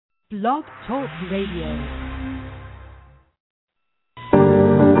Blog Talk Radio.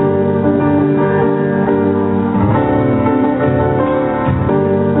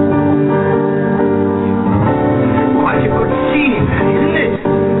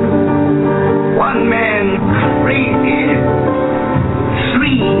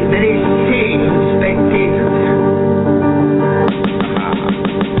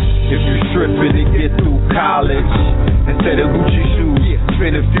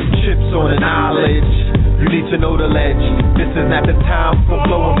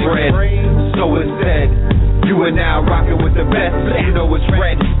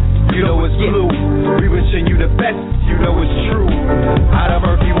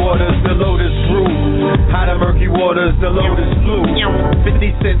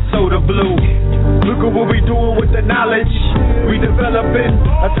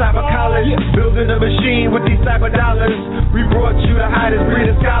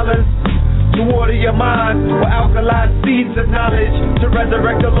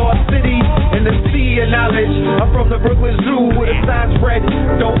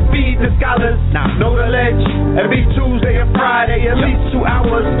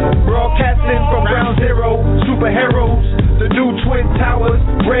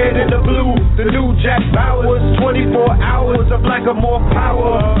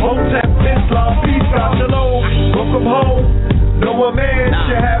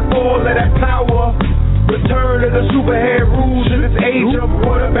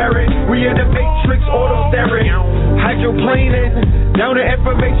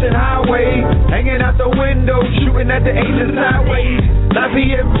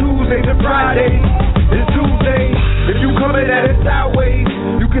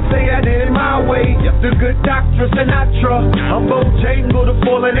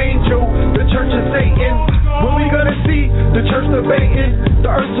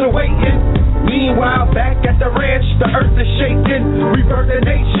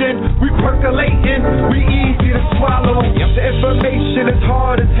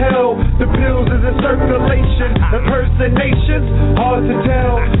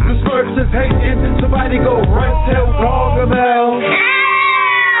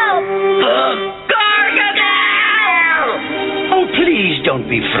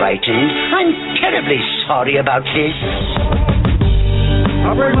 About this.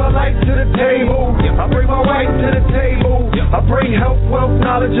 I bring my life to the table. I bring my wife to the table. I bring health, wealth,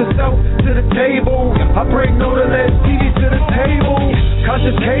 knowledge, and self to the table. I bring Know the Ledge TV to the table.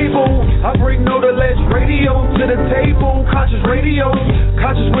 Conscious table. I bring Know the Ledge Radio to the table. Conscious radio.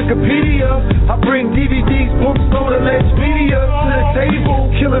 Conscious Wikipedia. I bring DVDs, books, Know the Ledge media to the table.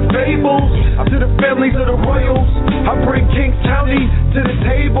 Killing fables to the families of the royals. I bring Kings County to the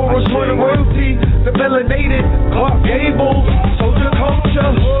table. Restoring royalty. The melanated Clark Gable. Soldier culture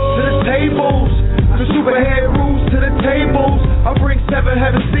to the tables. The superhead rules to the tables. I bring 7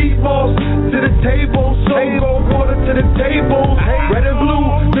 heaven sea balls to the table. Soul gold water to the table. Red and blue,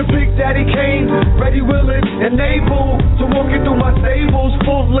 the Big Daddy came. Ready, willing, and able to walk it through my stables.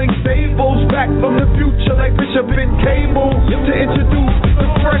 Full length stables. Back from the future like Bishop and Cable. To introduce the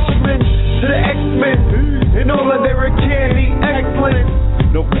freshmen to the X-Men. And all of their candy excellent.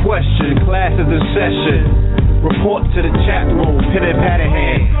 No question, class is in session. Report to the chat room, pen and pad in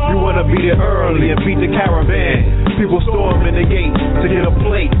hand. You wanna be there early and beat the caravan. People storming the gate to get a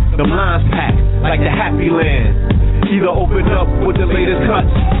plate. The lines packed like the Happy Land. Either open up with the latest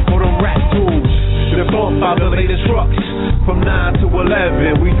cuts or them rap tools. They're bought by the latest trucks. From 9 to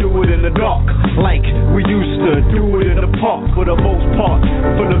 11, we do it in the dark, like we used to do it in the park. For the most part,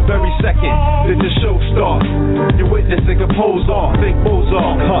 from the very second that the show starts, you're witnessing a pose off, think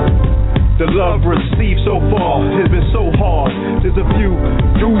Mozart, huh? The love received so far has been so hard. There's a few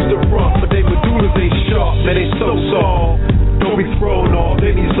dudes to front, but they medullas ain't sharp, man, they so soft. Don't be thrown off,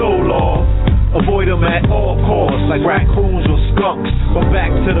 they need Zoloft. Avoid them at all costs, like raccoons or skunks. But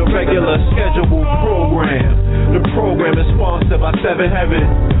back to the regular scheduled program. The program is sponsored by 7 Heaven.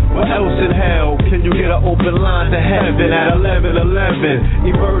 What else in hell can you get an open line to heaven at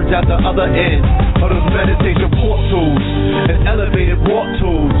 11:11? Emerge at the other end of those meditation portals and elevated walk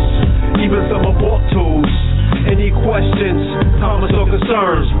tools, even some abort tools. Any questions, comments, or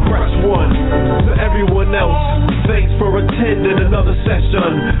concerns, press 1. To everyone else, thanks for attending another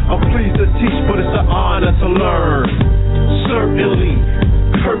session. I'm pleased to teach, but it's an honor to learn. Certainly,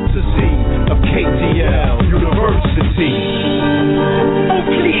 courtesy of KTL University. Oh,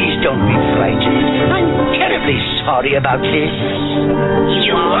 please don't be frightened. I'm terribly sorry about this.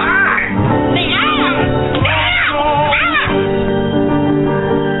 You are? The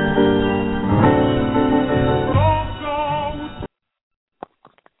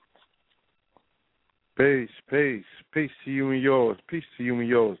Peace to you and yours. Peace to you and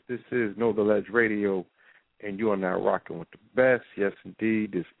yours. This is KnowTheLedgeRadio, and you are now rocking with the best. Yes,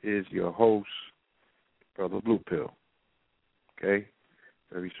 indeed, this is your host, Brother Blue Pill. Okay?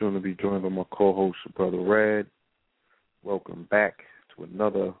 Very soon to be joined by my co-host, Brother Red. Welcome back to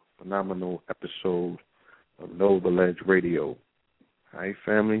another phenomenal episode of KnowTheLedgeRadio. All right,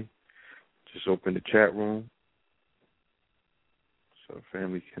 family? Just open the chat room so the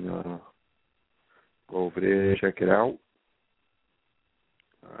family can go over there, check it out.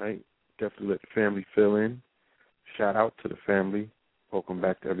 All right. Definitely let the family fill in. Shout out to the family. Welcome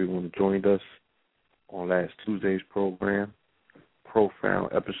back to everyone who joined us on last Tuesday's program.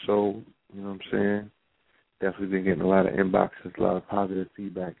 Profound episode, you know what I'm saying? Definitely been getting a lot of inboxes, a lot of positive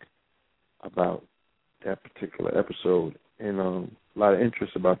feedback about that particular episode. And a lot of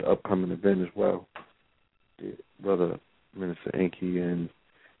interest about the upcoming event as well. Brother Minister Enki and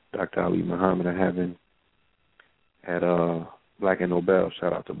Dr. Ali Muhammad are having at Black and Nobel.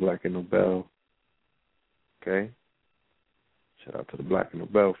 Shout out to Black and Nobel. Okay? Shout out to the Black and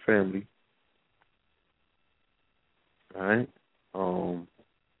Nobel family. All right?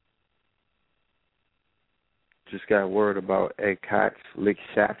 Just got word about Ed Koch. Lick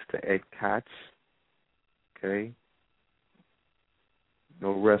shots to Ed Koch. Okay?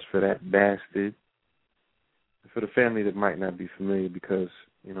 No rest for that bastard. For the family that might not be familiar, because,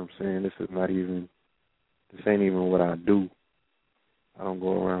 you know what I'm saying, this ain't even what I do. I don't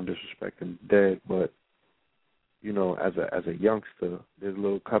go around disrespecting the dead, but, you know, as a youngster, there's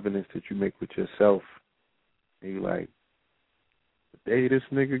little covenants that you make with yourself, and you're like, the day this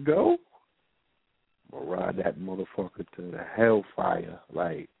nigga go, I'm gonna ride that motherfucker to the hellfire.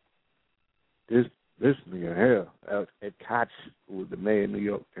 Like, this nigga here, Ed Koch, who was the mayor of New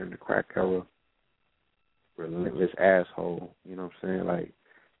York during the crack era, relentless asshole, you know what I'm saying? Like,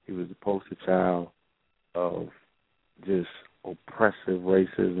 he was the poster child of just oppressive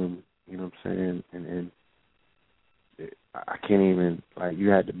racism, you know what I'm saying? And I can't even, like, you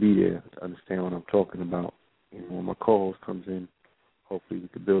had to be there to understand what I'm talking about. You know, when my co-host comes in, hopefully we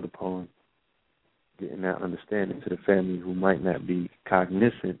can build upon getting that understanding to the family who might not be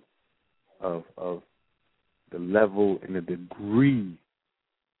cognizant of the level and the degree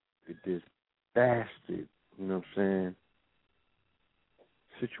that this bastard, you know what I'm saying,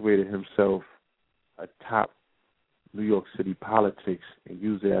 situated himself atop New York City politics and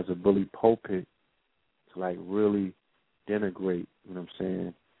used it as a bully pulpit to, like, really denigrate, you know what I'm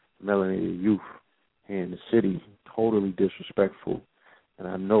saying, melanated youth here in the city. Totally disrespectful. And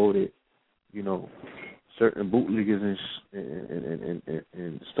I know that, you know, certain bootleggers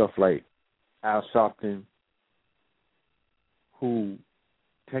and stuff like Al Sharpton, who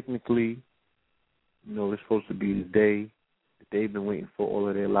technically, you know, it's supposed to be the day that they've been waiting for all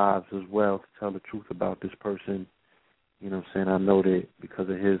of their lives as well to tell the truth about this person. You know what I'm saying? I know that because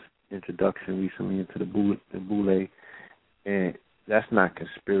of his introduction recently into the boule, and that's not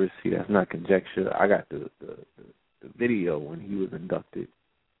conspiracy, that's not conjecture. I got the video when he was inducted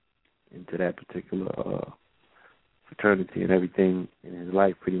into that particular fraternity, and everything in his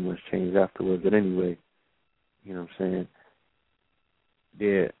life pretty much changed afterwards. But anyway, you know what I'm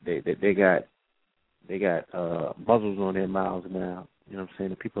saying? They got muzzles on their mouths now. You know what I'm saying?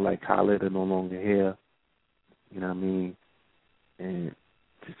 The people like Khalid are no longer here. You know what I mean? And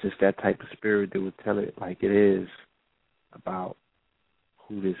it's just that type of spirit that would tell it like it is about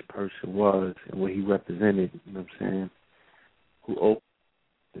who this person was and what he represented. You know what I'm saying? Who opened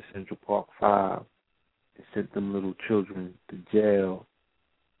the Central Park 5 and sent them little children to jail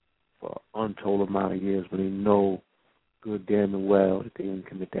for an untold amount of years when they know good, damn and well that they didn't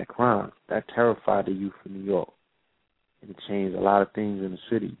commit that crime. That terrified the youth of New York. And it changed a lot of things in the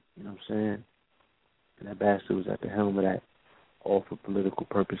city, you know what I'm saying? And that bastard was at the helm of that, all for political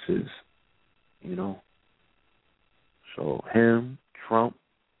purposes, you know? So him, Trump,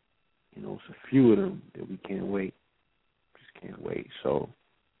 you know, it's a few of them that we can't wait. Just can't wait. So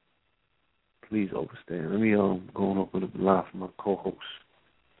please overstand. Let me go and open up the line for my co-host.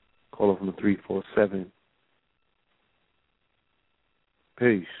 Call up from the 347.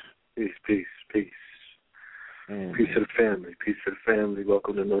 Peace. Peace. And Peace to the family. Peace to the family.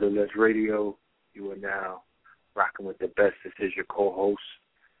 Welcome to KnowTheLedgeRadio. You are now rocking with the best. This is your co-host,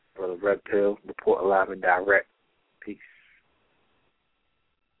 Brother Red Pill. Report live and direct. Peace.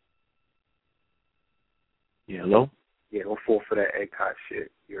 Yeah, hello? Yeah, don't fall for that Ed Koch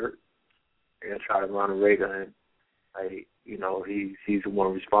shit. You heard? They're gonna try to run a Reagan. Like, you know, he's the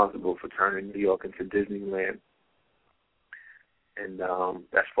one responsible for turning New York into Disneyland. And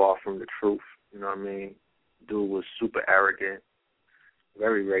that's far from the truth. You know what I mean? Dude was super arrogant,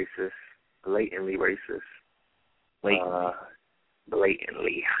 very racist, blatantly racist.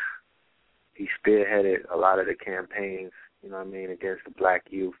 Blatantly. He spearheaded a lot of the campaigns, you know what I mean, against the black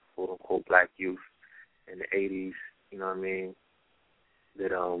youth, quote unquote black youth in the 80s, you know what I mean?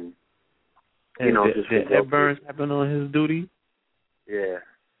 That you know, just did Ed Burns happen on his duty? Yeah,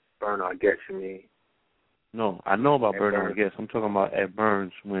 Bernard Getz, you mean? No, I know about Bernard Getz. I'm talking about Ed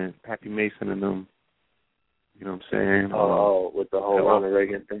Burns when Pappy Mason and them, you know what I'm saying? With the whole Ronald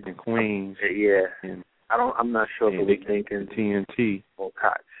Reagan thing in Queens. Yeah. And I'm not sure if it was thinking TNT or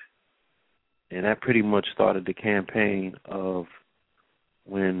Koch. And that pretty much started the campaign of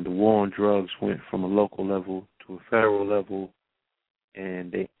when the war on drugs went from a local level to a federal level,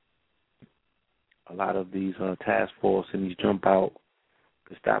 and a lot of these task force and these jump out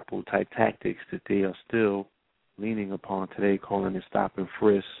Gestapo type tactics that they are still leaning upon today, calling it stop and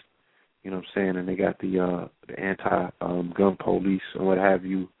frisk. You know what I'm saying? And they got the anti gun police and what have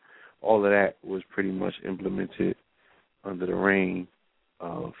you. All of that was pretty much implemented under the reign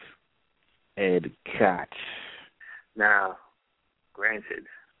of Ed Koch. Now, granted,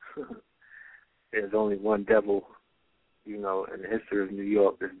 there's only one devil, you know, in the history of New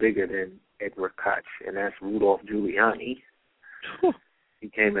York that's bigger than Edward Koch, and that's Rudolph Giuliani. He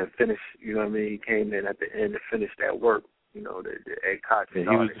came and finished, you know what I mean? He came in at the end to finish that work, you know, that Ed Koch started.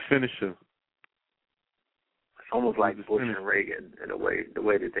 Yeah, he was the finisher. It's almost like Bush and Reagan in a way, the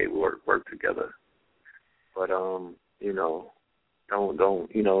way that they work together. But, you know,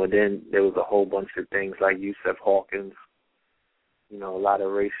 don't, you know, and then there was a whole bunch of things like Yusef Hawkins, you know, a lot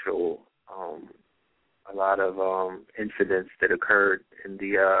of racial, a lot of incidents that occurred in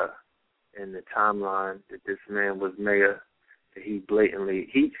the timeline that this man was mayor, that he blatantly,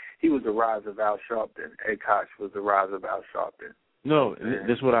 he was the rise of Al Sharpton. Ed Koch was the rise of Al Sharpton. No,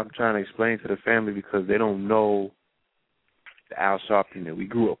 this is what I'm trying to explain to the family because they don't know the Al Sharpton that we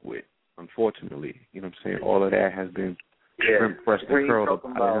grew up with, unfortunately. You know what I'm saying? All of that has been pressed and curled up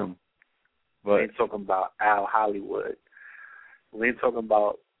out of him. But we ain't talking about Al Hollywood. We ain't talking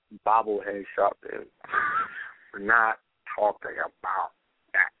about bobblehead Sharpton. We're not talking about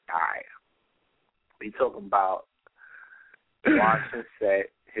that guy. We talking about Washington set,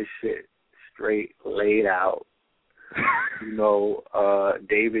 his shit straight laid out. You know,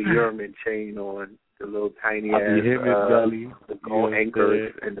 David Yurman chain on the little tiny ass, the gold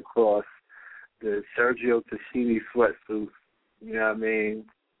anchors and the cross, the Sergio Tacchini sweatsuits, you know what I mean?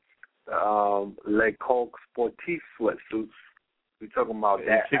 The Le Coq Sportif sweatsuits. We talking about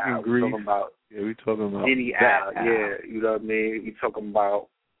that. Chicken grease. We talking about Guinea Al. Yeah, you know what I mean? We talking about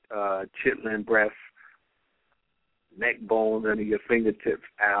chitlin breast, neck bones under your fingertips,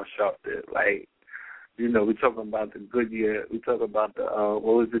 Al Sharpton. Like, you know, we talking about the Goodyear. We talking about the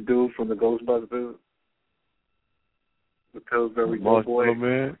what was the dude from the Ghostbusters? The Pillsbury Doughboy.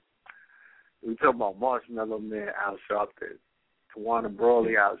 Man. We talking about Marshmallow Man, Al Sharpton. Tawana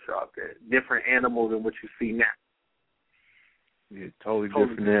Brawley, Al Sharpton. Different animal than what you see now. Yeah, totally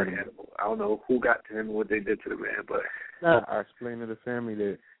different animal. I don't know who got to him and what they did to the man, but I explained to the family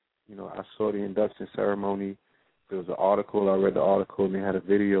that, you know, I saw the induction ceremony. There was an article. I read the article, and they had a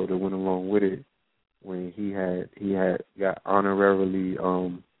video that went along with it when he had got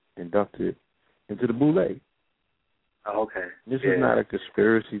honorarily inducted into the Boule. Oh, okay. This is not a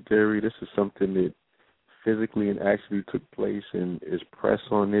conspiracy theory. This is something that physically and actually took place, and is press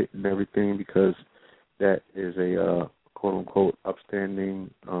on it and everything because that is a quote-unquote upstanding,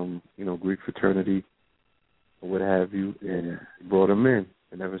 you know, Greek fraternity or what have you, and brought him in.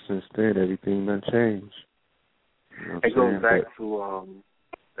 And ever since then, everything done changed. You know it goes back to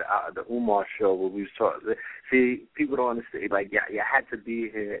the Umar show where we was talking. See, people don't understand. Like, yeah, you had to be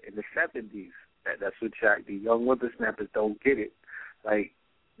here in the 70s. That's what the young whippersnappers don't get it. Like,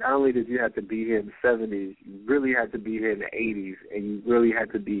 not only did you have to be here in the 70s, you really had to be here in the 80s, and you really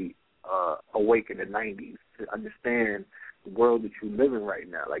had to be awake in the 90s to understand the world that you live in right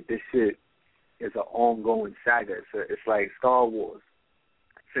now. Like, this shit is an ongoing saga. It's like Star Wars.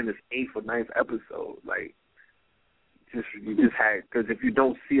 It's in its 8th or 9th episode. Like, you just had, because if you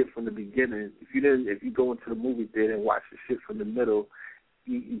don't see it from the beginning, if you go into the movie theater and watch the shit from the middle,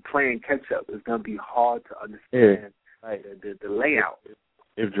 you playing catch up. It's gonna be hard to understand the layout.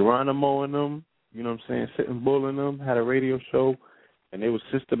 If Geronimo and them, you know what I'm saying, Sitting Bull and them had a radio show, and they were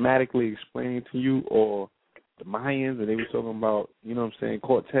systematically explaining to you, or the Mayans, and they were talking about, you know what I'm saying,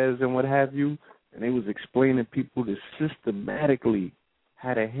 Cortez and what have you, and they was explaining people that systematically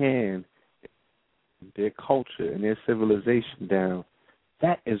had a hand in their culture and their civilization down.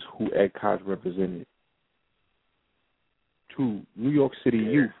 That is who Ed Koch represented to New York City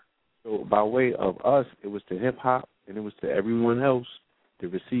youth. So by way of us, it was to hip-hop, and it was to everyone else to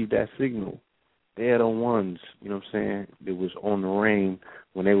receive that signal. They're the ones, you know what I'm saying, that was on the reign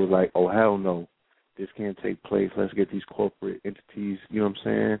when they was like, oh, hell no, this can't take place. Let's get these corporate entities, you know what I'm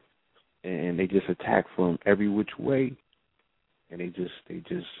saying? And they just attack from every which way. And they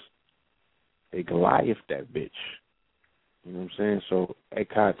Goliath that bitch. You know what I'm saying? So Ed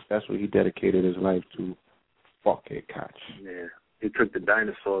Koch, that's what he dedicated his life to. Fuck Ed Koch. Yeah. He took the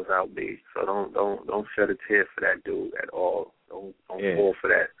dinosaurs out, B. So don't shed a tear for that dude at all. Don't fall for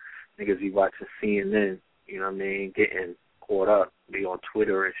that. Niggas be watching CNN, you know what I mean, getting caught up, be on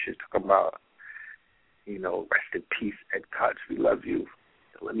Twitter and shit, talking about, you know, rest in peace, Ed Koch, we love you.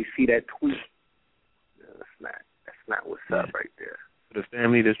 Let me see that tweet. That's not what's up right there. For the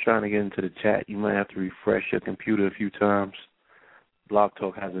family that's trying to get into the chat, you might have to refresh your computer a few times. Blog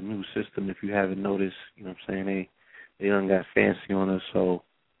Talk has a new system if you haven't noticed. You know what I'm saying? They done got fancy on us, so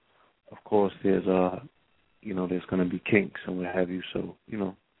of course there's there's gonna be kinks and what have you. So, you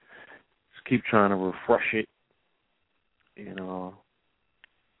know, just keep trying to refresh it and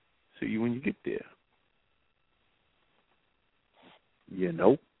see you when you get there. You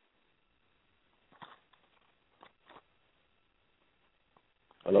know.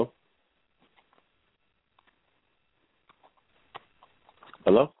 Hello?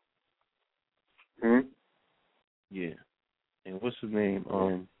 Hello? Yeah. And what's his name?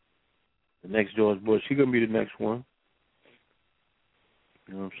 The next George Bush. He gonna be the next one.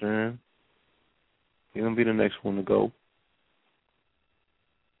 You know what I'm saying? He gonna be the next one to go.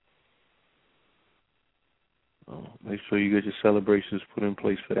 Make sure you get your celebrations put in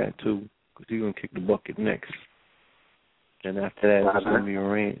place for that too, because he's gonna kick the bucket next. And after that, it's gonna be a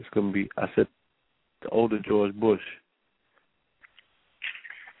rain. It's gonna be, I said, the older George Bush.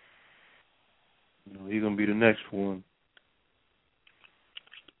 You know, he's gonna be the next one.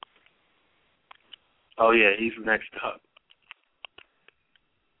 Oh yeah, he's next up.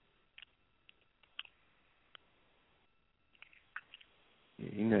 Yeah,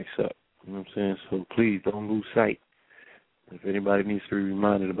 he next up. You know what I'm saying? So please don't lose sight. If anybody needs to be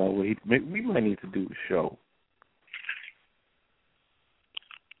reminded about what we might need to do a show.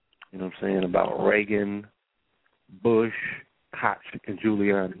 You know what I'm saying? About Reagan, Bush, Koch, and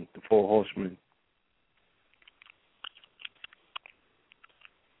Giuliani, the four horsemen.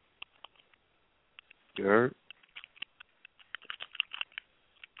 You heard?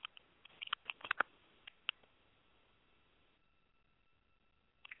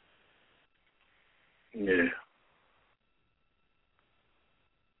 Yeah.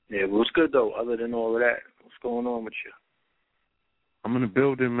 Yeah, but what's good, though, other than all of that? What's going on with you? I'm in the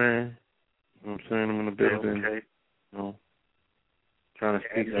building, man. You know what I'm saying? I'm in the building. Okay. You know, trying to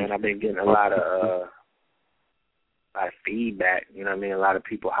speak. Man, I've been getting a lot of feedback, you know what I mean? A lot of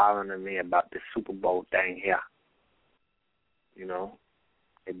people hollering at me about this Super Bowl thing here. You know,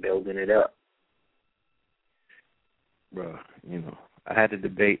 they're building it up. Bro, you know, I had to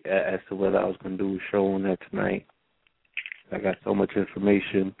debate as to whether I was going to do a show on that tonight. I got so much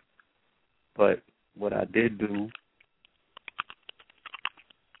information. But what I did do,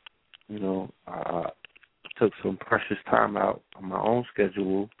 you know, I took some precious time out on my own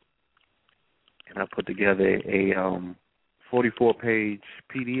schedule, and I put together a 44-page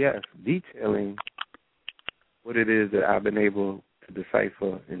PDF detailing what it is that I've been able to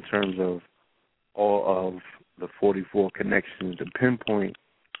decipher in terms of all of the 44 connections to pinpoint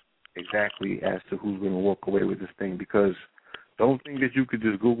exactly as to who's going to walk away with this thing. Because don't think that you could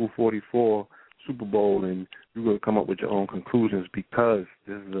just Google 44 Super Bowl and you're going to come up with your own conclusions, because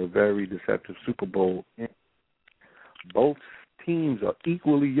this is a very deceptive Super Bowl. Both teams are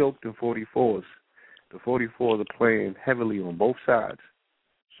equally yoked in 44s. The 44s are playing heavily on both sides.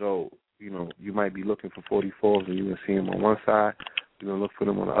 So, you know, you might be looking for 44s and you're going to see them on one side. You're going to look for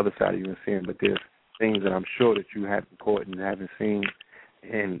them on the other side, you're going to see them. But there's things that I'm sure that you haven't caught and haven't seen.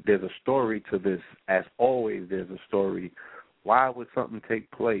 And there's a story to this. As always, there's a story. Why would something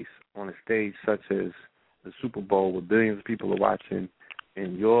take place on a stage such as the Super Bowl where billions of people are watching,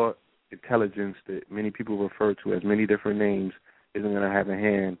 and your intelligence that many people refer to as many different names isn't going to have a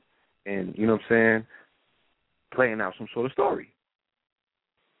hand in, you know what I'm saying, playing out some sort of story?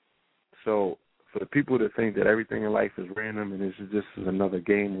 So for the people that think that everything in life is random and this is just another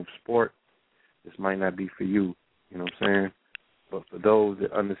game of sport, this might not be for you, you know what I'm saying? But for those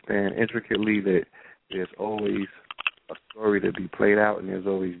that understand intricately that there's always a story to be played out and there's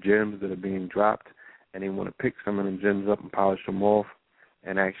always gems that are being dropped, and they want to pick some of them gems up and polish them off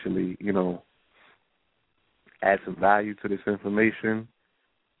and actually, you know, add some value to this information,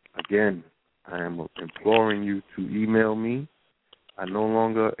 again, I am imploring you to email me. I no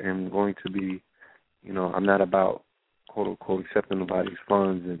longer am going to be, you know, I'm not about quote-unquote, accepting nobody's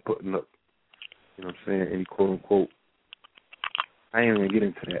funds and putting up, you know what I'm saying, any quote-unquote. I ain't going to get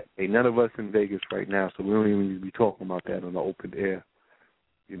into that. Ain't none of us in Vegas right now, so we don't even need to be talking about that on the open air.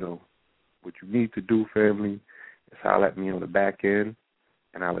 You know, what you need to do, family, is holler at me on the back end,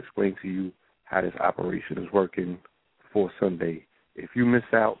 and I'll explain to you how this operation is working for Sunday. If you miss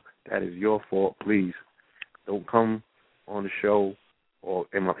out, that is your fault. Please don't come on the show or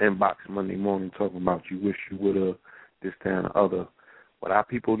in my inbox Monday morning talking about you wish you would have this, that, and the other. What our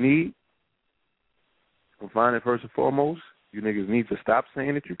people need, I'm finding first and foremost, you niggas need to stop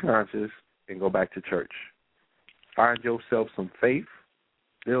saying that you're conscious and go back to church. Find yourself some faith,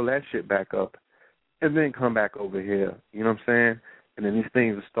 build that shit back up, and then come back over here. You know what I'm saying? And then these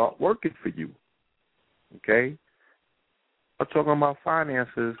things will start working for you. Okay? I'm talking about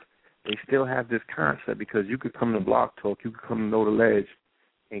finances. They still have this concept because you could come to Blog Talk, you could come to Know the Ledge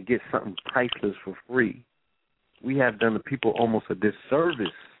and get something priceless for free. We have done the people almost a disservice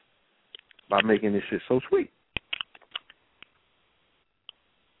by making this shit so sweet.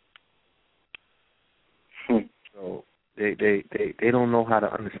 So they don't know how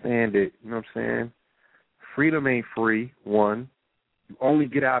to understand it. You know what I'm saying? Freedom ain't free, one. You only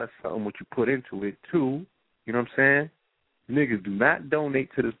get out of something what you put into it. Two, you know what I'm saying? Niggas do not donate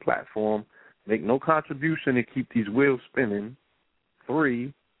to this platform, make no contribution to keep these wheels spinning.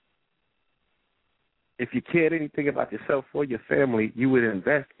 Three, if you cared anything about yourself or your family, you would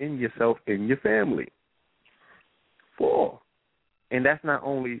invest in yourself and your family. Four, and that's not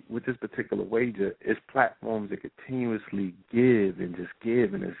only with this particular wager, it's platforms that continuously give and just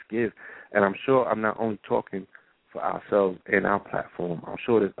give and just give. And I'm sure I'm not only talking for ourselves and our platform. I'm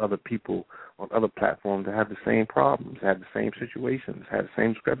sure there's other people on other platforms that have the same problems, have the same situations, have the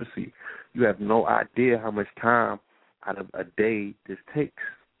same discrepancy. You have no idea how much time out of a day this takes.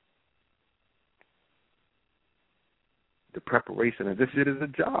 The preparation of this shit is a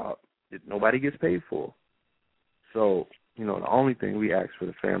job that nobody gets paid for. So, you know, the only thing we ask for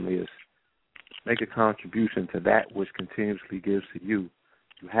the family is make a contribution to that which continuously gives to you.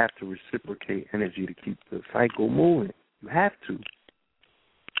 You have to reciprocate energy to keep the cycle moving. You have to.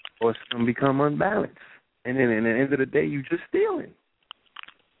 Or it's going to become unbalanced. And then at the end of the day, you're just stealing.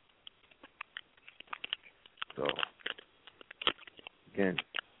 So, again,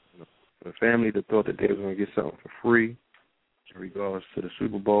 for the family that thought that they was going to get something for free in regards to the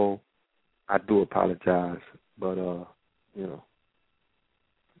Super Bowl, I do apologize. But, you know,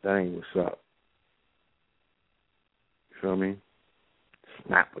 that ain't what's up. You feel me? It's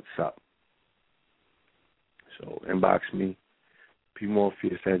not what's up. So inbox me,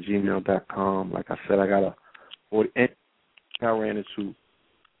 pmorpheus@gmail.com. Like I said, I got a 40. I ran into.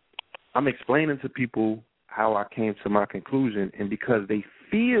 I'm explaining to people how I came to my conclusion, and because they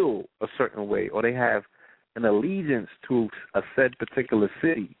feel a certain way or they have an allegiance to a said particular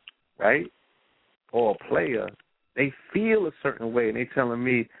city, right, or a player, they feel a certain way, and they telling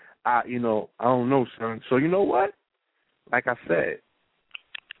me, I don't know, son. So you know what? Like I said,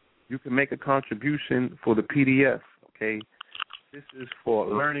 you can make a contribution for the PDF, okay? This is for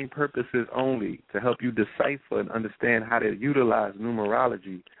learning purposes only, to help you decipher and understand how to utilize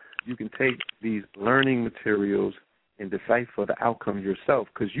numerology. You can take these learning materials and decipher the outcome yourself,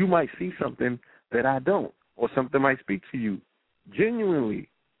 because you might see something that I don't, or something might speak to you genuinely,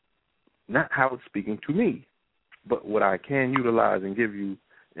 not how it's speaking to me. But what I can utilize and give you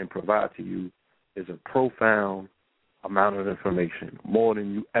and provide to you is a profound amount of information, more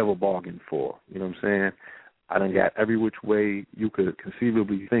than you ever bargained for. You know what I'm saying? I done got every which way you could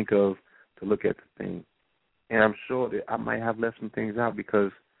conceivably think of to look at the thing. And I'm sure that I might have left some things out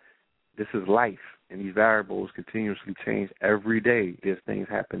because this is life, and these variables continuously change every day. There's things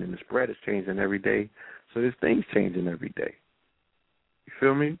happening. The spread is changing every day, so there's things changing every day. You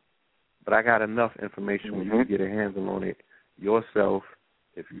feel me? But I got enough information where you can get a handle on it yourself.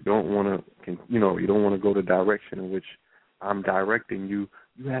 If you don't want to, you don't want to go the direction in which I'm directing you,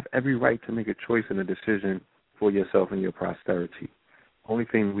 you have every right to make a choice and a decision for yourself and your posterity. Only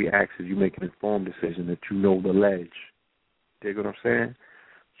thing we ask is you make an informed decision that you know the ledge. Dig what I'm saying?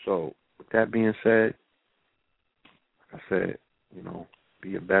 So, with that being said, like I said,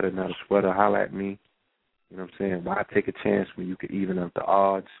 be a better, not a sweater. Holler at me. You know what I'm saying? Why take a chance when you could even up the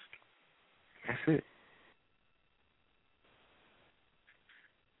odds? That's it.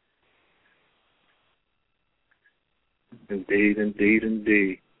 Indeed, indeed,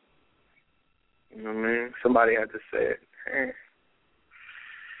 indeed. You know what I mean? Somebody had to say it.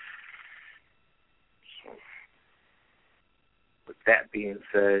 So, with that being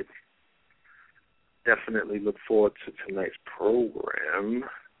said, definitely look forward to tonight's program.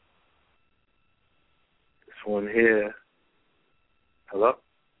 This one here Hello?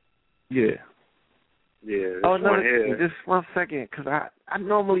 Yeah. Yeah, Oh, this no, one here. just 1 second, because I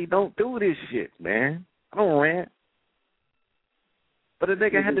normally don't do this shit, man. I don't rant. But a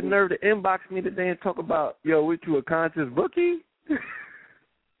nigga had the nerve to inbox me today and talk about, yo, what you, a conscious bookie?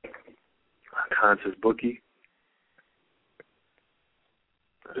 A conscious bookie?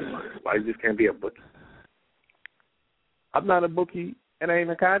 Why you just can't be a bookie? I'm not a bookie, and I ain't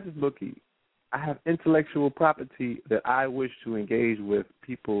a conscious bookie. I have intellectual property that I wish to engage with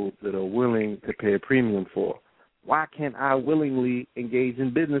people that are willing to pay a premium for. Why can't I willingly engage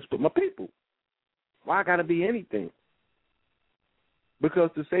in business with my people? Why I got to be anything? Because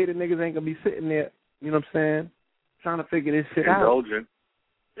to say the niggas ain't going to be sitting there, you know what I'm saying, trying to figure this shit out. Indulgent.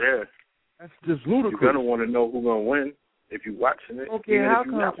 Yeah. That's just ludicrous. You're going to want to know who's going to win if you're watching it. I don't care how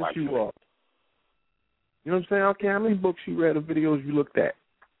conscious you are. You know what I'm saying? I don't care how many books you read or videos you looked at.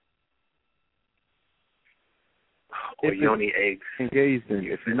 Or you don't need eggs. Engaged in.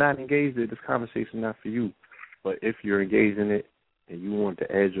 If you're not engaged in it, this conversation is not for you. But if you're engaged in it and you want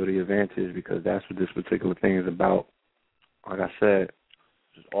the edge or the advantage, because that's what this particular thing is about, like I said,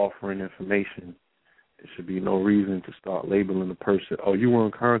 just offering information. There should be no reason to start labeling the person, oh, you were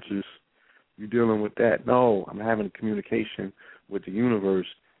unconscious, you're dealing with that. No, I'm having a communication with the universe.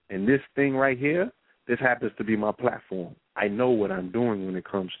 And this thing right here, this happens to be my platform. I know what I'm doing when it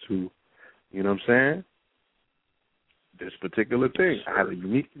comes to, you know what I'm saying? This particular thing. I have a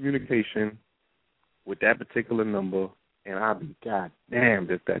unique communication with that particular number, and I'll be goddamned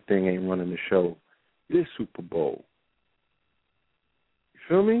if that thing ain't running the show this Super Bowl. You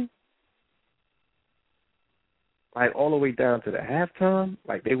feel me? Like all the way down to the halftime?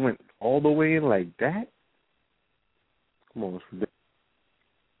 Like they went all the way in like that? Come on.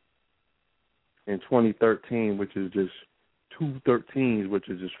 In 2013, which is just 2 13s, which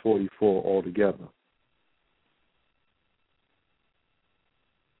is just 44 altogether.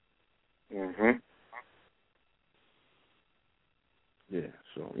 Mm-hmm. Yeah,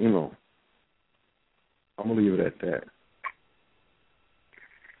 so, you know, I'm going to leave it at that.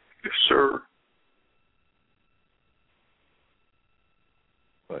 Yes, sir.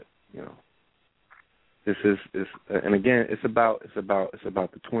 But, you know, this is and again, it's about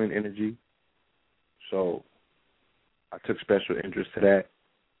the twin energy. So I took special interest to that.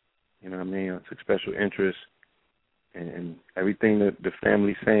 You know what I mean? I took special interest. And everything that the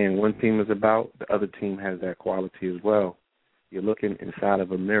family's saying one team is about, the other team has that quality as well. You're looking inside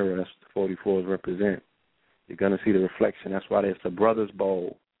of a mirror. That's what the 44s represent. You're going to see the reflection. That's why there's the Brothers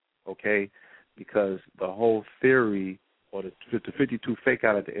Bowl, okay? Because the whole theory or the 52 fake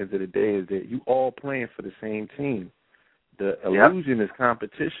out at the end of the day is that you all playing for the same team. The illusion is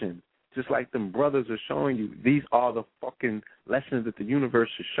competition. Just like them brothers are showing you, these are the fucking lessons that the universe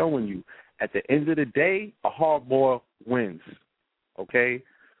is showing you. At the end of the day, a hardball wins, okay?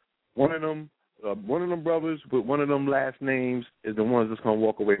 One of them brothers with one of them last names is the ones that's going to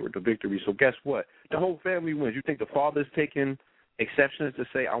walk away with the victory. So guess what? The whole family wins. You think the father's taking exceptions to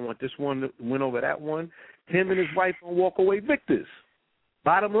say, I want this one to win over that one? Him and his wife going to walk away victors.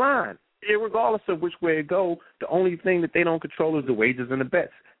 Bottom line, irregardless of which way it go, the only thing that they don't control is the wages and the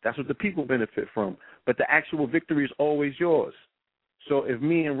bets. That's what the people benefit from. But the actual victory is always yours. So if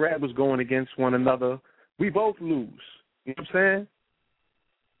me and Red was going against one another, we both lose. You know what I'm saying?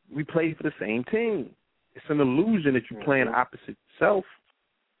 We play for the same team. It's an illusion that you're playing opposite yourself.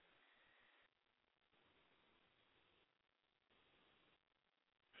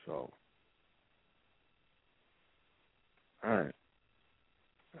 So, all right.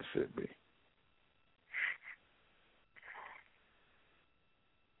 That's it, B.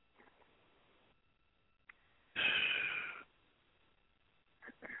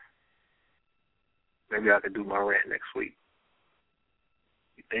 Maybe I could do my rant next week.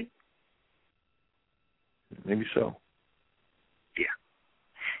 You think? Maybe so. Yeah.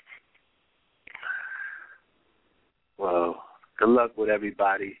 Well, good luck with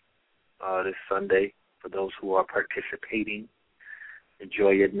everybody this Sunday. For those who are participating, enjoy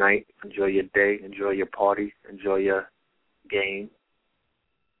your night, enjoy your day, enjoy your party, enjoy your game.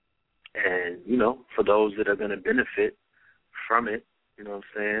 And, you know, for those that are going to benefit from it, you know what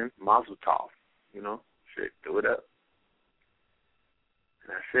I'm saying, mazel tov, you know, shit, do it up.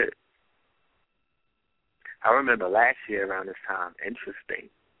 And that's it. I remember last year around this time, interesting.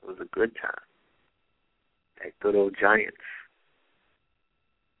 It was a good time. That good old Giants.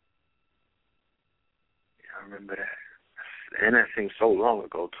 Yeah, I remember that. And that seems so long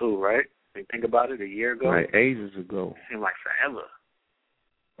ago, too, right? I mean, think about it, a year ago. Right, ages ago. It seemed like forever.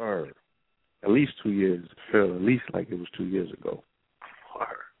 Or at least 2 years. It felt at least like it was 2 years ago. Or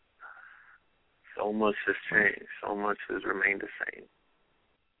so much has changed. So much has remained the same.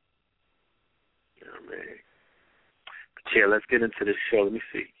 Yeah, let's get into this show. Let me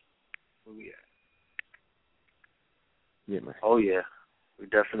see. Where we at? Yeah, man. Oh, yeah. We're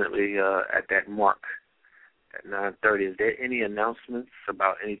definitely at that mark at 9:30. Is there any announcements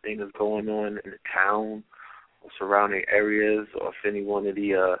about anything that's going on in the town or surrounding areas, or if any one of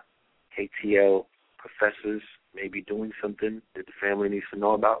the KTL professors may be doing something that the family needs to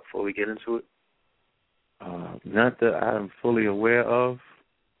know about before we get into it? Not that I'm fully aware of.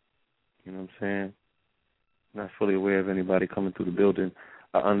 You know what I'm saying? Not fully aware of anybody coming through the building.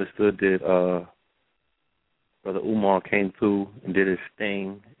 I understood that Brother Umar came through and did his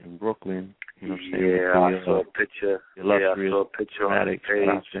thing in Brooklyn. You know what I'm saying? Yeah, I saw a picture. Yeah, I saw a picture on the page.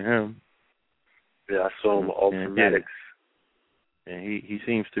 Shout out to him. Yeah, I saw him with Ultramatics. And he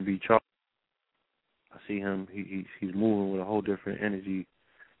seems to be charged. I see him. He's moving with a whole different energy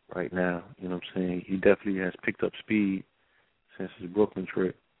right now. You know what I'm saying? He definitely has picked up speed since his Brooklyn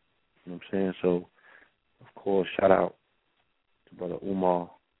trip. You know what I'm saying? So, of course, shout out to Brother Umar.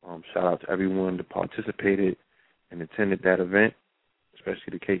 Shout out to everyone that participated and attended that event,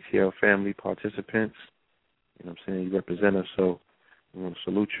 especially the KTL family participants. You know what I'm saying? You represent us, so we want to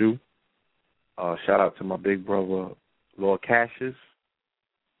salute you. Shout out to my big brother, Lord Cassius,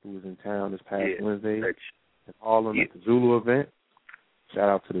 who was in town this past Wednesday in Harlem at the Zulu event. Shout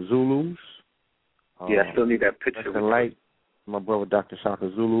out to the Zulus. I still need that picture. That's light. My brother, Dr. Shaka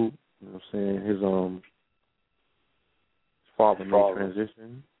Zulu, you know what I'm saying? His father made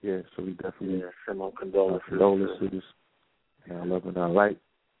transition. Yeah, so we definitely send my condolences. Condolences. And I love and I like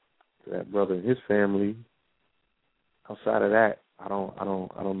that brother and his family. Outside of that, I don't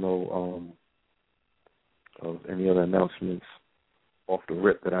know of any other announcements off the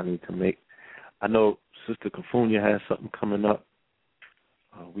rip that I need to make. I know Sister Kafunya has something coming up.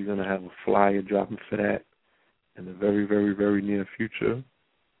 We're gonna have a flyer dropping for that in the very, very, very near future.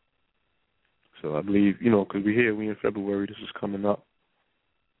 So I believe, because we in February, this is coming up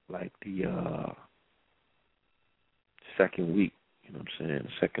like the second week, you know what I'm saying,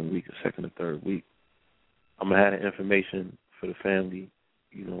 the second or third week. I'm going to have the information for the family,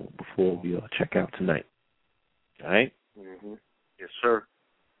 before we check out tonight. All right? Mm-hmm. Yes, sir.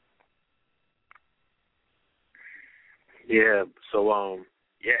 Yeah, so,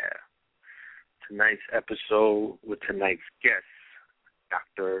 tonight's episode with tonight's guest,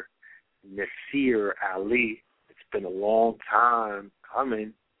 Dr. Neser Ali. It's been a long time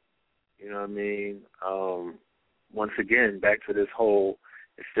coming. You know what I mean? Once again, back to this whole,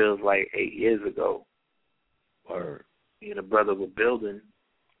 it feels like 8 years ago, or me and a brother were building.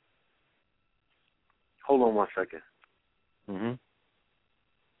 Hold on one second. Mm-hmm.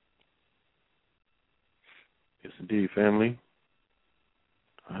 Yes, indeed, family.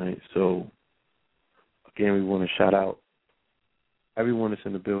 All right, so, again, we want to shout out everyone that's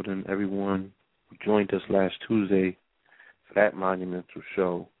in the building, everyone who joined us last Tuesday for that monumental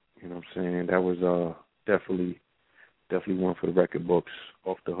show. You know what I'm saying? That was definitely one for the record books.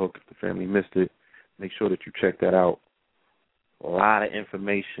 Off the hook. If the family missed it, make sure that you check that out. A lot of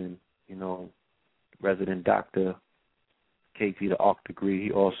information, resident doctor, KT the ARC degree,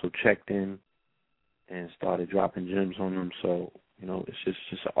 he also checked in and started dropping gems on them. So, it's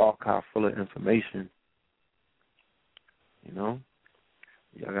just an archive full of information. Y'all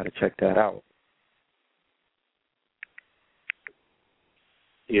got to check that out.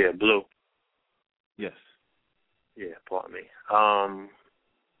 Yeah, Blue. Yes. Yeah, pardon me.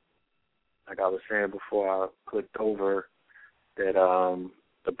 Like I was saying before I clicked over, that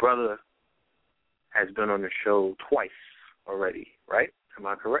the brother has been on the show twice already, right? Am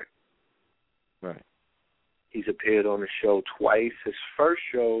I correct? Right. He's appeared on the show twice. His first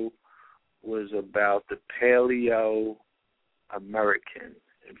show was about the Paleo American.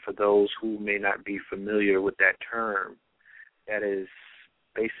 And for those who may not be familiar with that term, that is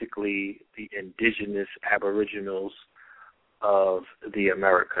basically the indigenous aboriginals of the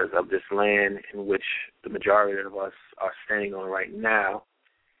Americas, of this land in which the majority of us are standing on right now.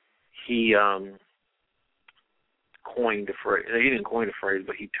 He coined the phrase, he didn't coin the phrase,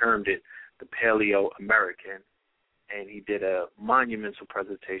 but he termed it the Paleo American, and he did a monumental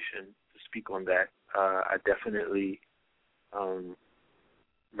presentation to speak on that. I definitely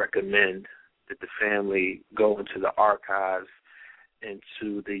recommend that the family go into the archives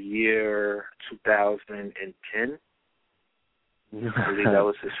into the year 2010. I believe that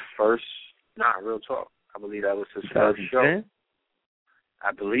was his first, real talk. I believe that was his first show.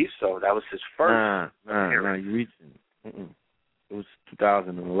 I believe so. That was his first. You're reaching. It was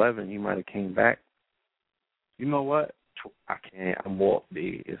 2011. He might have came back. You know what? I can't. I'm warped,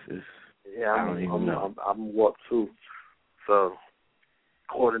 B. I'm warped too. So,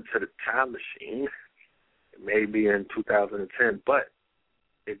 according to the time machine, it maybe in 2010, but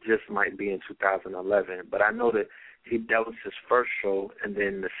it just might be in 2011. But I know that that was his first show, and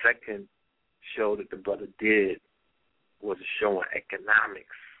then the second show that the brother did was a show on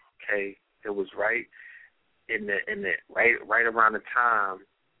economics. Okay, it was right right around the time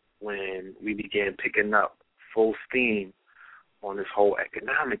when we began picking up full steam on this whole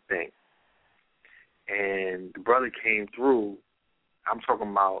economic thing. And the brother came through, I'm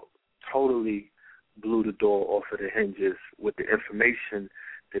talking about totally blew the door off of the hinges with the information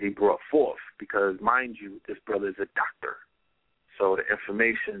that he brought forth. Because, mind you, this brother is a doctor. So the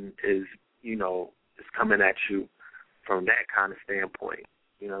information is, is coming at you from that kind of standpoint.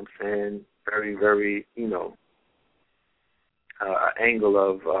 You know what I'm saying? Very, very, angle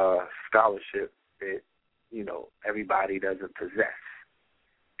of scholarship that, everybody doesn't possess.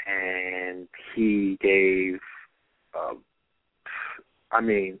 And he gave,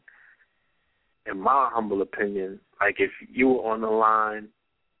 in my humble opinion, like if you were on the line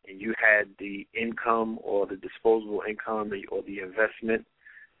and you had the income or the disposable income or the investment,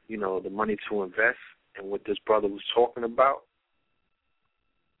 the money to invest, and what this brother was talking about,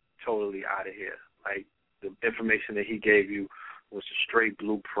 totally out of here. Like the information that he gave you was a straight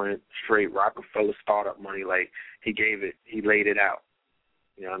blueprint, straight Rockefeller startup money. Like he laid it out.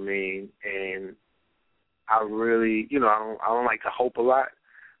 You know what I mean? And I really, I don't like to hope a lot,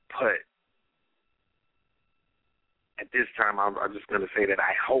 but at this time, I'm just going to say that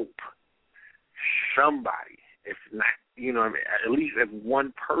I hope somebody, if not, at least if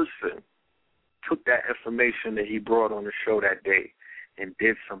one person took that information that he brought on the show that day and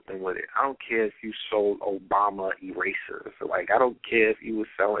did something with it. I don't care if you sold Obama erasers. Like, I don't care if you were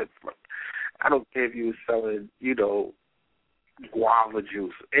selling, guava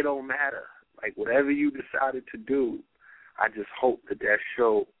juice. It don't matter. Like, whatever you decided to do, I just hope that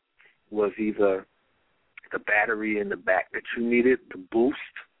show was either the battery in the back that you needed, the boost,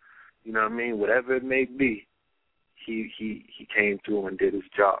 whatever it may be, he came through and did his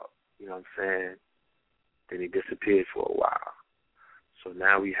job, you know what I'm saying? Then he disappeared for a while. So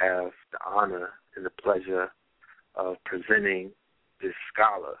now we have the honor and the pleasure of presenting this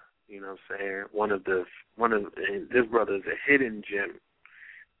scholar, you know what I'm saying? And this brother is a hidden gem.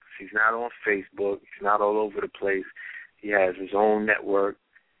 He's not on Facebook, he's not all over the place. He has his own network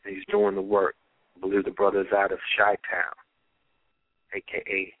and he's doing the work. I believe the brother is out of Chi-Town,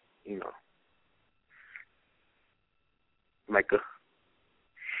 a.k.a., Mecca.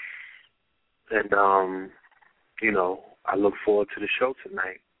 And, I look forward to the show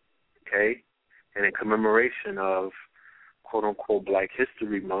tonight, okay? And in commemoration of, quote-unquote, Black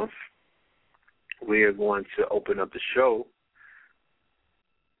History Month, we are going to open up the show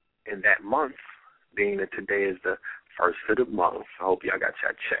in that month, being that today is the first of the month. I hope y'all got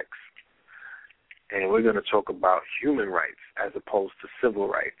your checks. And we're going to talk about human rights as opposed to civil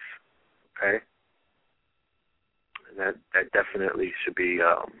rights, okay? And that definitely should be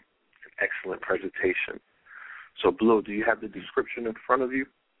an excellent presentation. So, Blue, do you have the description in front of you?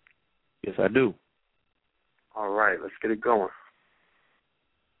 Yes, I do. All right, let's get it going.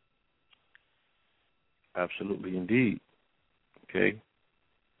 Absolutely, indeed. Okay.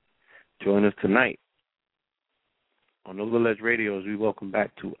 Join us tonight on KnowTheLedgeRadio as we welcome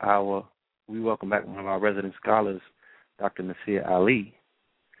back one of our resident scholars, Dr. Neser Ali.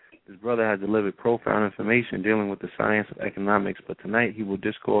 This brother has delivered profound information dealing with the science of economics, but tonight he will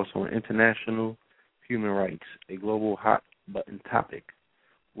discourse on international human rights, a global hot-button topic.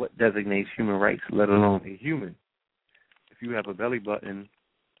 What designates human rights, let alone a human? If you have a belly button,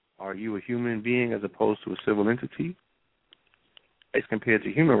 are you a human being as opposed to a civil entity? As compared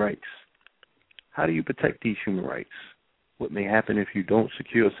to human rights, how do you protect these human rights? What may happen if you don't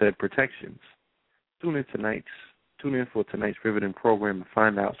secure said protections? Tune in for tonight's riveting program and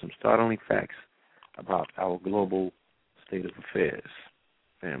find out some startling facts about our global state of affairs,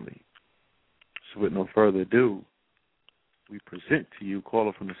 family. So with no further ado, we present to you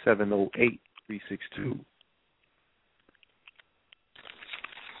caller from the 708-362.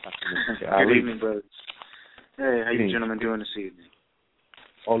 Good evening, brothers. Hey, how you gentlemen doing this evening?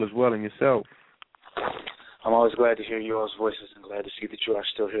 All is well, and yourself? I'm always glad to hear you all's voices and glad to see that you are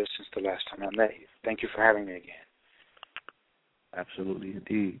still here since the last time I met you. Thank you for having me again. Absolutely,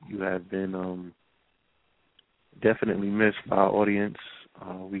 indeed. You have been definitely missed by our audience.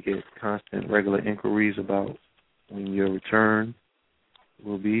 We get constant, regular inquiries about when your return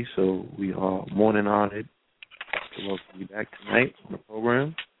will be, so we are more than honored to welcome you back tonight on the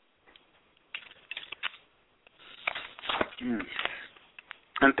program.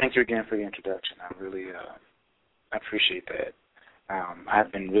 And thank you again for the introduction. I really I appreciate that.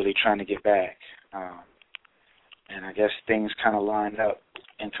 I've been really trying to get back. and I guess things kind of lined up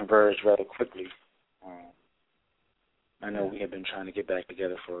and converged rather quickly. I know we have been trying to get back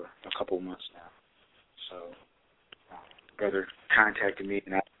together for a couple of months now. So, brother contacted me,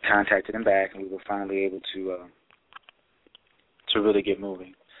 and I contacted him back, and we were finally able to really get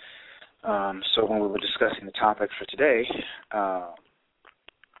moving. So when we were discussing the topic for today, I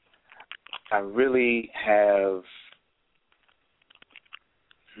really have,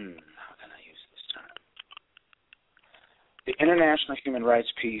 how can I use this term? The international human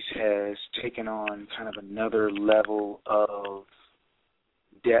rights piece has taken on kind of another level of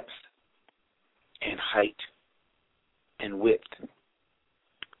depth and height and width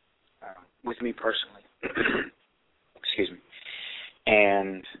with me personally. Excuse me.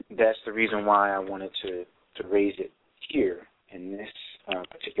 And that's the reason why I wanted to raise it here in this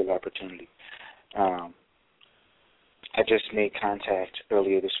particular opportunity. I just made contact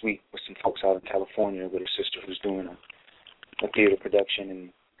earlier this week with some folks out in California with a sister who's doing a theater production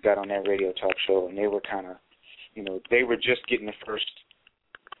and got on that radio talk show, and they were kind of, they were just getting the first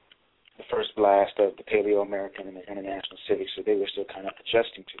blast of the Paleo-American and the International Civic, so they were still kind of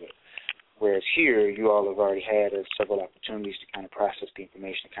adjusting to it. Whereas here, you all have already had several opportunities to kind of process the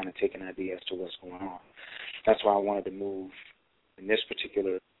information, kind of take an idea as to what's going on. That's why I wanted to move in this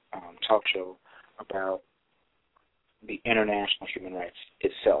particular talk show about the international human rights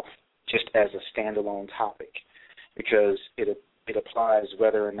itself, just as a standalone topic, because it applies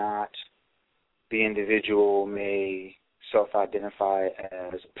whether or not the individual may self-identify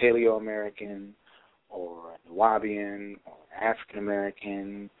as a Paleo-American or a Nubian or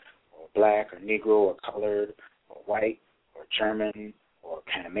African-American or black or Negro or colored or white or German or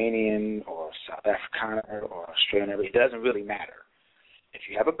Panamanian or South Afrikaner or Australian. It doesn't really matter. If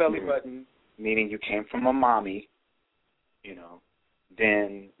you have a belly button, meaning you came from a mommy,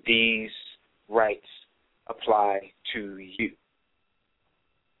 then these rights apply to you.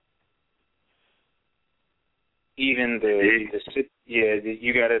 Even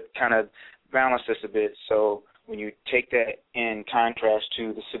you got to kind of balance this a bit. So when you take that in contrast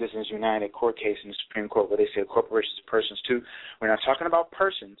to the Citizens United court case in the Supreme Court where they said corporations are persons too, we're not talking about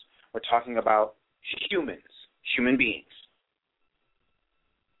persons. We're talking about humans, human beings.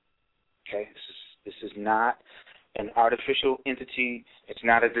 Okay, this is not an artificial entity. It's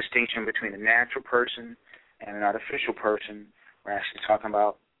not a distinction between a natural person and an artificial person. We're actually talking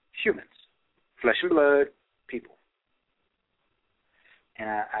about humans, flesh and blood people. And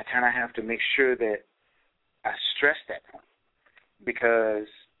I kind of have to make sure that I stress that point, because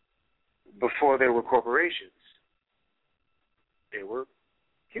before there were corporations, there were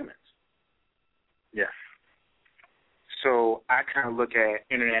humans. Yes. So I kind of look at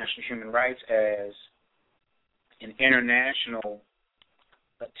international human rights as an international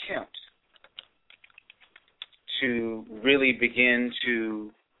attempt to really begin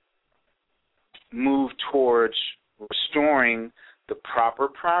to move towards restoring the proper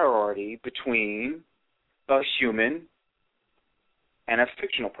priority between a human and a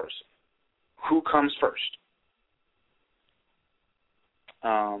fictional person. Who comes first?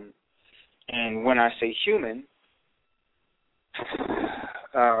 And when I say human, I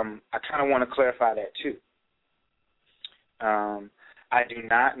kind of want to clarify that too. I do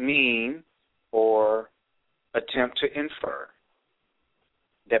not mean or attempt to infer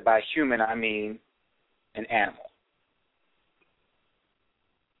that by human I mean an animal.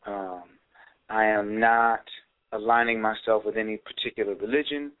 I am not aligning myself with any particular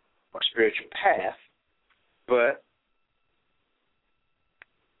religion or spiritual path,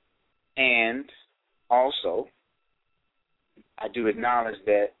 and also I do acknowledge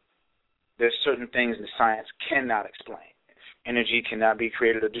that there's certain things that science cannot explain. Energy cannot be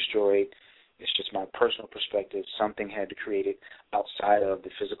created or destroyed. It's just my personal perspective. Something had to create it outside of the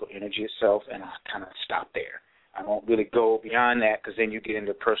physical energy itself, and I kind of stop there. I won't really go beyond that because then you get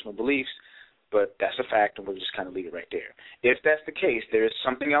into personal beliefs, but that's a fact, and we'll just kind of leave it right there. If that's the case, there is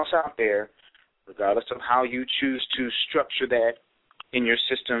something else out there, regardless of how you choose to structure that in your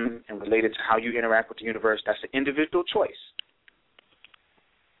system and related to how you interact with the universe. That's an individual choice.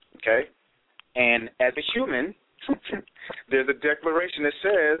 Okay? And as a human, there's a declaration that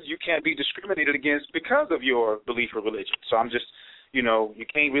says you can't be discriminated against because of your belief or religion. So I'm just, you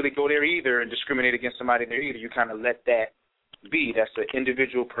can't really go there either and discriminate against somebody there either. You kind of let that be. That's an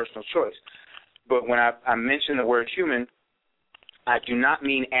individual personal choice. But when I mention the word human, I do not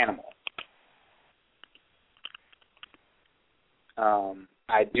mean animal.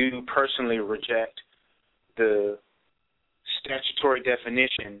 I do personally reject the statutory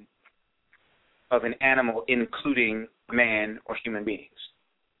definition of an animal including man or human beings.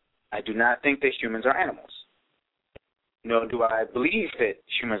 I do not think that humans are animals. nor do I believe that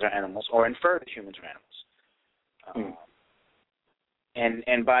humans are animals or infer that humans are animals.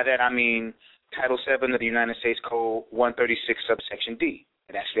 And by that I mean Title VII of the United States Code 136 subsection D.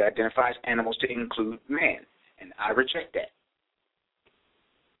 It actually identifies animals to include man, and I reject that.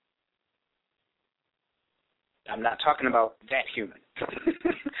 I'm not talking about that human,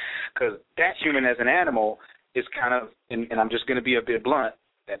 because that human as an animal is kind of, and I'm just going to be a bit blunt,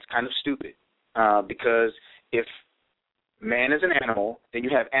 that's kind of stupid, because if man is an animal, then you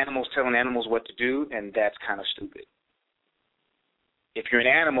have animals telling animals what to do, and that's kind of stupid. If you're an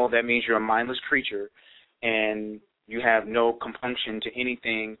animal, that means you're a mindless creature, and you have no compunction to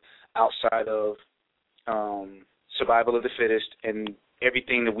anything outside of survival of the fittest, and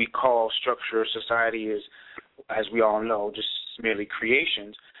everything that we call structure of society is, as we all know, just merely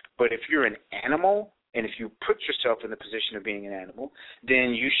creations. But if you're an animal, and if you put yourself in the position of being an animal,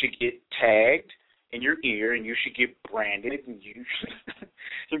 then you should get tagged in your ear, and you should get branded, and you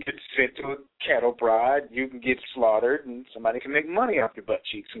get sent to a cattle prod, you can get slaughtered, and somebody can make money off your butt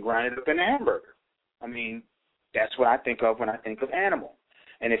cheeks and grind it up in a hamburger. I mean, that's what I think of when I think of animal.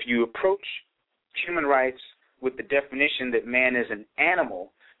 And if you approach human rights with the definition that man is an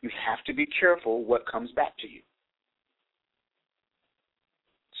animal, you have to be careful what comes back to you.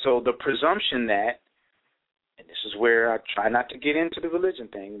 So the presumption that, and this is where I try not to get into the religion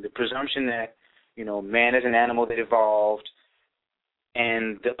thing, the presumption that, you know, man is an animal that evolved,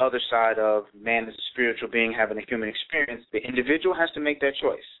 and the other side of man is a spiritual being having a human experience, the individual has to make that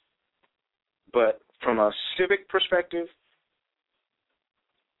choice. But from a civic perspective,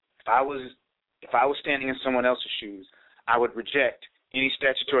 if I was standing in someone else's shoes, I would reject any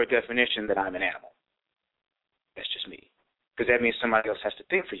statutory definition that I'm an animal. That's just me. Because that means somebody else has to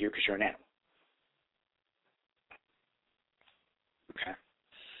think for you because you're an animal. Okay.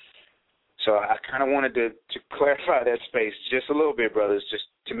 So I kind of wanted to clarify that space just a little bit, brothers, just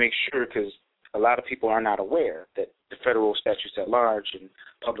to make sure, because a lot of people are not aware that the federal statutes at large and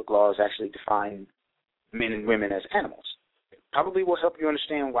public laws actually define men and women as animals. It probably will help you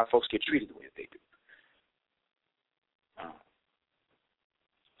understand why folks get treated the way that they do.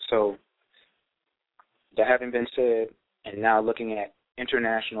 So that having been said, and now looking at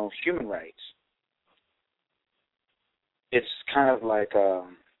international human rights, it's kind of like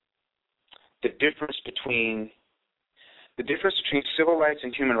the difference between civil rights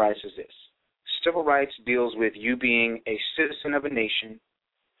and human rights is this. Civil rights deals with you being a citizen of a nation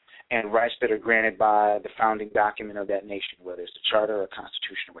and rights that are granted by the founding document of that nation, whether it's the charter or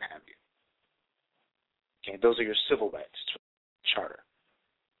constitution or what have you. Okay, those are your civil rights, charter.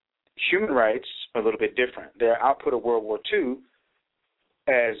 Human rights are a little bit different. They're output of World War II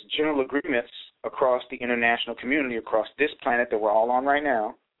as general agreements across the international community, across this planet that we're all on right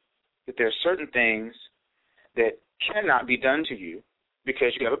now, that there are certain things that cannot be done to you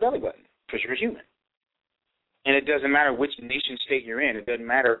because you have a belly button, because you're a human. And it doesn't matter which nation state you're in. It doesn't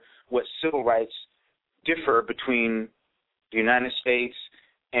matter what civil rights differ between the United States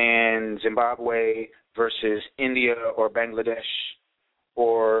and Zimbabwe versus India or Bangladesh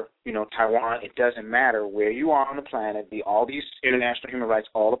or, you know, Taiwan. It doesn't matter where you are on the planet. All these international human rights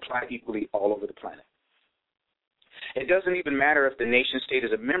all apply equally all over the planet. It doesn't even matter if the nation state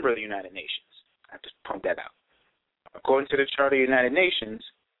is a member of the United Nations. I have to point that out. According to the Charter of the United Nations,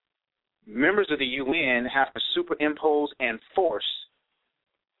 members of the UN have to superimpose and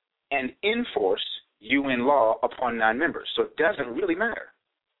enforce UN law upon non-members. So it doesn't really matter.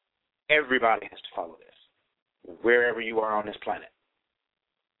 Everybody has to follow this, wherever you are on this planet.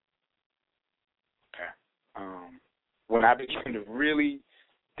 Okay. When I began to really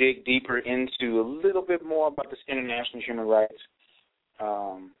dig deeper into a little bit more about this international human rights,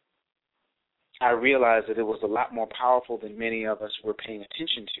 I realized that it was a lot more powerful than many of us were paying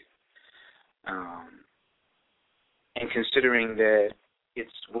attention to. And considering that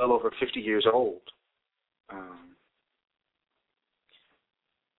it's well over 50 years old,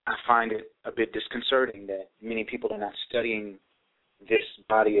 I find it a bit disconcerting that many people are not studying this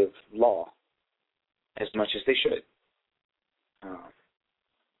body of law as much as they should,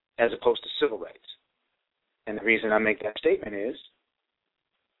 as opposed to civil rights. And the reason I make that statement is,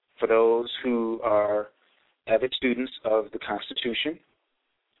 for those who are avid students of the Constitution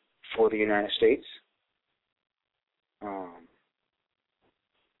for the United States,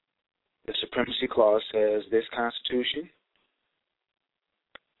 the Supremacy Clause says this Constitution,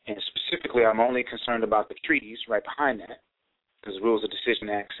 and specifically I'm only concerned about the treaties right behind that, because the Rules of Decision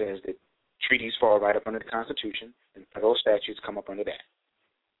Act says that treaties fall right up under the Constitution, and federal statutes come up under that.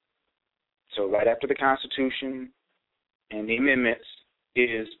 So right after the Constitution and the amendments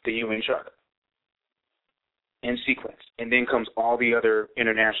is the UN Charter. in sequence, and then comes all the other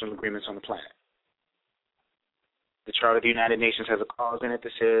international agreements on the planet. The Charter of the United Nations has a clause in it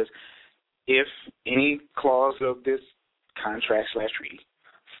that says if any clause of this contract/treaty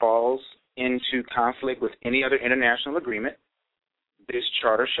falls into conflict with any other international agreement, this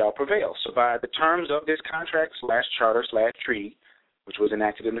charter shall prevail. So by the terms of this contract/charter/treaty, which was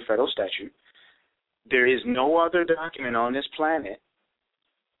enacted in the federal statute, there is no other document on this planet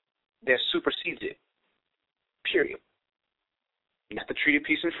that supersedes it, period. Not the Treaty of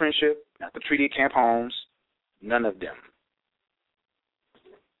Peace and Friendship, not the Treaty of Camp Holmes, none of them.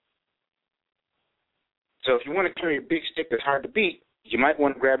 So if you want to carry a big stick that's hard to beat, you might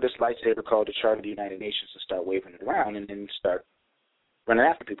want to grab this lightsaber called the Charter of the United Nations and start waving it around and then start running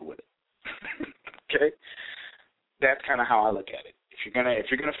after people with it. Okay? That's kind of how I look at it. If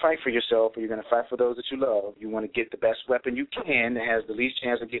you're gonna fight for yourself or you're gonna fight for those that you love, you want to get the best weapon you can that has the least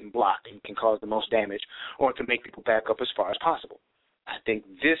chance of getting blocked and can cause the most damage or can make people back up as far as possible. I think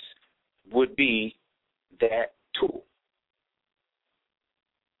this would be that tool.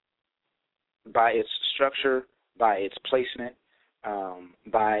 By its structure, by its placement,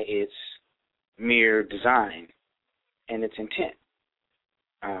 by its mere design and its intent.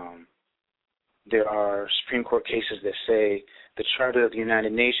 There are Supreme Court cases that say the Charter of the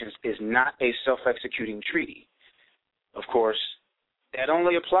United Nations is not a self-executing treaty. Of course, that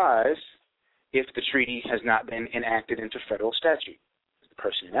only applies if the treaty has not been enacted into federal statute. The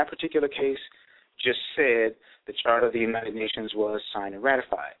person in that particular case just said the Charter of the United Nations was signed and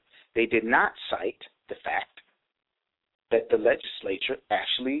ratified. They did not cite the fact that the legislature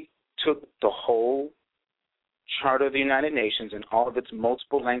actually took the whole Charter of the United Nations and all of its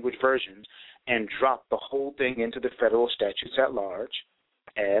multiple language versions and dropped the whole thing into the federal statutes at large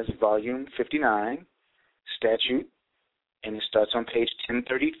as Volume 59 statute, and it starts on page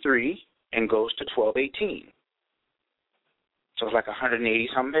 1033 and goes to 1218. So it's like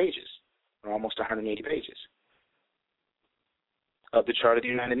 180-some pages, or almost 180 pages of the Charter of the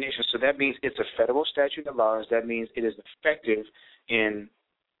United Nations. So that means it's a federal statute at large. That means it is effective in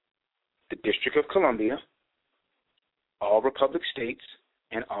the District of Columbia, all republic states,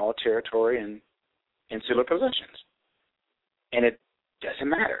 and all territory and insular possessions. And it doesn't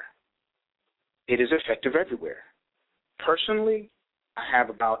matter. It is effective everywhere. Personally, I have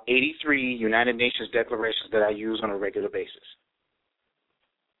about 83 United Nations declarations that I use on a regular basis.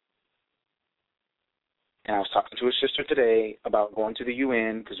 And I was talking to a sister today about going to the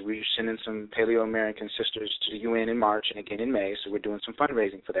UN because we're sending some Paleo-American sisters to the UN in March and again in May, so we're doing some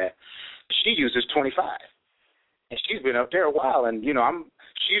fundraising for that. She uses 25. And she's been up there a while, and,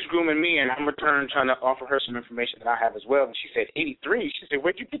 she's grooming me, and I'm in return trying to offer her some information that I have as well. And she said, 83? She said,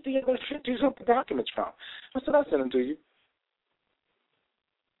 where'd you get the other 50-something documents from? I said, I'll send them to you.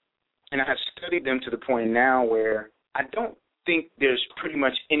 And I have studied them to the point now where I don't think there's pretty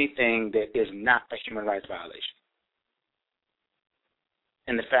much anything that is not a human rights violation.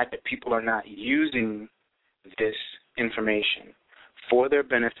 And the fact that people are not using this information for their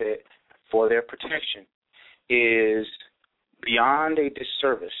benefit, for their protection, is beyond a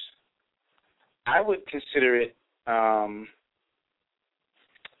disservice. I would consider it, I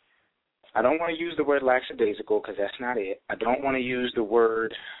don't want to use the word lackadaisical because that's not it. I don't want to use the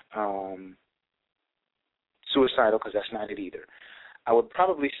word suicidal because that's not it either. I would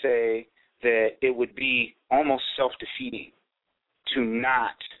probably say that it would be almost self-defeating to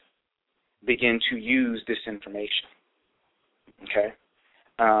not begin to use this information. Okay?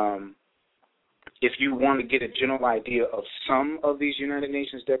 If you want to get a general idea of some of these United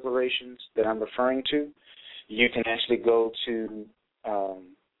Nations declarations that I'm referring to, you can actually go to,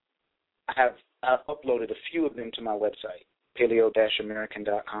 I've uploaded a few of them to my website,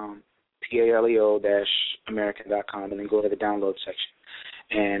 paleo-american.com, paleo-american.com, and then go to the download section.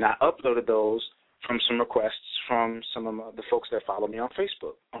 And I uploaded those from some requests from some of the folks that follow me on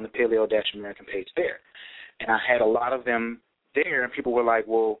Facebook on the Paleo-American page there. And I had a lot of them there, and people were like,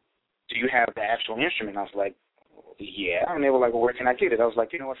 well, do you have the actual instrument? I was like, yeah. And they were like, well, where can I get it? I was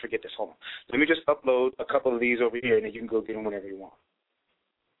like, you know what, forget this. Hold on. Let me just upload a couple of these over here, and then you can go get them whenever you want.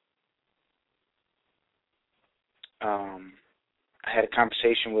 I had a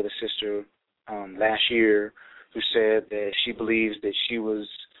conversation with a sister last year who said that she believes that she was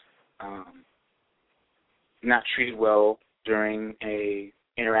not treated well during a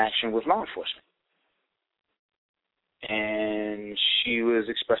interaction with law enforcement. And she was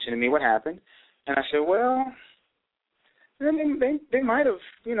expressing to me what happened. And I said, well, they might have,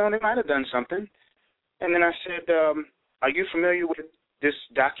 they might have done something. And then I said, are you familiar with this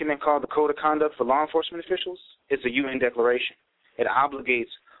document called the Code of Conduct for Law Enforcement Officials? It's a UN declaration. It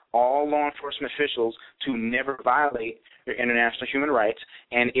obligates all law enforcement officials to never violate their international human rights,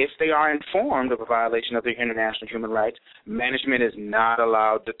 and if they are informed of a violation of their international human rights, management is not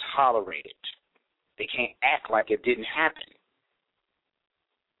allowed to tolerate it. They can't act like it didn't happen.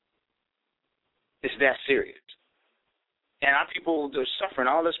 It's that serious. And our people are suffering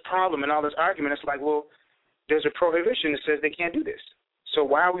all this problem and all this argument. It's like, well, there's a prohibition that says they can't do this. So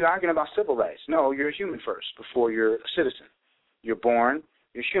why are we arguing about civil rights? No, you're a human first before you're a citizen. You're born,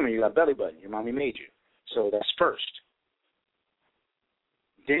 you're human, you got a belly button, your mommy made you. So that's first.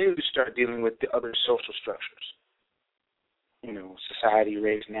 Then you start dealing with the other social structures. You know, society,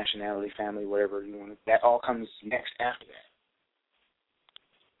 race, nationality, family, whatever you want. That all comes next after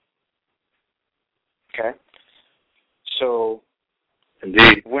that. Okay? So,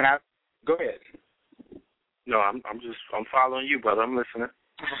 indeed. Go ahead. No, I'm following you, brother. I'm listening.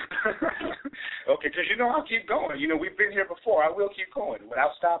 Okay, because I'll keep going. We've been here before. I will keep going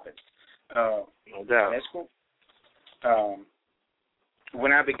without stopping. No doubt. That's cool.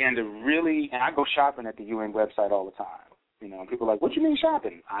 When I began to really, and I go shopping at the UN website all the time. People are like, what do you mean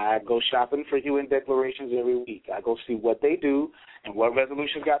shopping? I go shopping for UN declarations every week. I go see what they do and what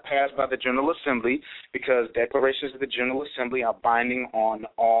resolutions got passed by the General Assembly, because declarations of the General Assembly are binding on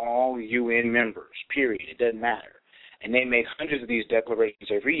all UN members, period. It doesn't matter. And they make hundreds of these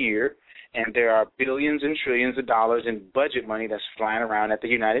declarations every year, and there are billions and trillions of dollars in budget money that's flying around at the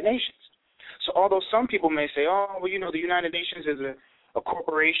United Nations. So although some people may say, oh, well, the United Nations is a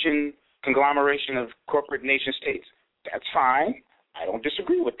corporation, conglomeration of corporate nation states. That's fine. I don't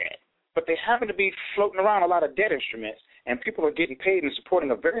disagree with that. But they happen to be floating around a lot of debt instruments, and people are getting paid and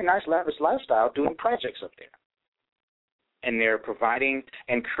supporting a very nice, lavish lifestyle doing projects up there. And they're providing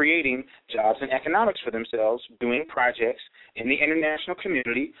and creating jobs and economics for themselves, doing projects in the international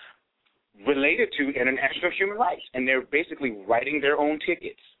community related to international human rights. And they're basically writing their own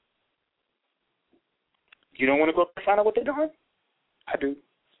tickets. You don't want to go find out what they're doing? I do.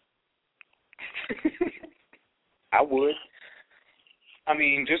 I would. I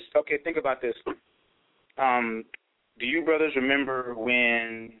mean, think about this. Do you brothers remember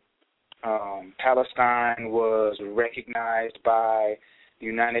when Palestine was recognized by the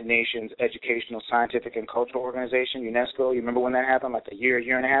United Nations Educational, Scientific, and Cultural Organization, UNESCO? You remember when that happened, like a year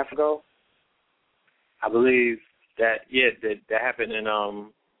and a half ago? I believe that happened in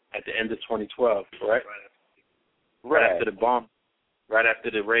at the end of 2012, correct? Right after the bomb, right after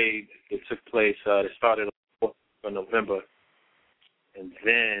the raid, it took place. It started on November, and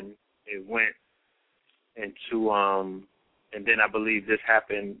then it went into and then I believe this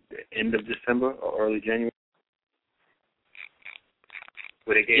happened the end of December or early January.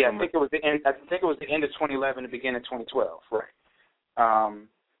 Where they gave I think it was the end of 2011, the beginning of 2012, right?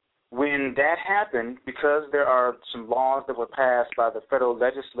 When that happened, because there are some laws that were passed by the federal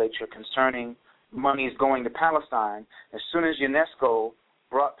legislature concerning monies going to Palestine, as soon as UNESCO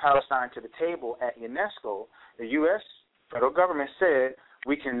brought Palestine to the table at UNESCO, the U.S. federal government said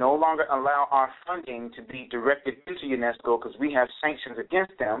we can no longer allow our funding to be directed into UNESCO because we have sanctions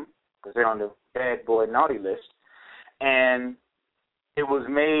against them because they're on the bad boy naughty list. And it was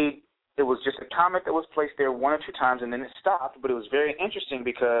just a comment that was placed there one or two times and then it stopped, but it was very interesting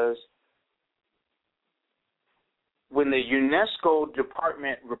because when the UNESCO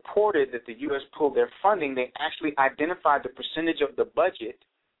department reported that the U.S. pulled their funding, they actually identified the percentage of the budget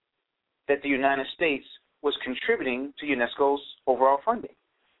that the United States was contributing to UNESCO's overall funding.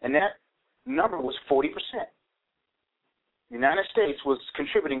 And that number was 40%. The United States was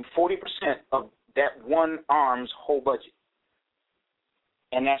contributing 40% of that one arm's whole budget.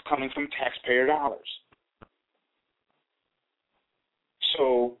 And that's coming from taxpayer dollars.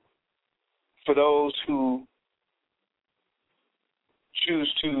 So for those who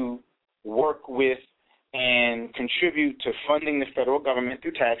choose to work with and contribute to funding the federal government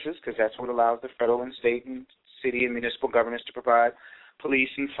through taxes, because that's what allows the federal and state and city and municipal governments to provide police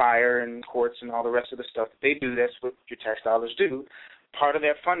and fire and courts and all the rest of the stuff that they do. That's what your tax dollars do. Part of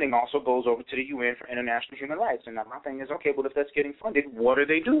that funding also goes over to the UN for international human rights. And now my thing is, okay, well, if that's getting funded, what are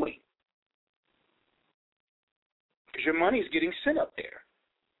they doing? Because your money is getting sent up there.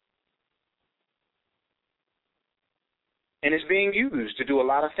 And it's being used to do a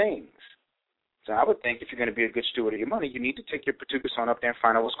lot of things. So I would think if you're going to be a good steward of your money, you need to take your Patukas on up there and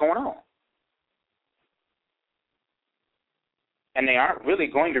find out what's going on. And they aren't really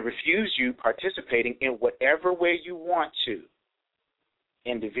going to refuse you participating in whatever way you want to,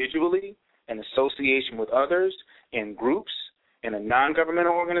 individually, in association with others, in groups, in a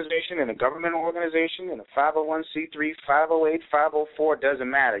non-governmental organization, in a governmental organization, in a 501c3, 508, 504, doesn't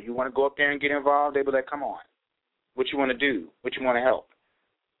matter. You want to go up there and get involved, they be like, come on. What you want to do? What you want to help?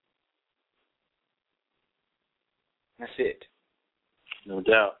 That's it. No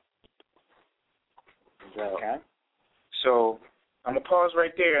doubt. Okay. So I'm going to pause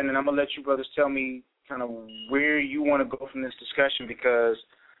right there, and then I'm going to let you brothers tell me kind of where you want to go from this discussion, because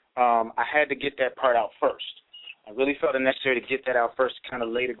I had to get that part out first. I really felt it necessary to get that out first to kind of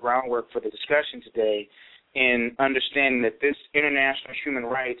lay the groundwork for the discussion today in understanding that this international human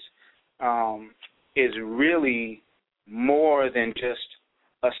rights is really more than just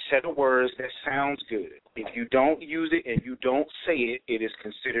a set of words that sounds good. If you don't use it and you don't say it, it is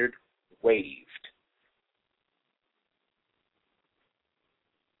considered waived.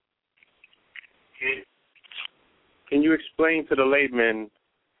 Can you explain to the layman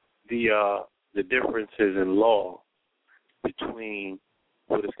the differences in law between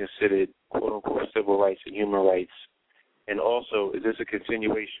what is considered quote-unquote civil rights and human rights? And also, is this a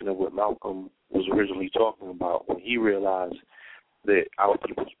continuation of what Malcolm was originally talking about when he realized that our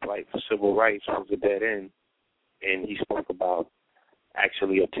people's plight for civil rights was a dead end, and he spoke about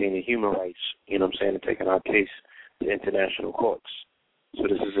actually obtaining human rights, you know what I'm saying, and taking our case to international courts? So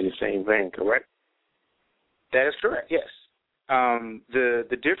this is in the same vein, correct? That is correct, yes.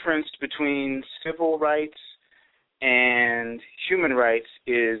 The difference between civil rights and human rights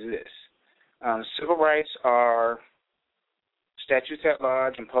is this. Civil rights are statutes at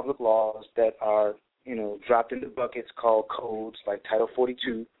large and public laws that are, dropped into buckets called codes, like Title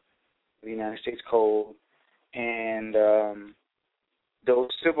 42 of the United States Code. And those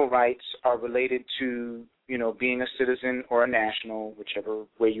civil rights are related to, being a citizen or a national, whichever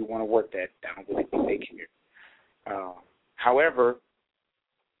way you want to work that. I don't really think they care. However,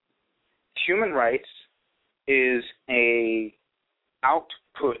 human rights is a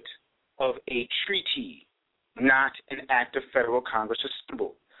output of a treaty, not an act of federal Congress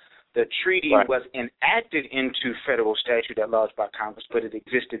assembled. The treaty was enacted into federal statute at large by Congress, but it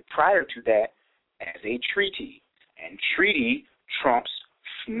existed prior to that as a treaty. And treaty trumps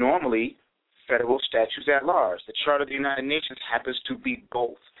normally federal statutes at large. The Charter of the United Nations happens to be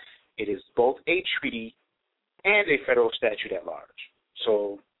both. It is both a treaty and a federal statute at large.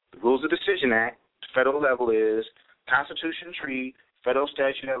 So the Rules of Decision Act, federal level, is Constitution, treaty, federal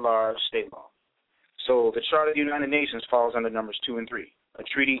statute at large, state law. So the Charter of the United Nations falls under numbers 2 and 3, a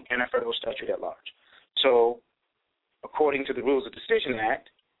treaty and a federal statute at large. So according to the Rules of Decision Act,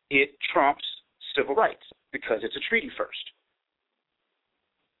 it trumps civil rights because it's a treaty first.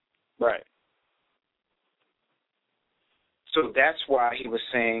 Right. So that's why he was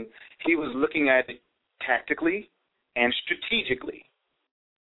saying he was looking at it tactically and strategically.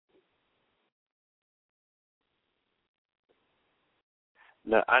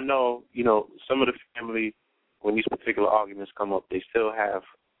 Now, I know, some of the family, when these particular arguments come up, they still have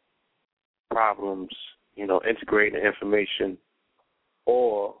problems, integrating the information,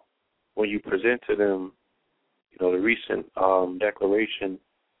 or when you present to them, the recent declaration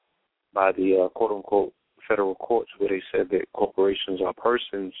by the quote-unquote federal courts where they said that corporations are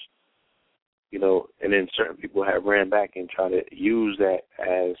persons, and then certain people have ran back and tried to use that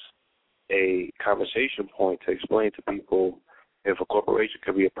as a conversation point to explain to people, if a corporation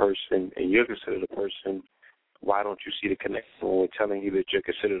could be a person and you're considered a person, why don't you see the connection when we're telling you that you're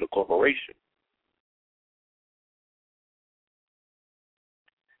considered a corporation?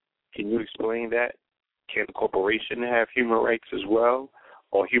 Can you explain that? Can a corporation have human rights as well,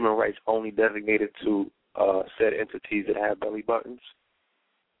 or human rights only designated to said entities that have belly buttons?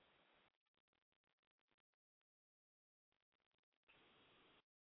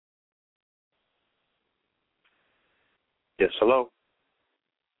 Yes, hello?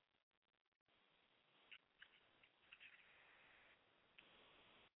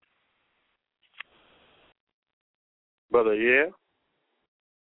 Brother, yeah?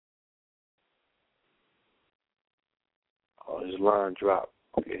 Oh, his line dropped.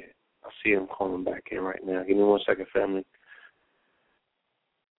 Okay. I see him calling back in right now. Give me 1 second, family.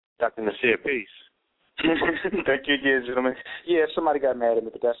 Dr. Neser, peace. Thank you again, gentlemen. Yeah, somebody got mad at me,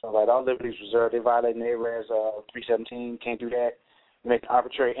 but that's all right. All liberties reserved. They violating ARES 317. Can't do that. Make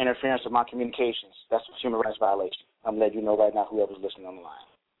arbitrary interference with my communications. That's a human rights violation. I'm letting you know right now, whoever's listening on the line.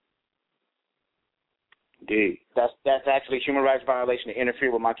 Indeed. That's actually a human rights violation to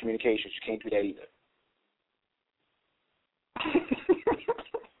interfere with my communications. You can't do that either.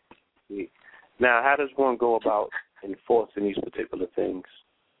 Now, how does one go about enforcing these particular things?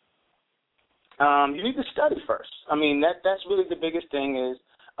 You need to study first. I mean, that's really the biggest thing is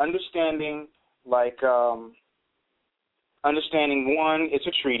understanding, understanding, one, it's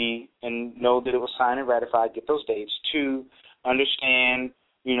a treaty and know that it was signed and ratified, get those dates. Two, understand,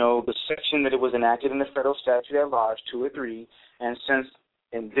 the section that it was enacted in the federal statute at large, 2 or 3, and since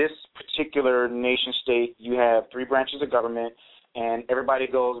in this particular nation state, you have 3 branches of government, and everybody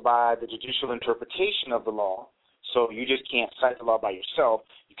goes by the judicial interpretation of the law. So you just can't cite the law by yourself.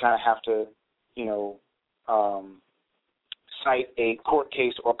 You kind of have to, cite a court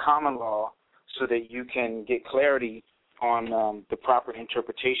case or common law so that you can get clarity on the proper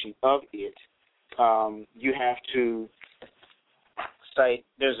interpretation of it. You have to cite.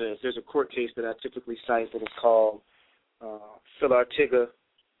 There's a court case that I typically cite that is called Filartiga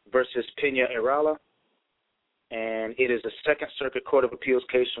versus Peña-Irala, and it is a Second Circuit Court of Appeals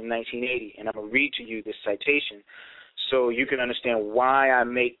case from 1980. And I'm gonna read to you this citation so you can understand why I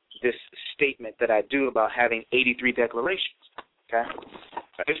make this statement that I do about having 83 declarations. Okay.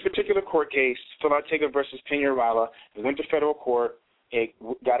 This particular court case, Filartiga versus Peña-Irala, it went to federal court. It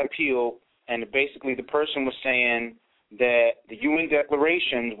got appealed, and basically the person was saying that the UN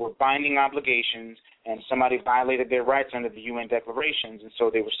declarations were binding obligations and somebody violated their rights under the UN declarations, and so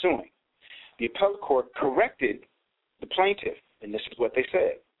they were suing. The appellate court corrected the plaintiff, and this is what they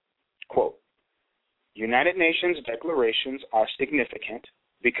said, quote, United Nations declarations are significant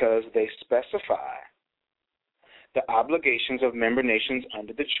because they specify the obligations of member nations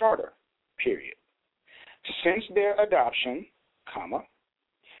under the Charter, period. Since their adoption, comma,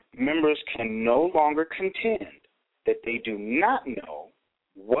 members can no longer contend that they do not know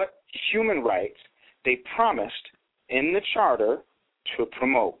what human rights they promised in the Charter to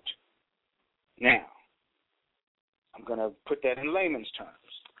promote. Now, I'm going to put that in layman's terms.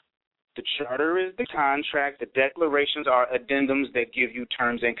 The Charter is the contract. The declarations are addendums that give you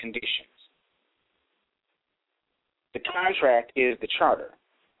terms and conditions. The contract is the Charter.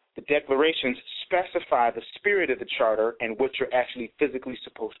 The declarations specify the spirit of the Charter and what you're actually physically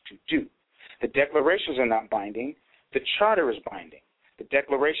supposed to do. The declarations are not binding. The Charter is binding. The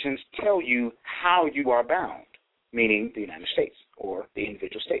declarations tell you how you are bound, meaning the United States or the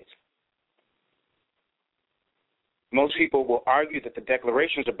individual states. Most people will argue that the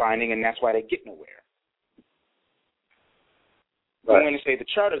declarations are binding and that's why they get nowhere. Right. When they say the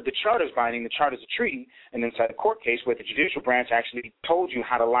charter is binding, the charter is a treaty, and inside a court case where the judicial branch actually told you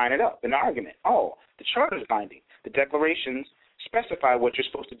how to line it up, an argument. Oh, the charter is binding. The declarations specify what you're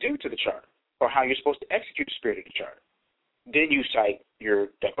supposed to do to the charter or how you're supposed to execute the spirit of the charter. Then you cite your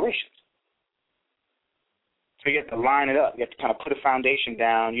declarations. So you have to line it up. You have to kind of put a foundation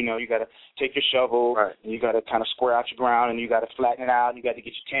down. You got to take your shovel, right, and you got to kind of square out your ground, and you got to flatten it out. And you got to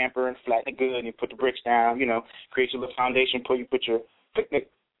get your tamper and flatten it good, and you put the bricks down. Create your little foundation. You put your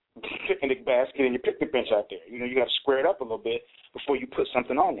picnic basket and your picnic bench out there. You got to square it up a little bit before you put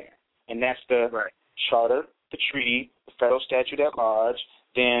something on there. And that's the charter, the treaty, the federal statute at large.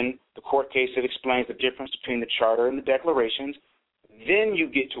 Then the court case that explains the difference between the charter and the declarations. Then you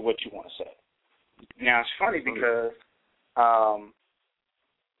get to what you want to say. Now, it's funny because I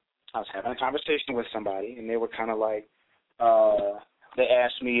was having a conversation with somebody, and they were kind of like, they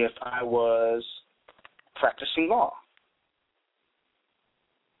asked me if I was practicing law.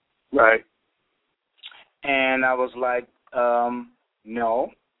 Right. And I was like,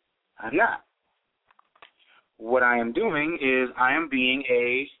 no, I'm not. What I am doing is I am being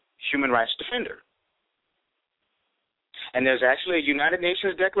a human rights defender. And there's actually a United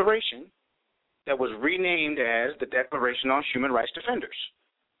Nations declaration that was renamed as the Declaration on Human Rights Defenders.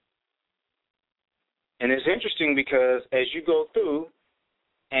 And it's interesting because as you go through,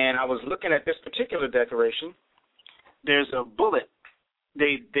 and I was looking at this particular declaration, there's a bullet.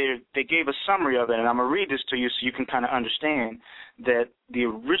 They gave a summary of it, and I'm going to read this to you so you can kind of understand that the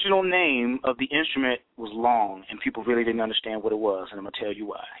original name of the instrument was long, and people really didn't understand what it was, and I'm going to tell you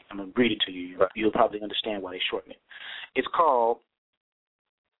why. I'm going to read it to you. You'll probably understand why they shortened it. It's called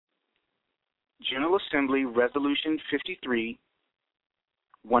General Assembly Resolution 53-144,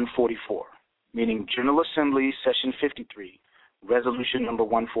 meaning General Assembly Session 53, Resolution number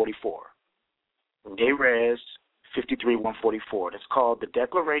 144, ARES 53-144. That's called the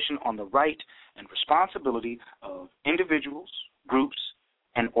Declaration on the Right and Responsibility of Individuals, Groups,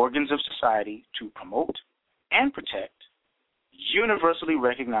 and Organs of Society to Promote and Protect Universally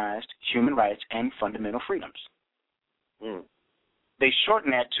Recognized Human Rights and Fundamental Freedoms. They shorten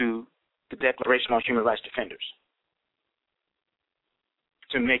that to the Declaration on Human Rights Defenders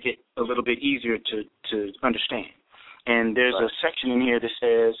to make it a little bit easier to understand. And there's a section in here that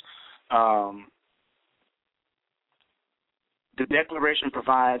says the Declaration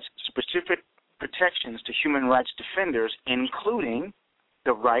provides specific protections to human rights defenders, including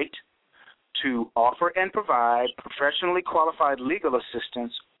the right to offer and provide professionally qualified legal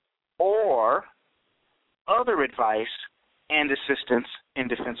assistance or other advice and assistance in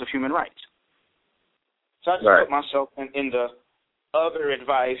defense of human rights. So I just put myself in the other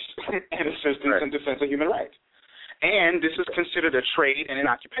advice and assistance in defense of human rights. And this is considered a trade and an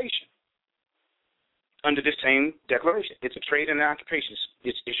occupation under the same declaration. It's a trade and an occupation.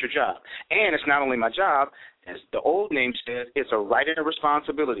 It's your job. And it's not only my job, as the old name says, it's a right and a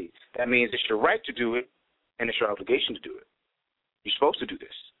responsibility. That means it's your right to do it, and it's your obligation to do it. You're supposed to do this.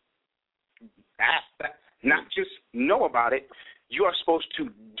 Not just know about it, you are supposed to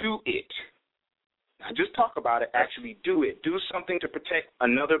do it. Not just talk about it, actually do it. Do something to protect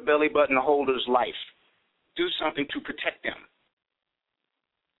another belly button holder's life. Do something to protect them.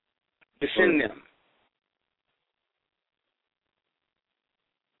 Defend them.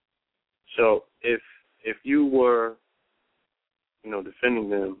 So if you were, defending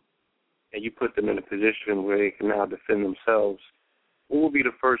them, and you put them in a position where they can now defend themselves, what would be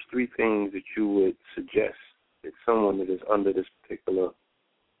the first three things that you would suggest that someone that is under this particular,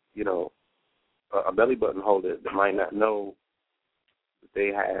 a belly button holder that might not know that they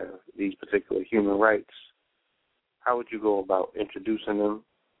have these particular human rights, how would you go about introducing them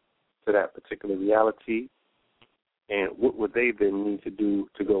to that particular reality, and what would they then need to do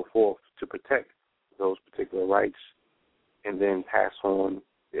to go forth to protect those particular rights, and then pass on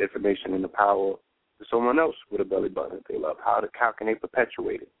the information and the power to someone else with a belly button that they love? How can they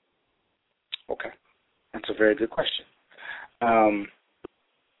perpetuate it? Okay. That's a very good question.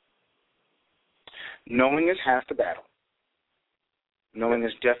 Knowing is half the battle. Knowing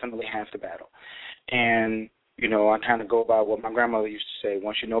is definitely half the battle. And, I kind of go by what my grandmother used to say,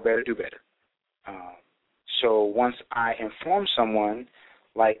 once you know better, do better. So once I inform someone,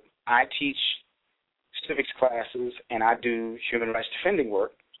 like I teach civics classes and I do human rights defending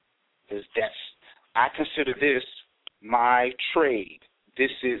work, because I consider this my trade.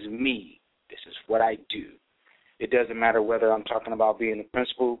 This is me. This is what I do. It doesn't matter whether I'm talking about being the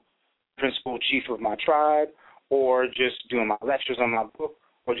principal chief of my tribe, or just doing my lectures on my book,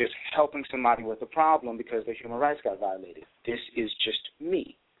 or just helping somebody with a problem because their human rights got violated. This is just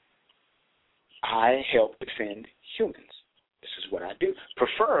me. I help defend humans. This is what I do.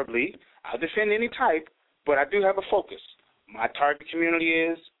 Preferably, I'll defend any type, but I do have a focus. My target community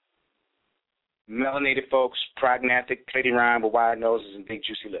is melanated folks, pragmatic, pretty rhyme with wide noses and big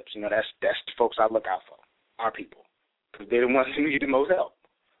juicy lips. That's the folks I look out for, our people, because they're the ones who need the most help.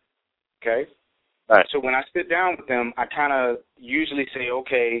 Okay? Right. So when I sit down with them, I kind of usually say,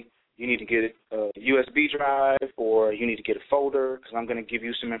 okay, you need to get a USB drive, or you need to get a folder, because I'm going to give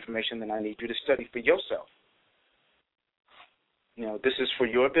you some information that I need you to study for yourself. This is for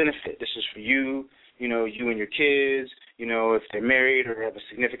your benefit. This is for you, you and your kids. If they're married or have a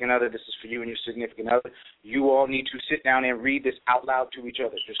significant other, this is for you and your significant other. You all need to sit down and read this out loud to each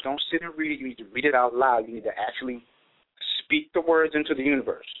other. Just don't sit and read it. You need to read it out loud. You need to actually speak the words into the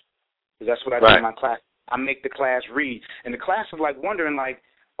universe. Because that's what I do in my class. I make the class read. And the class is wondering,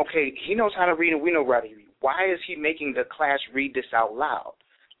 okay, he knows how to read and we know how to read. Why is he making the class read this out loud?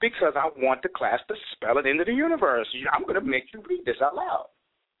 Because I want the class to spell it into the universe. I'm going to make you read this out loud.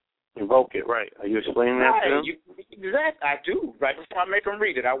 Invoke it, right. Are you explaining that to them? Exactly, I do. Right before I make them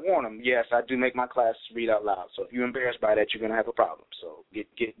read it, I warn them. Yes, I do make my class read out loud. So if you're embarrassed by that, you're going to have a problem. So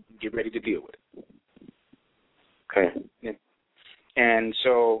get ready to deal with it. Okay. And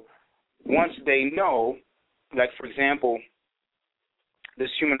so once they know, for example, this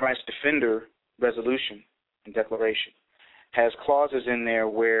Human Rights Defender resolution and declaration has clauses in there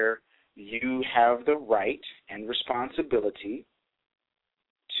where you have the right and responsibility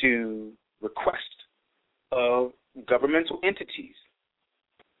to request of governmental entities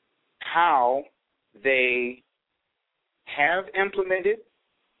how they have implemented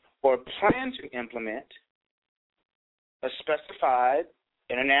or plan to implement a specified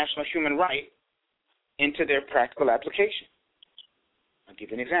international human right into their practical application. I'll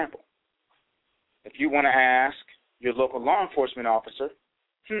give you an example. If you want to ask your local law enforcement officer,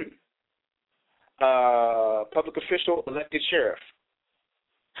 public official, elected sheriff,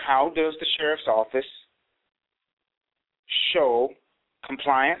 how does the sheriff's office show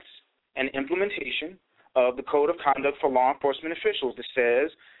compliance and implementation of the Code of Conduct for Law Enforcement Officials that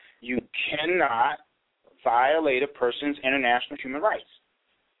says you cannot violate a person's international human rights?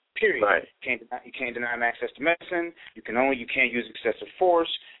 Period. Right. You can't deny them access to medicine. You can't use excessive force.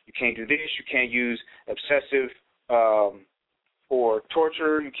 You can't do this. You can't use obsessive or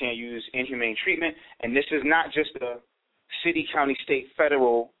torture. You can't use inhumane treatment. And this is not just a city, county, state,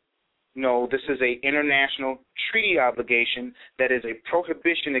 federal. No, this is an international treaty obligation that is a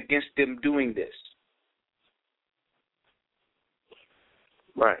prohibition against them doing this.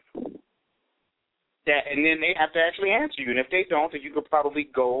 Right. And then they have to actually answer you. And if they don't, then you could probably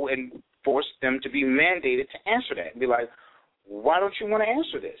go and force them to be mandated to answer that and be like, why don't you want to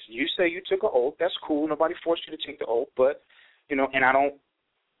answer this? You say you took an oath. That's cool. Nobody forced you to take the oath, but, you know, and I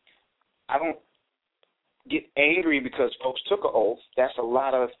don't get angry because folks took an oath. That's a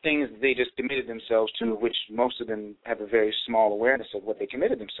lot of things they just committed themselves to, which most of them have a very small awareness of what they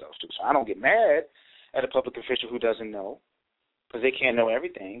committed themselves to. So I don't get mad at a public official who doesn't know, because they can't know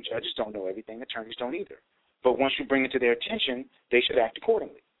everything. Judges don't know everything. Attorneys don't either. But once you bring it to their attention, they should act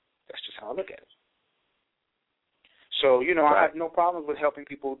accordingly. That's just how I look at it. So, you know, I have no problem with helping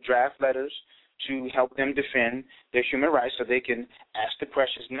people draft letters to help them defend their human rights so they can ask the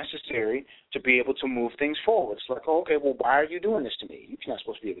questions necessary to be able to move things forward. It's like, oh, okay, well, why are you doing this to me? You're not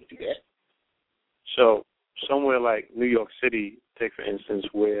supposed to be able to do that. So somewhere like New York City, take for instance,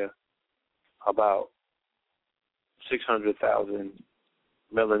 where about 600,000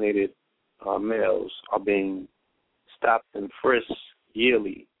 melanated males are being stopped and frisked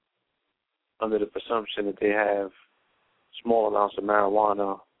yearly under the presumption that they have small amounts of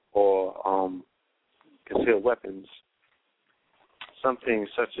marijuana or concealed weapons. Something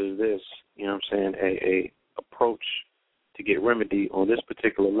such as this, you know what I'm saying, a approach to get remedy on this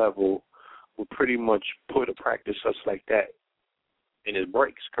particular level would pretty much put a practice such like that in its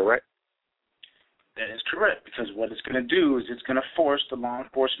brakes, correct? That is correct, because what it's going to do is it's going to force the law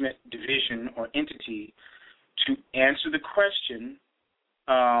enforcement division or entity to answer the question,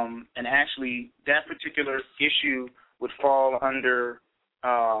 and actually that particular issue would fall under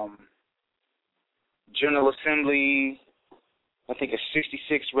General Assembly, I think it's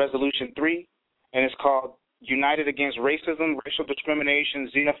 66 Resolution 3, and it's called United Against Racism, Racial Discrimination,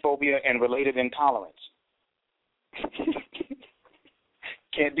 Xenophobia, and Related Intolerance.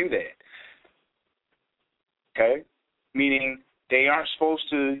 Can't do that. Okay? Meaning they aren't supposed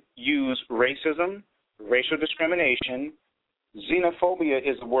to use racism, racial discrimination. Xenophobia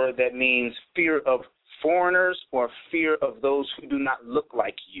is a word that means fear of foreigners or fear of those who do not look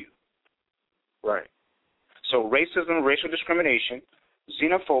like you. Right. So racism, racial discrimination,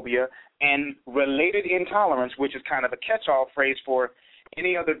 xenophobia, and related intolerance, which is kind of a catch-all phrase for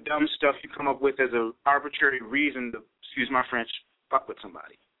any other dumb stuff you come up with as an arbitrary reason to, excuse my French, fuck with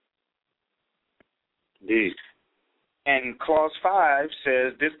somebody. Indeed. And Clause 5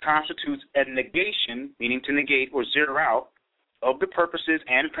 says this constitutes a negation, meaning to negate or zero out, of the purposes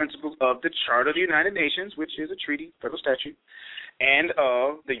and principles of the Charter of the United Nations, which is a treaty, federal statute, and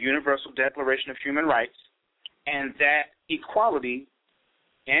of the Universal Declaration of Human Rights, and that equality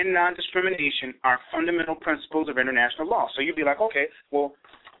and non-discrimination are fundamental principles of international law. So you'd be like, okay, well,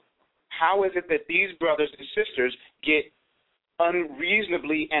 how is it that these brothers and sisters get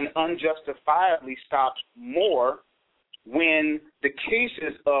unreasonably and unjustifiably stopped more when the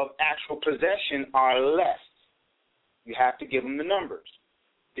cases of actual possession are less? You have to give them the numbers.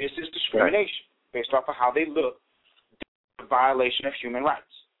 This is discrimination based off of how they look, a violation of human rights.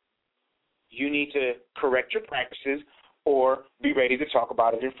 You need to correct your practices or be ready to talk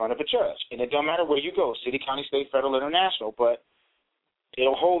about it in front of a judge. And it don't matter where you go, city, county, state, federal, international, but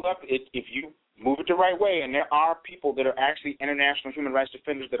it'll hold up if you move it the right way. And there are people that are actually international human rights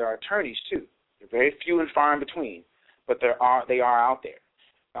defenders that are attorneys too. They're very few and far in between, but they are out there.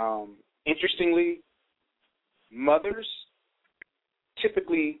 Interestingly, mothers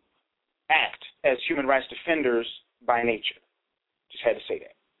typically act as human rights defenders by nature. Just had to say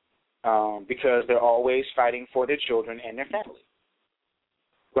that. Because they're always fighting for their children and their family.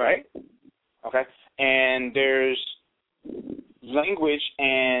 Right? Okay? And there's language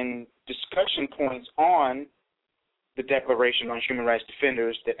and discussion points on the Declaration on Human Rights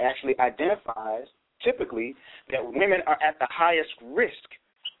Defenders that actually identifies, typically, that women are at the highest risk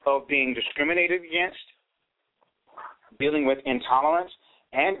of being discriminated against, dealing with intolerance,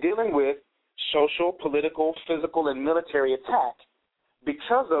 and dealing with social, political, physical, and military attack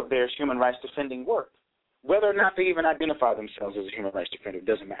because of their human rights defending work. Whether or not they even identify themselves as a human rights defender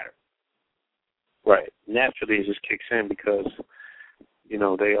doesn't matter. Right. Naturally, it just kicks in because, you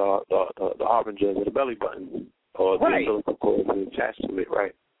know, they are the harbingers of the belly button or the umbilical cord attached to it,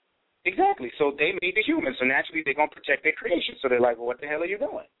 right? Exactly. So they made the humans, so naturally they're going to protect their creation. So they're like, well, what the hell are you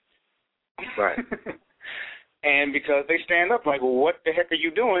doing? Right. And because they stand up like, well, what the heck are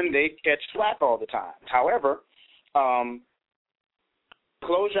you doing, they catch slack all the time. However,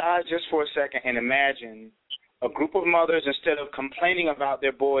 close your eyes just for a second and imagine a group of mothers, instead of complaining about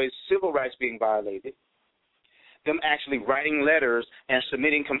their boys' civil rights being violated, them actually writing letters and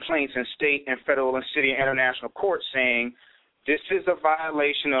submitting complaints in state and federal and city and international courts saying, this is a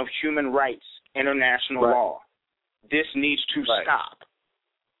violation of human rights, international law. This needs to stop.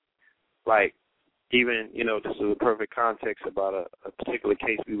 Like, even, you know, this is a perfect context about a particular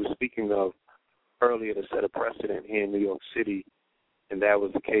case we were speaking of earlier to set a precedent here in New York City, and that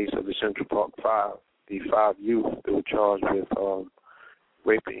was the case of the Central Park Five, the 5 youth that were charged with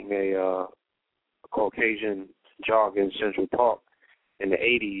raping a Caucasian jogger in Central Park in the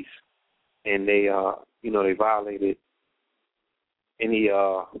 80s, and they violated any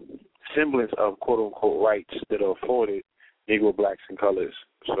semblance of quote-unquote rights that are afforded Negro, blacks, and colors.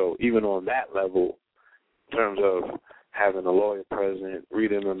 So even on that level, in terms of having a lawyer present,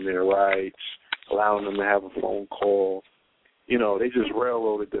 reading them their rights, allowing them to have a phone call, they just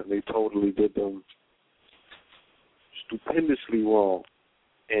railroaded them. They totally did them stupendously wrong.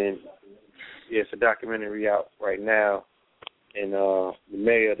 And it's a documentary out right now, and the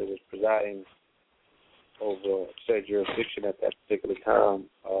mayor that was presiding over said jurisdiction at that particular time,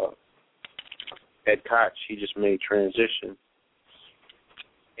 Ed Koch, he just made transition.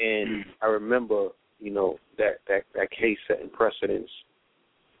 And I remember, that case setting precedents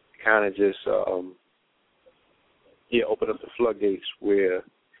kind of just, opened up the floodgates where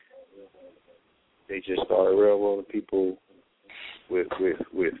they just started railroading people with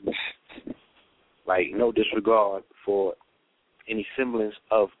like no disregard for any semblance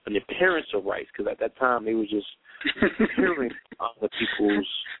of an appearance of rights, because at that time they were just appearing on the people's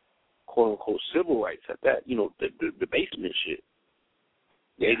quote-unquote civil rights at that, the basement shit.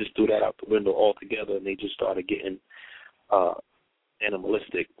 They just threw that out the window altogether, and they just started getting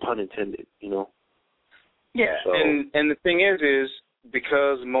animalistic, pun intended, Yeah, so, and the thing is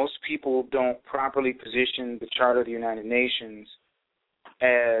because most people don't properly position the Charter of the United Nations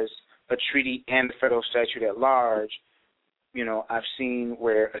as a treaty and the federal statute at large, I've seen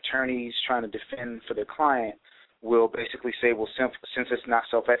where attorneys trying to defend for their client will basically say, well, since it's not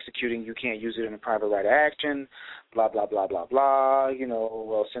self-executing, you can't use it in a private right of action, blah, blah, blah, blah, blah.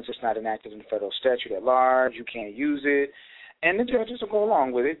 Well, since it's not enacted in the federal statute at large, you can't use it. And the judges will go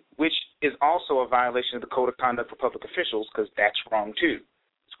along with it, which is also a violation of the Code of Conduct for Public Officials, because that's wrong, too.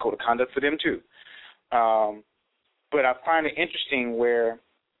 It's a Code of Conduct for them, too. But I find it interesting where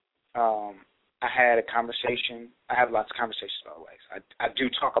I had a conversation. I have lots of conversations, by the way. I do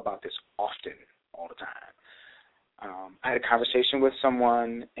talk about this often, all the time. I had a conversation with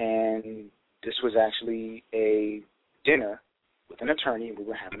someone, and this was actually a dinner with an attorney, and we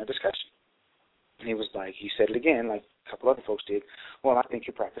were having a discussion. And he said it again, like a couple other folks did, well, I think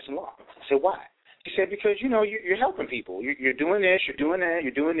you're practicing law. I said, why? He said, because, you're helping people. You're doing this, you're doing that,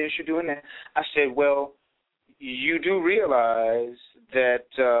 you're doing this, you're doing that. I said, well, you do realize that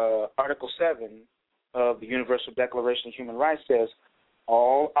Article 7 of the Universal Declaration of Human Rights says,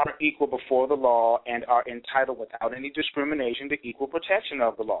 all are equal before the law and are entitled without any discrimination to equal protection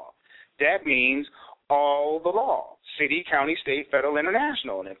of the law. That means all the law, city, county, state, federal,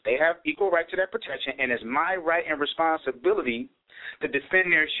 international. And if they have equal right to that protection, and it's my right and responsibility to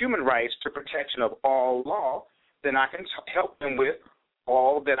defend their human rights to protection of all law, then I can help them with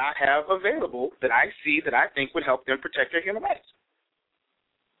all that I have available that I see that I think would help them protect their human rights.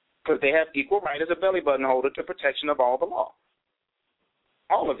 Because they have equal right as a belly button holder to protection of all the law.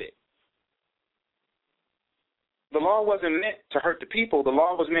 All of it. The law wasn't meant to hurt the people. The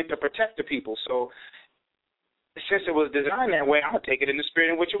law was meant to protect the people. So since it was designed that way, I'm going to take it in the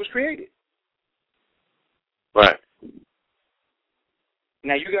spirit in which it was created. Right.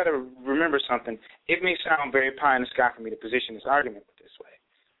 Now, you got to remember something. It may sound very pie in the sky for me to position this argument this way,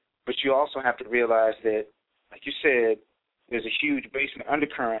 but you also have to realize that, like you said, there's a huge basement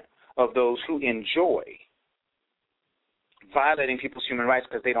undercurrent of those who enjoy violating people's human rights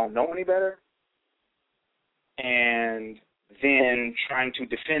because they don't know any better, and then trying to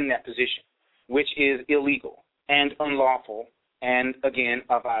defend that position, which is illegal and unlawful and, again,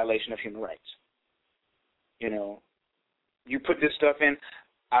 a violation of human rights. You put this stuff in.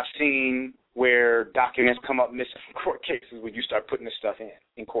 I've seen where documents come up missing from court cases when you start putting this stuff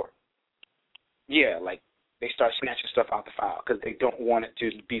in court. Yeah, like they start snatching stuff out the file because they don't want it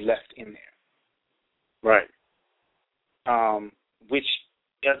to be left in there. Right. Which,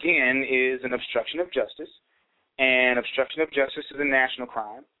 again, is an obstruction of justice. And obstruction of justice is a national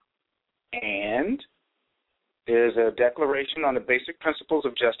crime. And there's a declaration on the basic principles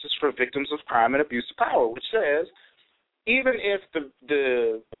of justice for victims of crime and abuse of power, which says even if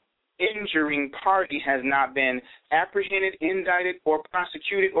the injuring party has not been apprehended, indicted, or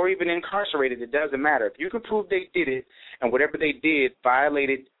prosecuted, or even incarcerated, it doesn't matter. If you can prove they did it and whatever they did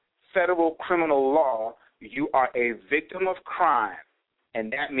violated federal criminal law, you are a victim of crime.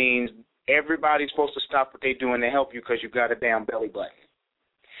 And that means everybody's supposed to stop what they're doing to help you because you got a damn belly button.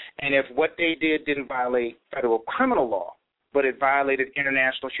 And if what they did didn't violate federal criminal law, but it violated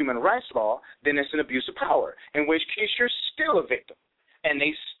international human rights law, then it's an abuse of power, in which case you're still a victim. and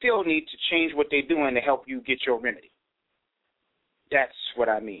they still need to change what they're doing to help you get your remedy. That's what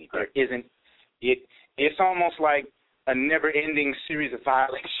I mean. There isn't it. It's almost like a never-ending series of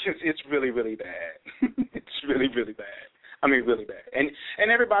violations. It's really, really bad. It's really, really bad. I mean, really bad. And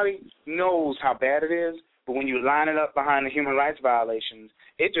everybody knows how bad it is, but when you line it up behind the human rights violations,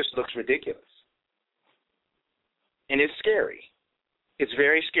 it just looks ridiculous. And it's scary. It's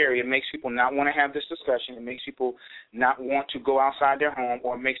very scary. It makes people not want to have this discussion. It makes people not want to go outside their home,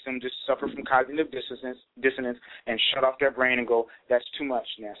 or it makes them just suffer from cognitive dissonance and shut off their brain and go, that's too much,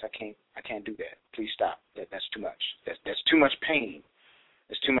 Ness. I can't do that. Please stop. That's too much. That's too much pain.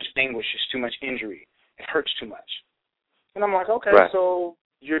 There's too much anguish. There's too much injury. It hurts too much. And I'm like, okay, right. So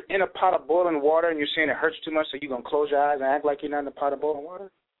you're in a pot of boiling water and you're saying it hurts too much, so you're going to close your eyes and act like you're not in a pot of boiling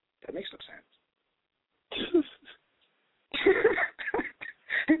water? That makes no sense.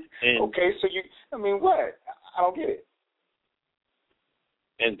 Okay, so what? I don't get it.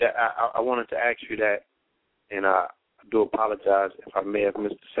 And I wanted to ask you that, and I do apologize if I may have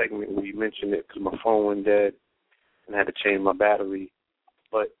missed the segment where you mentioned it because my phone went dead and I had to change my battery.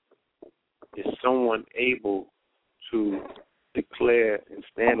 But is someone able to declare and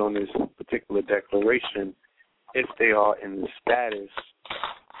stand on this particular declaration if they are in the status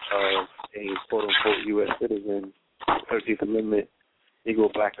of a quote-unquote U.S. citizen, 13th Amendment,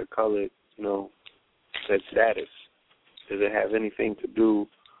 Negro, Black, or colored, that status? Does it have anything to do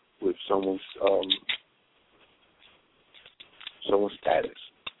with someone's status?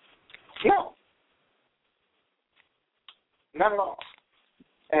 No. Not at all.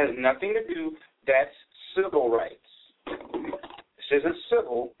 It has nothing to do. That's civil rights. This isn't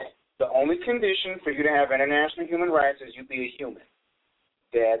civil. The only condition for you to have international human rights is you be a human.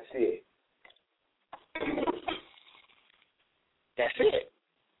 That's it. That's it.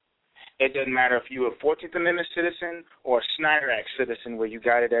 It doesn't matter if you're a 14th Amendment citizen or a Snyder Act citizen where you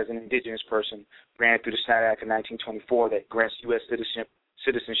got it as an indigenous person, granted through the Snyder Act of 1924 that grants U.S.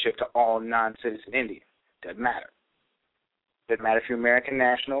 citizenship to all non-citizen Indians. Doesn't matter. Doesn't matter if you're American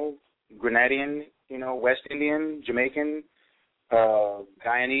national, Grenadian, West Indian, Jamaican,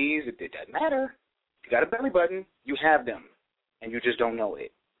 Guyanese. It doesn't matter. If you got a belly button, you have them, and you just don't know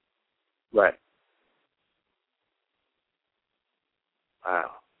it. Right.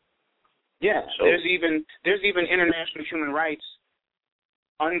 Wow. Yeah, so, there's even international human rights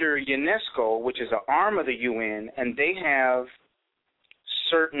under UNESCO, which is an arm of the UN, and they have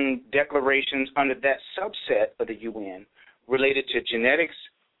certain declarations under that subset of the UN related to genetics,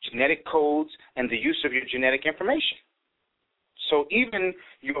 genetic codes, and the use of your genetic information. So even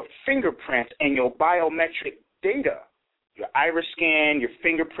your fingerprint and your biometric data, your iris scan, your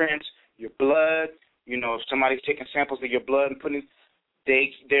fingerprints, your blood, if somebody's taking samples of your blood and putting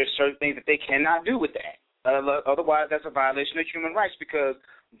there's certain things that they cannot do with that. Otherwise, that's a violation of human rights because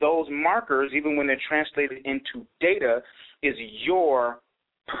those markers, even when they're translated into data, is your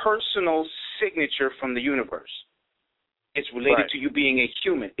personal signature from the universe. It's related to you being a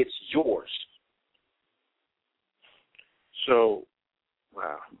human. It's yours. So,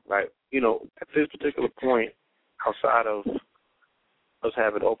 wow. Like, at this particular point, outside of us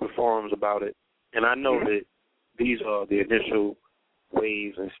having open forums about it, and I know that these are the initial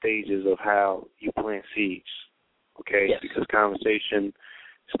waves and stages of how you plant seeds, okay? Yes. Because conversation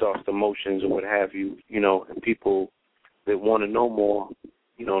starts the motions or what have you, and people that want to know more,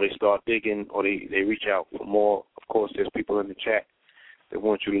 they start digging or they reach out for more. Of course, there's people in the chat that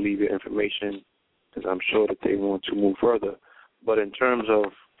want you to leave your information because I'm sure that they want to move further. But in terms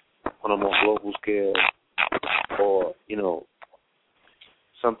of on a more global scale or,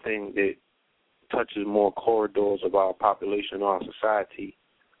 something that touches more corridors of our population or our society,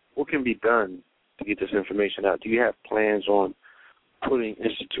 what can be done to get this information out? Do you have plans on putting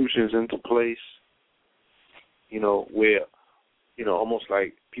institutions into place, where, almost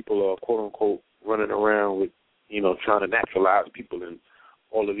like people are, quote-unquote, running around with, trying to naturalize people and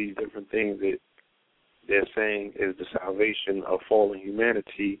all of these different things that they're saying is the salvation of fallen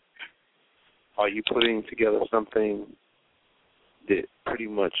humanity? Are you putting together something that pretty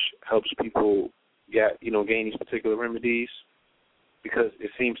much helps people gain these particular remedies? Because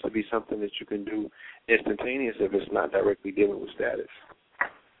it seems to be something that you can do instantaneous if it's not directly dealing with status.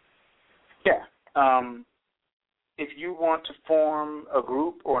 Yeah. If you want to form a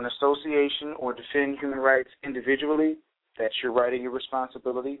group or an association or defend human rights individually, that's your right and your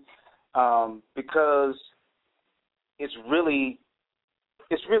responsibility. Because it's really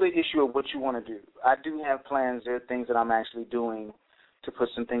an issue of what you want to do. I do have plans. There are things that I'm actually doing to put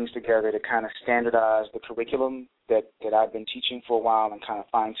some things together to kind of standardize the curriculum that I've been teaching for a while and kind of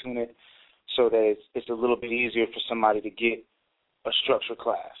fine-tune it so that it's a little bit easier for somebody to get structured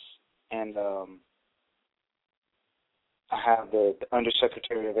class. And I have the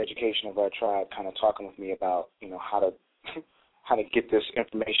Undersecretary of Education of our tribe kind of talking with me about, how to get this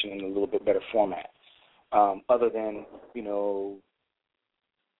information in a little bit better format. Other than,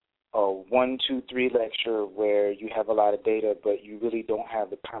 a 1, 2, 3 lecture where you have a lot of data, but you really don't have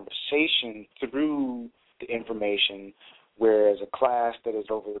the conversation through the information, whereas a class that is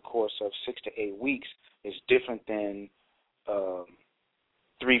over the course of 6 to 8 weeks is different than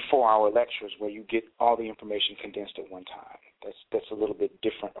 3 4-hour lectures where you get all the information condensed at one time. That's a little bit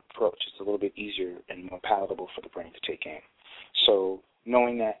different approach. It's a little bit easier and more palatable for the brain to take in. So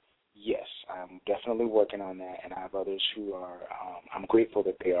knowing that, yes, I'm definitely working on that, and I have others who are, I'm grateful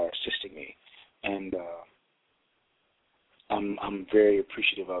that they are assisting me, and I'm very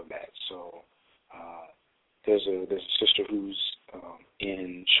appreciative of that. So there's a sister who's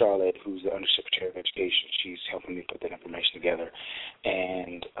in Charlotte who's the Undersecretary of Education. She's helping me put that information together,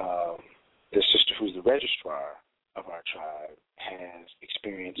 and the sister who's the registrar of our tribe has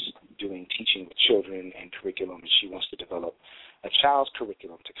experience doing teaching with children and curriculum, and she wants to develop a child's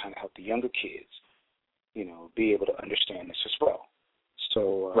curriculum to kind of help the younger kids, be able to understand this as well.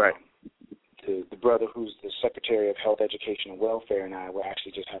 So right. The brother who's the Secretary of Health, Education, and Welfare and I were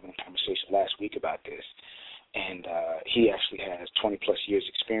actually just having a conversation last week about this, and he actually has 20-plus years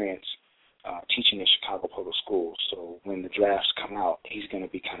experience teaching in Chicago public schools. So when the drafts come out, he's going to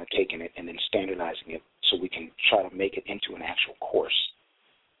be kind of taking it and then standardizing it so we can try to make it into an actual course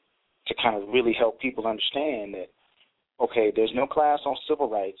to kind of really help people understand that, okay, there's no class on civil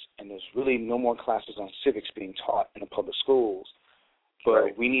rights and there's really no more classes on civics being taught in the public schools, but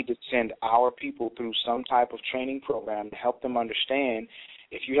right. We need to send our people through some type of training program to help them understand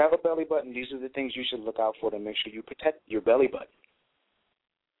if you have a belly button, these are the things you should look out for to make sure you protect your belly button.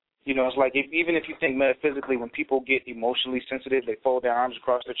 It's like even if you think metaphysically, when people get emotionally sensitive, they fold their arms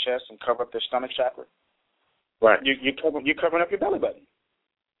across their chest and cover up their stomach chakra. Right. You're covering up your belly button.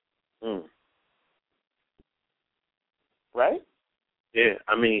 Mm. Right? Yeah,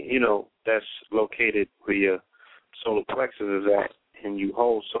 that's located where your solar plexus is at, and you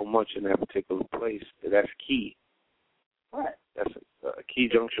hold so much in that particular place that's key. Right. That's a key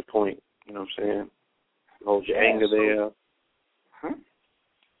juncture point, you know what I'm saying? You hold your anger there. Huh?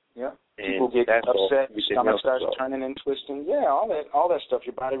 Yeah. And people get upset, your stomach starts turning and twisting. Yeah, all that stuff,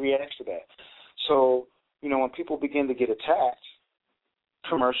 your body reacts to that. So, when people begin to get attacked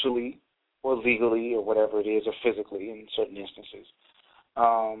commercially or legally or whatever it is, or physically in certain instances,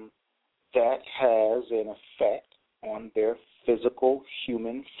 that has an effect on their physical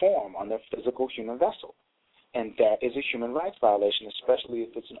human form, on their physical human vessel. And that is a human rights violation, especially if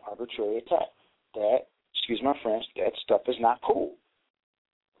it's an arbitrary attack. That, excuse my French, that stuff is not cool.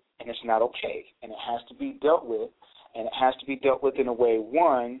 And it's not okay. And it has to be dealt with. And it has to be dealt with in a way,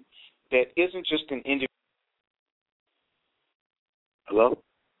 one, that isn't just an individual. Hello?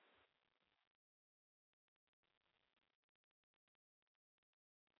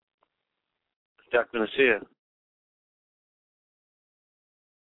 Dr. Nasir.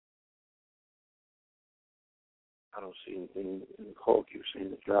 I don't see anything in the call queue saying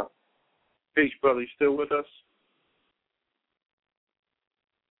to drop. Peace, brother. You still with us?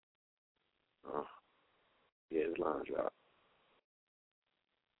 Oh, yeah, the line dropped.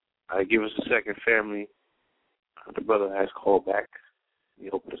 All right, give us a second, family. The brother has called back. We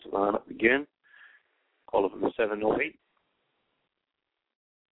open this line up again. Call up from 708.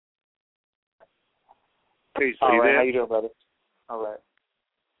 Peace. All right, there? how you doing, brother? All right.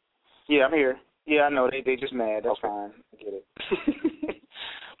 Yeah, I'm here. Yeah, I know they just mad. That's fine. I get it.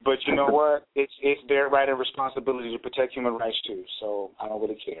 But you know what? It's their right and responsibility to protect human rights too. So I don't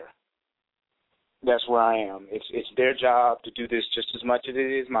really care. That's where I am. It's their job to do this just as much as it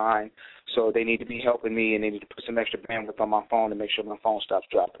is mine. So they need to be helping me, and they need to put some extra bandwidth on my phone to make sure my phone stops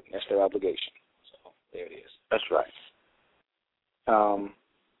dropping. That's their obligation. So there it is. That's right.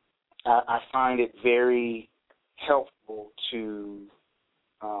 I find it very helpful to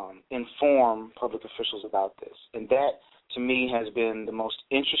inform public officials about this. And that, to me, has been the most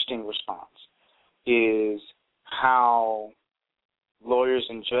interesting response, is how lawyers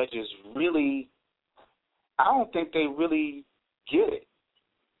and judges really, I don't think they really get it.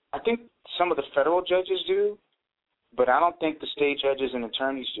 I think some of the federal judges do, but I don't think the state judges and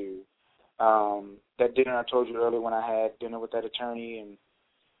attorneys do. That dinner I told you earlier, when I had dinner with that attorney, and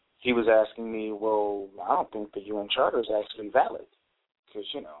he was asking me, well, I don't think the UN Charter is actually valid. Because,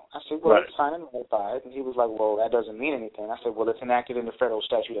 I said, well, right. It's signed and ratified. And he was like, well, that doesn't mean anything. I said, well, it's enacted in the federal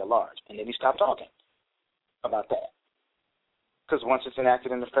statute at large. And then he stopped talking about that. Because once it's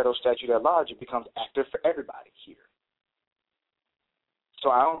enacted in the federal statute at large, it becomes active for everybody here. So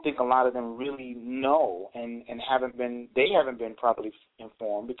I don't think a lot of them really know and haven't been properly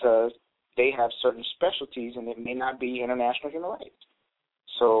informed because they have certain specialties and it may not be international human rights.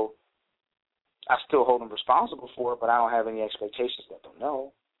 So I still hold them responsible for it, but I don't have any expectations that they'll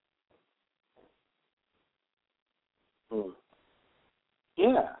know.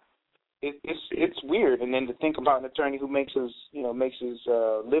 Yeah, it's weird. And then to think about an attorney who makes his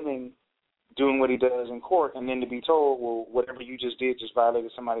living doing what he does in court, and then to be told, well, whatever you just did just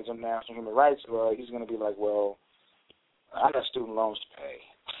violated somebody's international human rights, well, he's going to be like, well, I got student loans to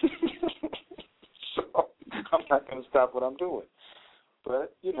pay, so I'm not going to stop what I'm doing.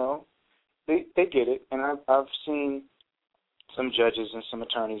 But they get it, and I've seen some judges and some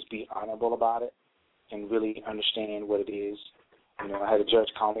attorneys be honorable about it and really understand what it is. I had a judge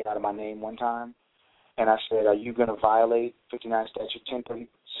call me out of my name one time, and I said, are you going to violate 59 Statute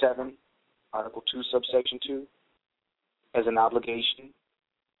 1037, Article 2, Subsection 2, as an obligation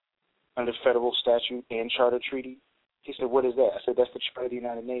under federal statute and charter treaty? He said, what is that? I said, that's the Charter of the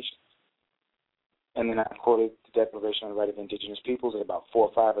United Nations. And then I quoted the Declaration on the Right of Indigenous Peoples and about 4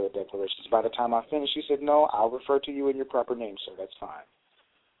 or 5 of the declarations. By the time I finished, he said, no, I'll refer to you in your proper name, sir. That's fine.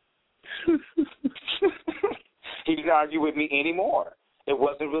 He didn't argue with me anymore. It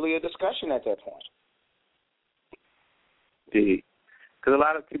wasn't really a discussion at that point. Because a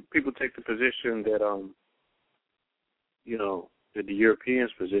lot of people take the position that, that the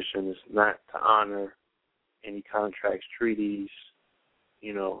Europeans' position is not to honor any contracts, treaties,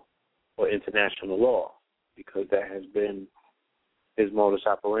 or international law, because that has been his modus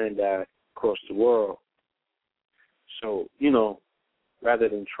operandi across the world. So, rather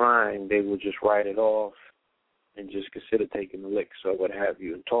than trying, they will just write it off and just consider taking the licks or what have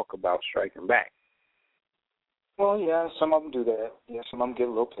you and talk about striking back. Well, yeah, some of them do that. Yeah, some of them get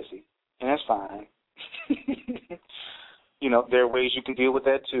a little pissy, and that's fine. There are ways you can deal with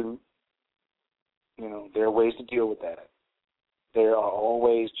that, too. There are ways to deal with that. There are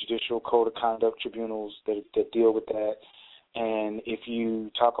always judicial code of conduct tribunals that deal with that. And if you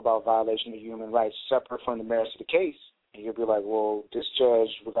talk about violation of human rights separate from the merits of the case, and you'll be like, well, this judge,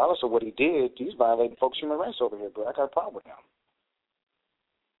 regardless of what he did, he's violating folks' human rights over here, bro. I got a problem with him.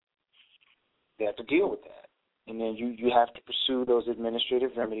 They have to deal with that. And then you have to pursue those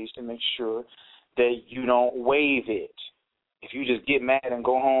administrative remedies to make sure that you don't waive it. If you just get mad and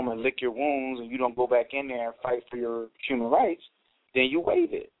go home and lick your wounds and you don't go back in there and fight for your human rights, then you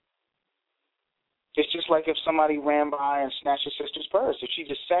waive it. It's just like if somebody ran by and snatched your sister's purse. If she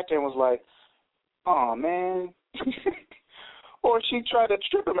just sat there and was like, oh, man. Or she tried to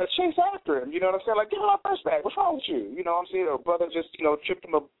trip him and chase after him. You know what I'm saying? Like, give her my purse back. What's wrong with you? You know what I'm saying? Or brother just, tripped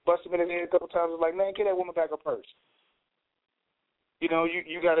him or busted him in his head a couple times. Was like, man, get that woman back her purse. You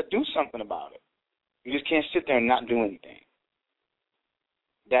got to do something about it. You just can't sit there and not do anything.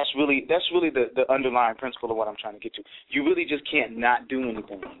 That's really the underlying principle of what I'm trying to get to. You really just can't not do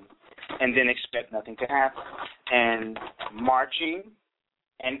anything and then expect nothing to happen. And marching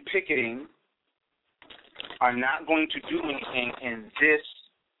and picketing are not going to do anything in this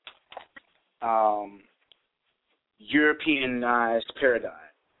Europeanized paradigm.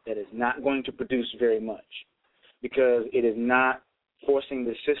 That is not going to produce very much because it is not forcing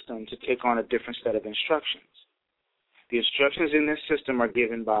the system to take on a different set of instructions. The instructions in this system are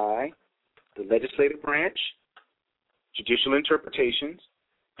given by the legislative branch, judicial interpretations,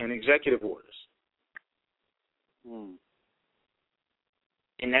 and executive orders.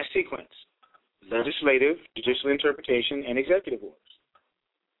 In that sequence, legislative, judicial interpretation, and executive orders.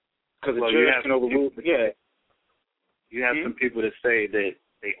 Because the judge can overrule. Yeah. You have some people that say that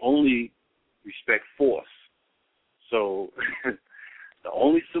they only respect force. So the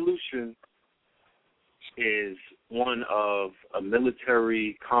only solution is one of a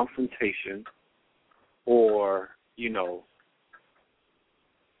military confrontation or,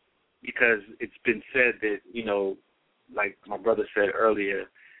 because it's been said that, like my brother said earlier,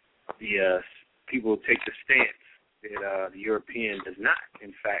 the people take the stance that the European does not,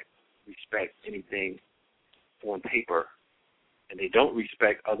 in fact, respect anything on paper, and they don't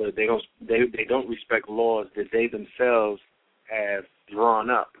respect they don't respect laws that they themselves have drawn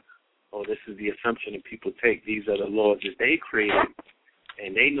up. Oh, this is the assumption that people take. These are the laws that they created,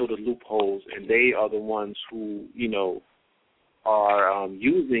 and they know the loopholes, and they are the ones who, are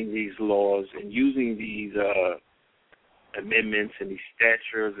using these laws and using these amendments and these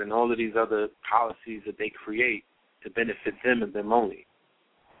statutes and all of these other policies that they create to benefit them and them only.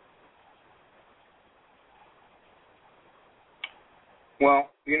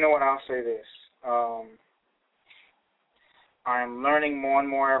 Well, you know what, I'll say this. I'm learning more and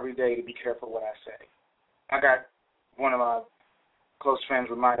more every day to be careful what I say. I got one of my close friends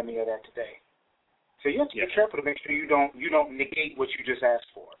reminded me of that today. So you have to be careful to make sure you don't negate what you just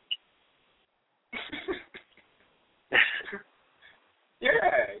asked for.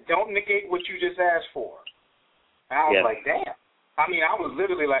 Yeah, don't negate what you just asked for. And I was like, damn. I mean, I was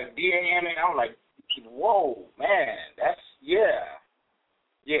literally like DAMing. I was like, whoa, man, that's,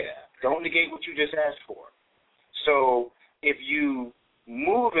 don't negate what you just asked for. So if you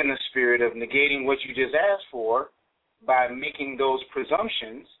move in the spirit of negating what you just asked for by making those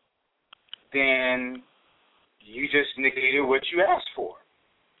presumptions, then you just negated what you asked for.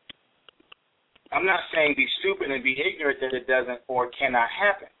 I'm not saying be stupid and be ignorant that it doesn't or cannot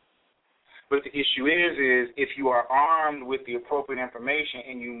happen. But the issue is if you are armed with the appropriate information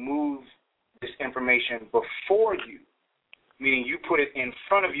and you move this information before you, meaning you put it in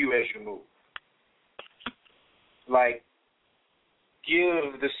front of you as you move. Like,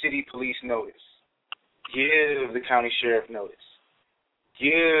 give the city police notice. Give the county sheriff notice.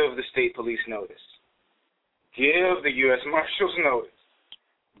 Give the state police notice. Give the U.S. Marshals notice.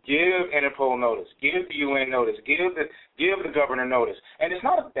 Give Interpol notice. Give the UN notice. Give the governor notice. And it's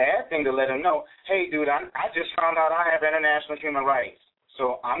not a bad thing to let him know, hey, dude, I just found out I have international human rights,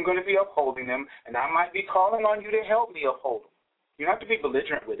 so I'm going to be upholding them, and I might be calling on you to help me uphold them. You don't have to be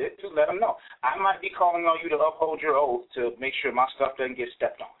belligerent with it. Just let them know. I might be calling on you to uphold your oath to make sure my stuff doesn't get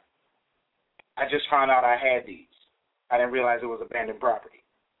stepped on. I just found out I had these. I didn't realize it was abandoned property.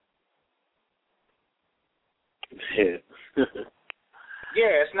 Yeah.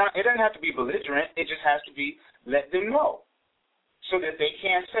 Yeah, it doesn't have to be belligerent. It just has to be let them know so that they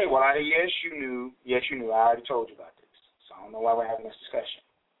can't say, well, yes, you knew. I already told you about this. So I don't know why we're having this discussion.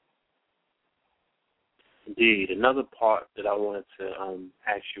 Indeed. Another part that I wanted to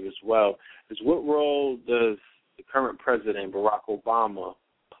ask you as well is what role does the current president, Barack Obama,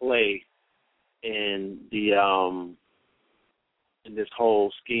 play in the in this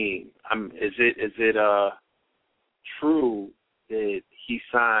whole scheme? Is it true that he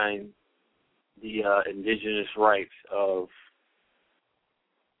signed the indigenous rights of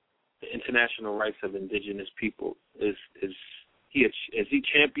the international rights of indigenous people? Is he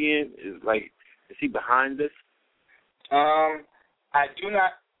champion? Is he behind this? I do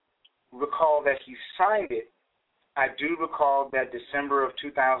not recall that he signed it. I do recall that December of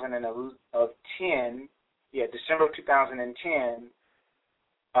 2010,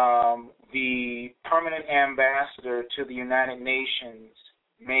 the permanent ambassador to the United Nations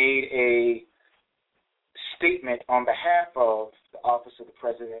made a statement on behalf of the Office of the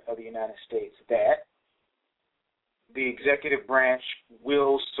President of the United States that the executive branch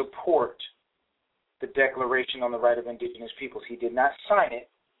will support the Declaration on the Right of Indigenous Peoples. He did not sign it.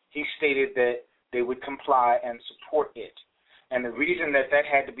 He stated that they would comply and support it. And the reason that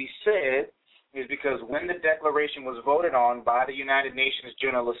had to be said is because when the Declaration was voted on by the United Nations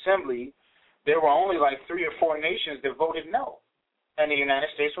General Assembly, there were only like 3 or 4 nations that voted no. And the United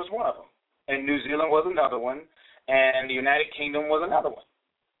States was one of them. And New Zealand was another one. And the United Kingdom was another one.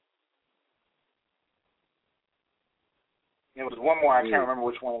 There was one more, I can't remember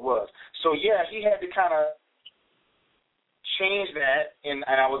which one it was. So, yeah, he had to kind of change that, and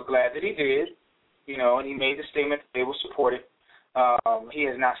I was glad that he did, and he made the statement that they will support it. He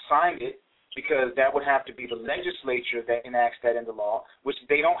has not signed it because that would have to be the legislature that enacts that into law, which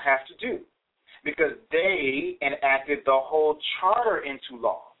they don't have to do because they enacted the whole charter into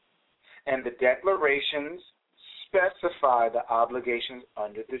law. And the declarations specify the obligations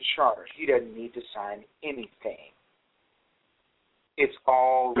under the charter. He doesn't need to sign anything. It's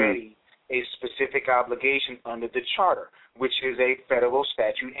already a specific obligation under the charter, which is a federal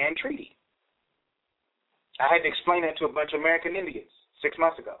statute and treaty. I had to explain that to a bunch of American Indians 6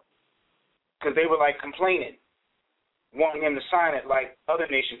 months ago because they were like complaining, wanting him to sign it like other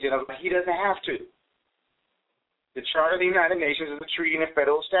nations did. I was like, he doesn't have to. The Charter of the United Nations is a treaty and a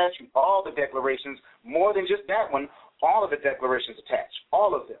federal statute. All the declarations, more than just that one, all of the declarations attached,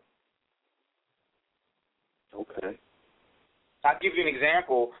 all of them. Okay. I'll give you an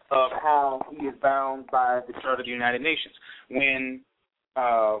example of how he is bound by the Charter of the United Nations. When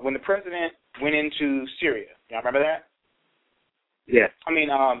the president went into Syria, y'all remember that? Yes. I mean,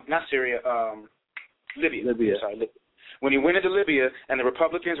 not Syria, Libya. Sorry, Libya. When he went into Libya and the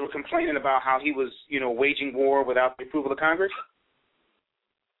Republicans were complaining about how he was, waging war without the approval of Congress.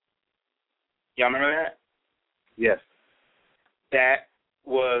 Y'all remember that? Yes. That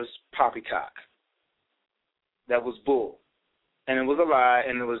was poppycock. That was bull. And it was a lie,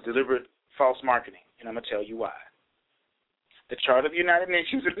 and it was deliberate false marketing, and I'm going to tell you why. The Charter of the United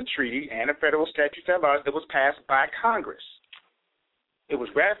Nations is a treaty and a federal statute at large that was passed by Congress. It was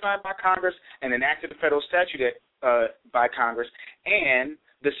ratified by Congress and enacted a federal statute that by Congress, and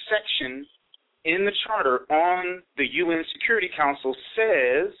the section in the charter on the UN Security Council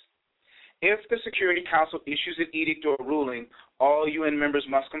says if the Security Council issues an edict or a ruling, all UN members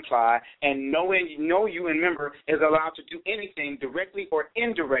must comply, and no UN member is allowed to do anything directly or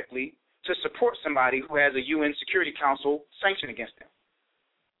indirectly to support somebody who has a UN Security Council sanction against them.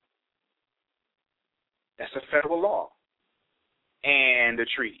 That's a federal law and a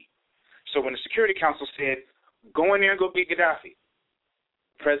treaty. So when the Security Council said, go in there and go get Gaddafi,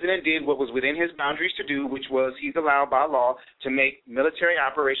 the president did what was within his boundaries to do, which was he's allowed by law to make military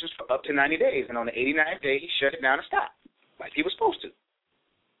operations for up to 90 days. And on the 89th day, he shut it down and stopped, like he was supposed to.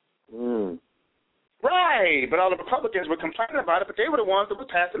 Right. But all the Republicans were complaining about it, but they were the ones that were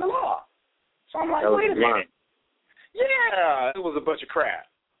passing the law. So I'm like, wait a minute. Yeah, it was a bunch of crap.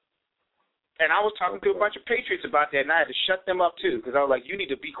 And I was talking to a bunch of patriots about that, and I had to shut them up, too, because I was like, you need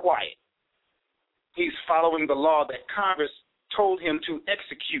to be quiet. He's following the law that Congress told him to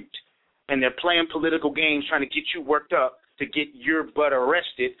execute, and they're playing political games trying to get you worked up to get your butt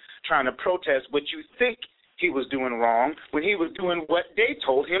arrested, trying to protest what you think he was doing wrong when he was doing what they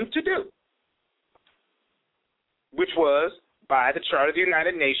told him to do, which was by the Charter of the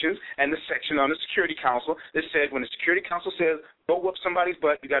United Nations and the section on the Security Council that said when the Security Council says, go whoop somebody's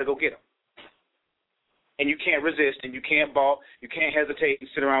butt, you got to go get them. And you can't resist, and you can't balk, you can't hesitate and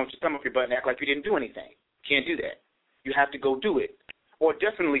sit around with your thumb up your butt and act like you didn't do anything. You can't do that. You have to go do it, or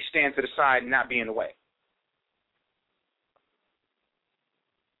definitely stand to the side and not be in the way.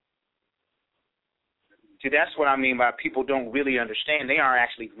 See, that's what I mean by people don't really understand. They aren't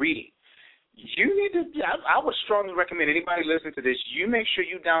actually reading. You need to, I would strongly recommend anybody listening to this, you make sure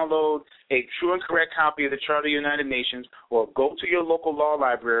you download a true and correct copy of the Charter of the United Nations, or go to your local law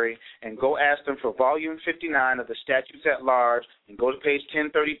library and go ask them for volume 59 of the Statutes at Large, and go to page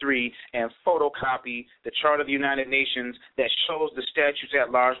 1033 and photocopy the Charter of the United Nations that shows the Statutes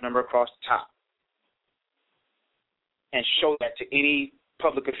at Large number across the top. And show that to any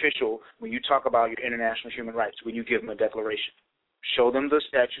public official when you talk about your international human rights, when you give them a declaration. Show them the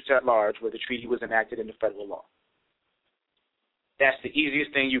statutes at large where the treaty was enacted into federal law. That's the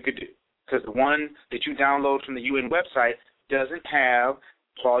easiest thing you could do, because the one that you download from the UN website doesn't have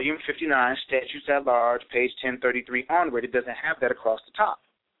volume 59, statutes at large, page 1033 onward. It doesn't have that across the top.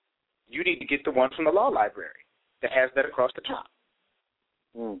 You need to get the one from the law library that has that across the top.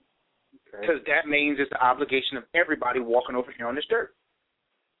 Because that means it's the obligation of everybody walking over here on this dirt.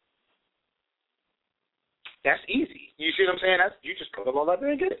 That's easy. You see what I'm saying? You just go to the law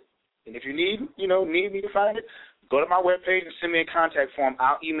library and get it. And if you need me to find it, go to my webpage and send me a contact form.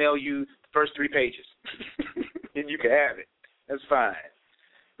 I'll email you the first 3 pages. And you can have it. That's fine.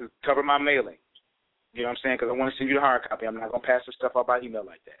 Just cover my mailing. You know what I'm saying? Because I want to send you the hard copy. I'm not going to pass this stuff out by email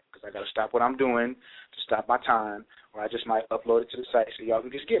like that, because I got to stop what I'm doing to stop my time, or I just might upload it to the site so y'all can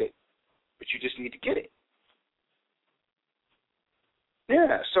just get it. But you just need to get it.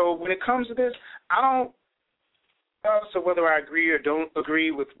 Yeah, so when it comes to this, so whether I agree or don't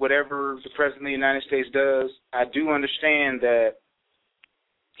agree with whatever the President of the United States does, I do understand that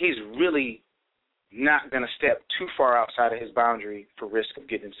he's really not going to step too far outside of his boundary for risk of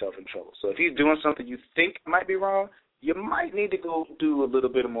getting himself in trouble. So if he's doing something you think might be wrong, you might need to go do a little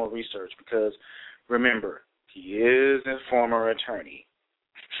bit more research, because remember, he is a former attorney.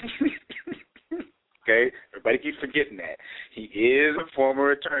 Okay? Everybody keeps forgetting that. He is a former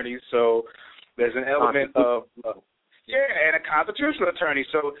attorney, so there's an element of and a constitutional attorney.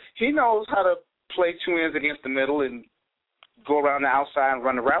 So he knows how to play 2 ends against the middle and go around the outside and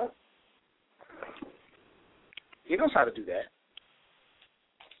run the route. He knows how to do that.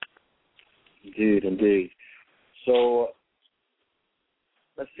 Indeed. So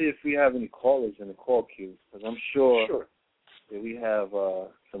let's see if we have any callers in the call queue, because I'm sure that we have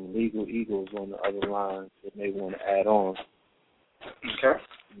some legal eagles on the other line that may want to add on. Okay.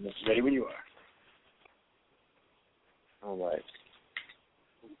 Ready when you are. All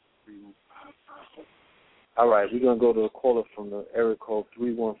right, we're going to go to a caller from the area code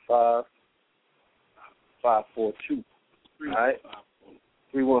 315-542. All right?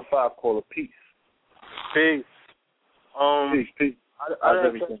 315, caller, peace. Peace. Peace. How's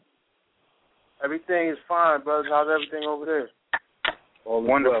everything? Everything is fine, brothers. How's everything over there? All is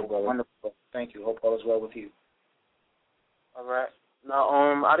wonderful, well, wonderful. Thank you. Hope all is well with you. All right.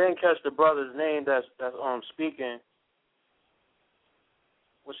 Now, I didn't catch the brother's name that's speaking.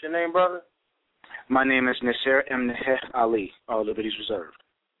 What's your name, brother? My name is Neser Ali. All liberties reserved.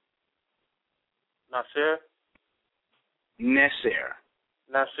 Nasir? Neser.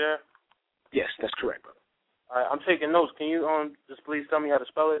 Yes, that's correct, brother. All right, I'm taking notes. Can you just please tell me how to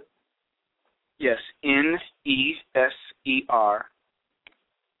spell it? Yes, Neser.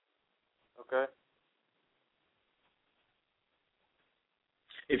 Okay.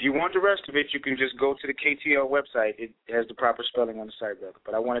 If you want the rest of it, you can just go to the KTL website. It has the proper spelling on the site, brother.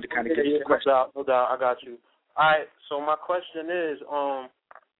 But I wanted to kind of get you the question. No doubt, I got you. All right, so my question is,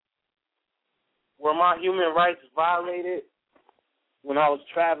 were my human rights violated when I was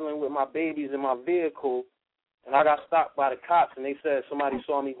traveling with my babies in my vehicle, and I got stopped by the cops, and they said somebody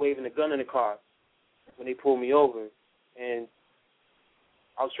saw me waving a gun in the car when they pulled me over, and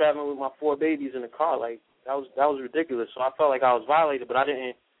I was traveling with my 4 babies in the car. Like, that was ridiculous. So I felt like I was violated, but I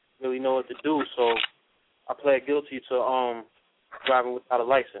didn't really know what to do, so I pled guilty to driving without a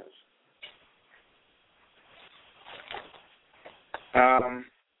license.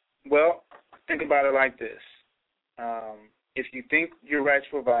 Well, think about it like this. If you think your rights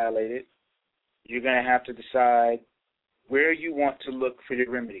were violated, you're going to have to decide where you want to look for your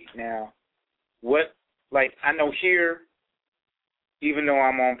remedy. Now, I know here, even though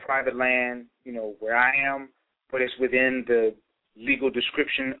I'm on private land, where I am, but it's within the legal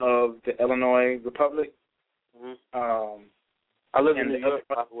description of the Illinois Republic. Mm-hmm. I live in New York,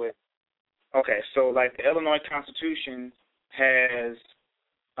 by the way. Okay, so like the Illinois Constitution has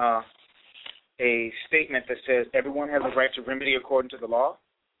a statement that says everyone has a right to remedy according to the law,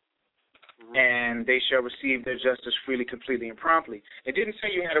 mm-hmm. and they shall receive their justice freely, completely, and promptly. It didn't say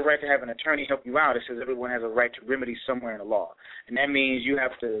you had a right to have an attorney help you out. It says everyone has a right to remedy somewhere in the law, and that means you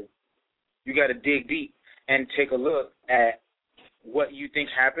got to dig deep and take a look at what you think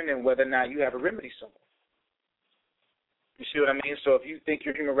happened and whether or not you have a remedy somewhere. You see what I mean? So if you think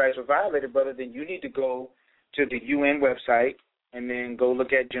your human rights were violated, brother, then you need to go to the UN website and then go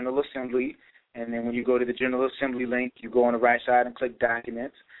look at General Assembly. And then when you go to the General Assembly link, you go on the right side and click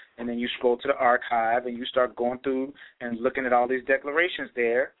Documents. And then you scroll to the archive and you start going through and looking at all these declarations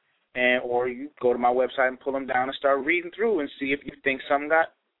there. Or you go to my website and pull them down and start reading through and see if you think something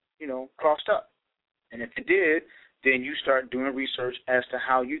got, crossed up. And if it did, then you start doing research as to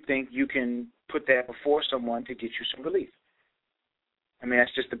how you think you can put that before someone to get you some relief. I mean,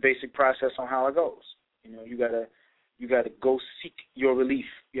 that's just the basic process on how it goes. You gotta go seek your relief.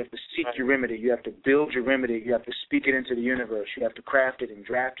 You have to seek your remedy. You have to build your remedy. You have to speak it into the universe. You have to craft it and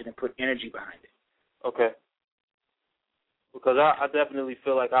draft it and put energy behind it. Okay. Because I definitely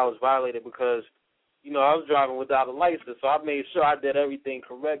feel like I was violated because, I was driving without a license, so I made sure I did everything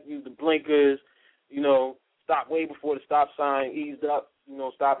correct, used the blinkers, stopped way before the stop sign, eased up,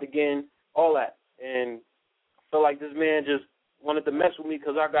 stopped again, all that. And I feel like this man just wanted to mess with me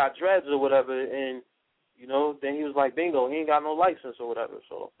because I got dreads or whatever, and, then he was like, bingo, he ain't got no license or whatever.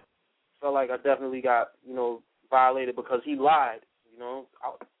 So I felt like I definitely got, violated because he lied, I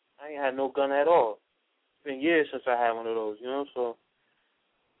ain't had no gun at all. It's been years since I had one of those, so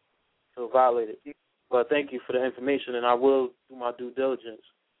I feel violated. But thank you for the information, and I will do my due diligence.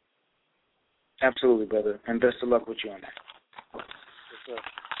 Absolutely, brother, and best of luck with you on that. Yes, sir.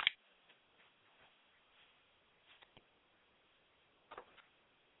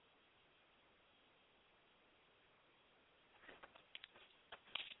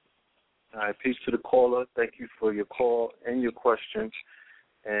 All right, peace to the caller. Thank you for your call and your question.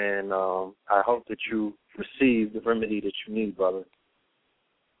 And I hope that you receive the remedy that you need, brother.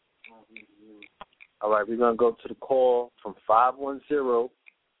 All right, we're going to go to the call from 510-307.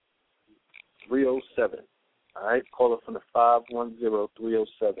 All right, caller from the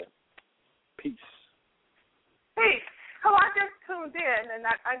 510-307. Peace. Hey, hello, I just tuned in, and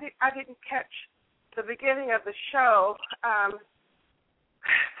I didn't catch the beginning of the show.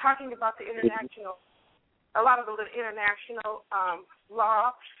 Talking about the international, a lot of the international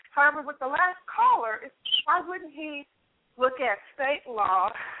law. However, with the last caller, why wouldn't he look at state law,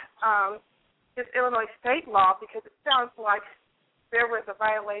 his Illinois state law, because it sounds like there was a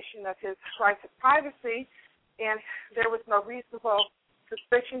violation of his right to privacy, and there was no reasonable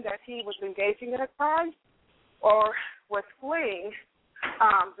suspicion that he was engaging in a crime or was fleeing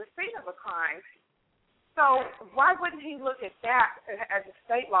the scene of a crime. So why wouldn't he look at that as a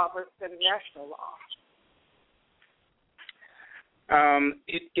state law versus a national law?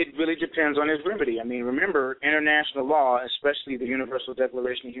 It really depends on his remedy. I mean, remember, international law, especially the Universal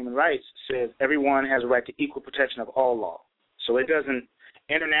Declaration of Human Rights, says everyone has a right to equal protection of all law. So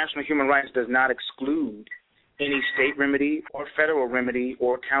international human rights does not exclude any state remedy or federal remedy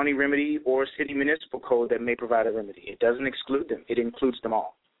or county remedy or city municipal code that may provide a remedy. It doesn't exclude them. It includes them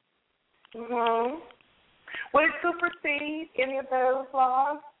all. Mm-hmm. Would it supersede any of those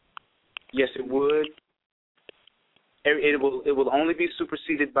laws? Yes, it would. It will only be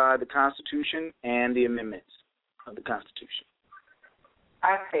superseded by the Constitution and the amendments of the Constitution.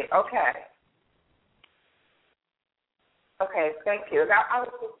 I see. Okay. Okay, thank you. I was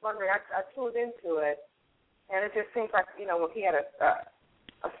just wondering, I tuned into it, and it just seems like, when he had a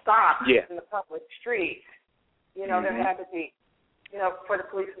stop in the public street, there had to be, for the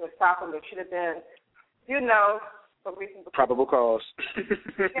police to stop him, there should have been, for reasons of probable cause.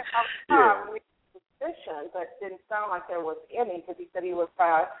 Suspicion, but it didn't sound like there was any, because he said he was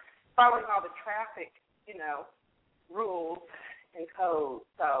following all the traffic, rules and codes.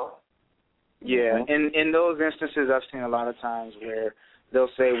 So. Yeah, in those instances, I've seen a lot of times where they'll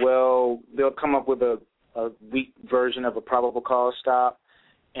say, well, they'll come up with a weak version of a probable cause stop,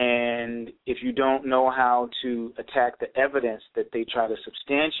 and if you don't know how to attack the evidence that they try to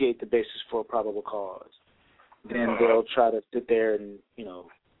substantiate the basis for a probable cause, then they'll try to sit there and,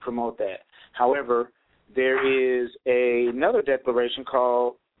 promote that. However, there is another declaration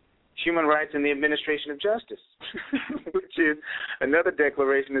called Human Rights in the Administration of Justice, which is another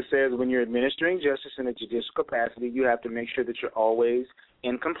declaration that says when you're administering justice in a judicial capacity, you have to make sure that you're always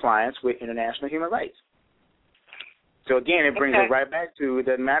in compliance with international human rights. So, again, it brings it right back to it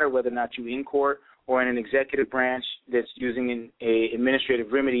doesn't matter whether or not you're in court or in an executive branch that's using an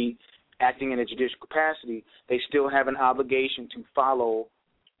administrative remedy acting in a judicial capacity, they still have an obligation to follow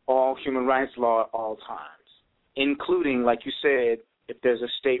all human rights law at all times, including, like you said, if there's a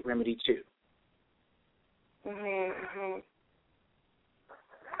state remedy too.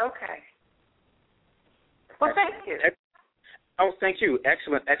 Okay. Well, thank you. Oh, thank you.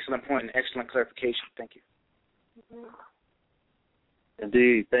 Excellent point and excellent clarification. Thank you.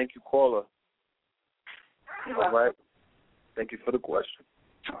 Indeed. Thank you, caller. All right. Thank you for the question.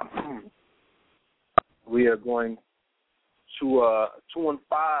 We are going to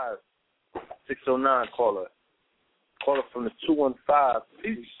 215-609 caller. Caller from the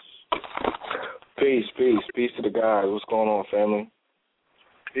 215. Peace to the guys. What's going on, family?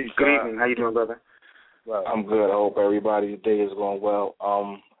 Peace. Good evening. How you doing, brother? Well, I'm good. I hope everybody's day is going well.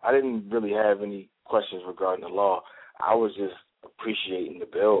 I didn't really have any questions regarding the law. I was just appreciating the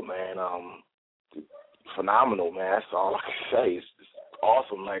bill, man. Phenomenal, man. That's all I can say. It's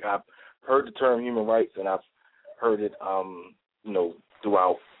awesome. Like, I've heard the term human rights, and I've heard it,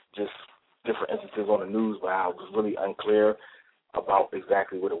 throughout just different instances on the news, but I was really unclear about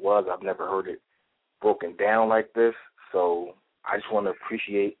exactly what it was. I've never heard it broken down like this, so I just want to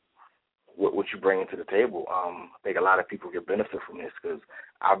appreciate what you bring to the table. I think a lot of people get benefit from this because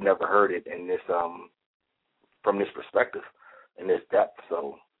I've never heard it in this from this perspective, in this depth.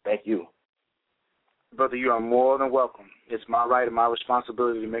 So thank you. Brother, you are more than welcome. It's my right and my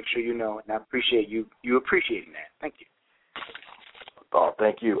responsibility to make sure you know, and I appreciate you appreciating that. Thank you. Oh,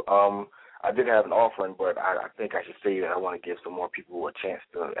 thank you. I did have an offering, but I think I should say that I want to give some more people a chance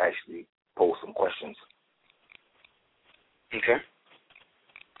to actually pose some questions. Okay.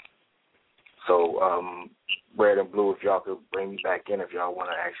 So, Red and Blue, if y'all could bring me back in, if y'all want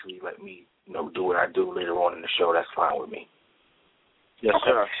to actually let me, do what I do later on in the show, that's fine with me. Yes,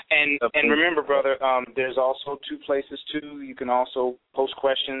 sir. And remember, brother, there's also two places, too. You can also post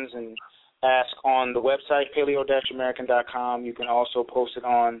questions and ask on the website, paleo-american.com. You can also post it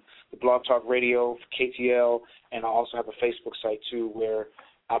on the Blog Talk Radio, KTL, and I also have a Facebook site, too, where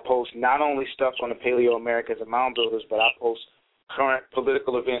I post not only stuff on the Paleo Americans and Mound Builders, but I post current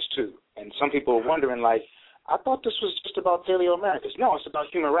political events, too. And some people are wondering, like, I thought this was just about Paleo Americans. No, it's about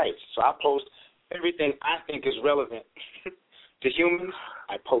human rights. So I post everything I think is relevant to humans.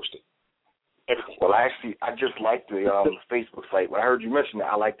 I post it. Everything. Well, I just liked the Facebook site. When I heard you mention it,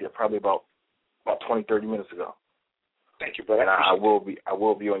 I liked it probably about 20, 30 minutes ago. Thank you, brother. And I will be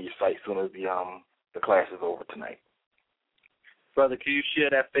on your site as soon as the class is over tonight. Brother, can you share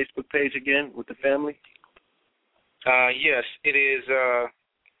that Facebook page again with the family? Yes, it is.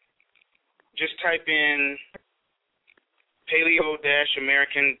 Just type in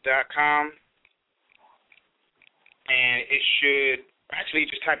paleo-american.com, and it should actually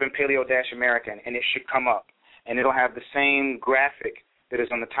just type in paleo-american, and it should come up, and it'll have the same graphic that is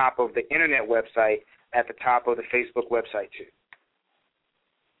on the top of the internet website at the top of the Facebook website too.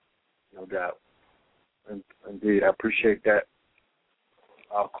 No doubt. Indeed, I appreciate that.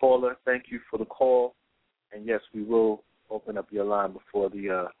 Caller, thank you for the call. And, yes, we will open up your line before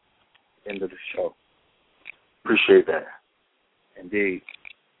the end of the show. Appreciate that. Indeed.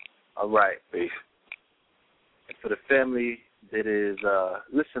 All right. Peace. And for the family that is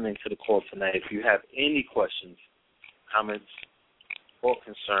listening to the call tonight, if you have any questions, comments, or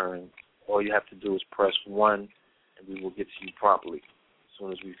concerns, all you have to do is press 1, and we will get to you promptly as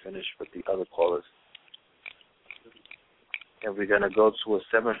soon as we finish with the other callers. And we're going to go to a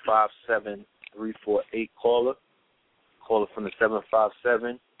 757-348 caller. Caller from the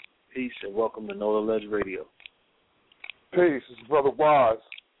 757. Peace and welcome to KnowTheLedgeRadio. Peace. This is Brother Wise.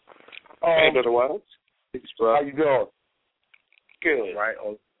 Hey, Brother Wise. Peace, bro. How you doing? Good. Right.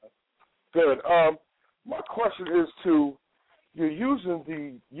 Good. My question is you're using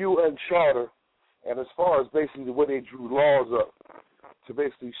the UN Charter, and as far as basically the way they drew laws up to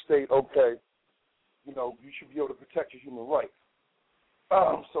basically state, okay, you should be able to protect your human rights.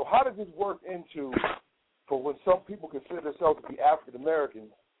 So how does this work into for when some people consider themselves to be African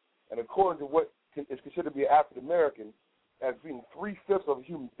Americans, and according to what is considered to be African American as being 3/5 of a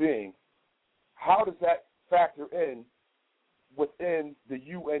human being, how does that factor in within the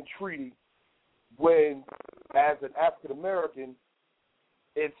UN treaty when, as an African American,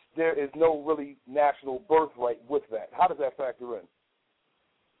 there is no really national birthright with that? How does that factor in?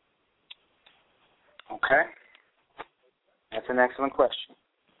 Okay, that's an excellent question.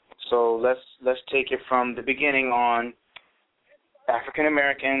 So let's take it from the beginning on African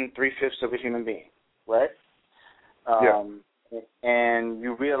American, 3/5 of a human being, right? And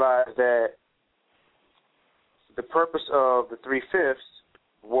you realize that the purpose of the 3/5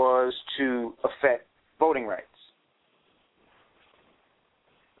 was to affect voting rights,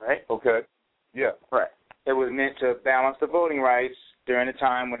 right? Okay. Yeah. Right. It was meant to balance the voting rights during the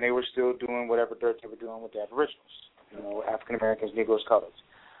time when they were still doing whatever dirt they were doing with the Aboriginals, African Americans, Negroes, colors.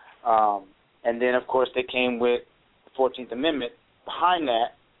 And then, of course, they came with the 14th Amendment behind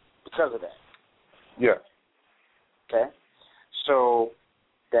that because of that. Yeah. Okay? So,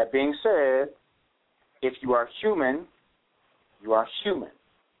 that being said, if you are human, you are human.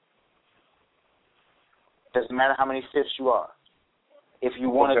 Doesn't matter how many fifths you are. If you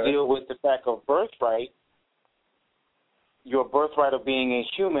want to deal with the fact of birthright, your birthright of being a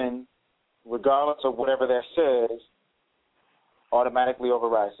human, regardless of whatever that says, automatically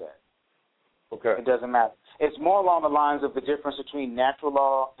overrides that. Okay. It doesn't matter. It's more along the lines of the difference between natural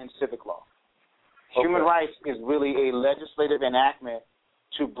law and civic law. Human rights is really a legislative enactment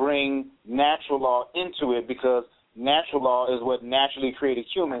to bring natural law into it, because natural law is what naturally created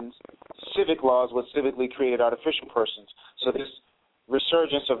humans. Civic law is what civically created artificial persons. So this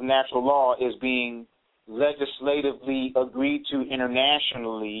resurgence of natural law is being legislatively agreed to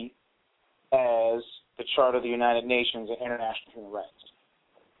internationally as the Charter of the United Nations and International Human Rights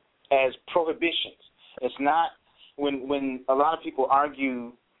as prohibitions. It's not, when a lot of people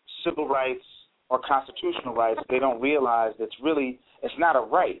argue civil rights or constitutional rights, they don't realize that it's not a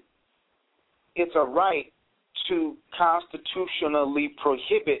right. It's a right to constitutionally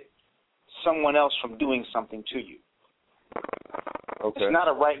prohibit someone else from doing something to you. Okay. It's not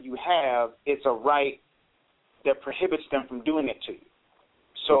a right you have, it's a right that prohibits them from doing it to you.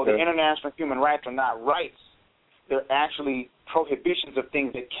 So the international human rights are not rights. They're actually prohibitions of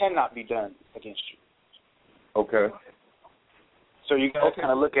things that cannot be done against you. Okay. So you got to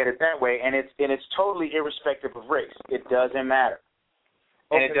kind of look at it that way, and it's totally irrespective of race. It doesn't matter.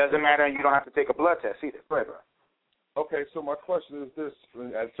 And it doesn't matter, and you don't have to take a blood test either. Go ahead, bro. Okay, so my question is this,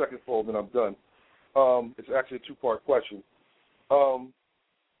 and second fold, and I'm done. It's actually a two-part question.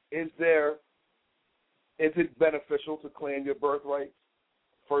 Is it beneficial to claim your birthright,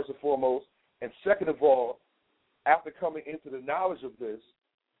 first and foremost? And second of all, after coming into the knowledge of this,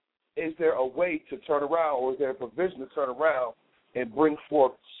 is there a way to turn around, or is there a provision to turn around and bring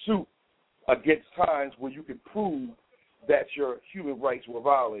forth suit against times where you can prove that your human rights were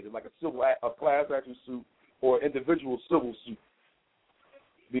violated, like a class action suit or individual civil suit,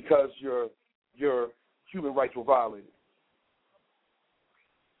 because your human rights were violated?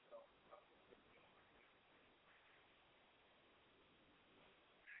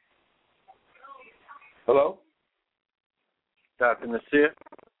 Hello? Dr. Nasir?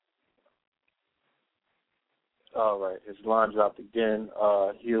 All right, his line dropped again.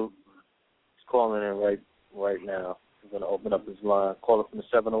 He's calling in right now. I'm going to open up his line. Call from the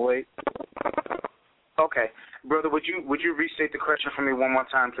 708. Okay. Brother, would you restate the question for me one more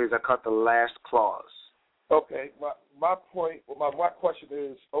time, please? I caught the last clause. Okay. My question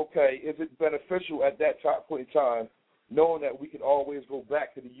is, is it beneficial at that point in time, knowing that we can always go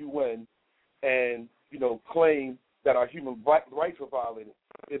back to the UN and, claim that our human rights were violated?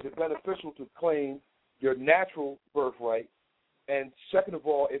 Is it beneficial to claim your natural birthright? And second of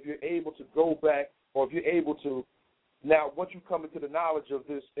all, if you're able to go back, or if you're able to, now once you come into the knowledge of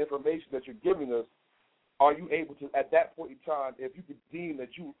this information that you're giving us, are you able to, at that point in time, if you could deem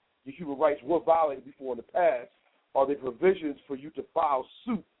that your human rights were violated before in the past, are there provisions for you to file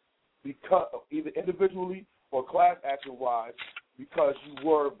suit, because either individually or class action-wise, because you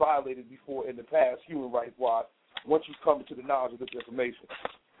were violated before in the past, human rights-wise, once you come to the knowledge of this information?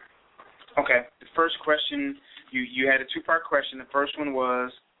 Okay. The first question, you had a two-part question. The first one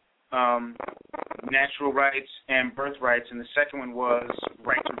was, natural rights and birthrights, and the second one was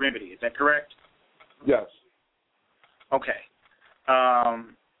right to remedy. Is that correct? Yes. Okay.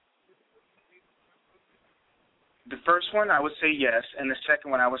 The first one I would say yes, and the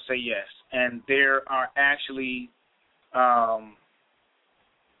second one I would say yes. And there are actually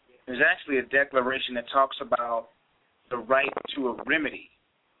there's actually a declaration that talks about the right to a remedy,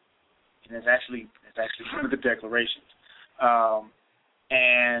 and it's actually one of the declarations.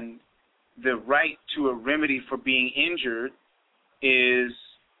 And the right to a remedy for being injured is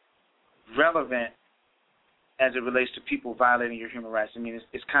relevant as it relates to people violating your human rights. I mean,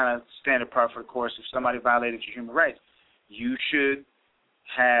 it's kind of standard par for the course. If somebody violated your human rights, you should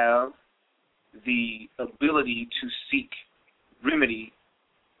have the ability to seek remedy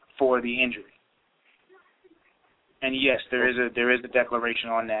for the injury. And yes, there is a declaration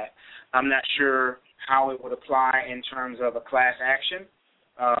on that. I'm not sure how it would apply in terms of a class action.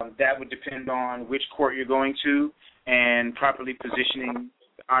 That would depend on which court you're going to and properly positioning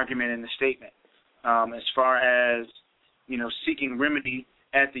the argument in the statement. As far as, seeking remedy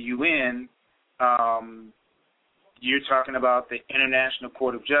at the UN, you're talking about the International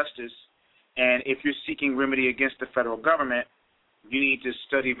Court of Justice, and if you're seeking remedy against the federal government, you need to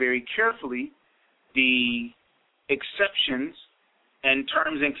study very carefully the exceptions and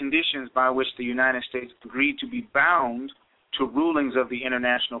terms and conditions by which the United States agreed to be bound to rulings of the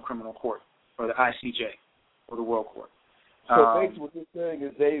International Criminal Court, or the ICJ, or the World Court. So basically what they're saying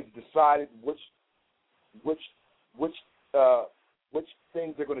is they've decided which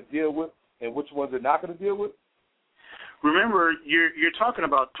things they're going to deal with and which ones they're not going to deal with? Remember, you're talking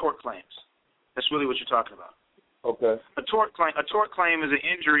about tort claims. That's really what you're talking about. Okay. A tort claim is an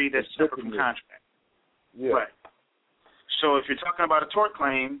injury that's separate from contract. Yeah. Right. So if you're talking about a tort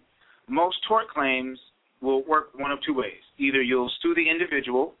claim, most tort claims will work one of two ways. Either you'll sue the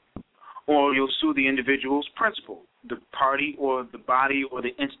individual or you'll sue the individual's principal, the party or the body or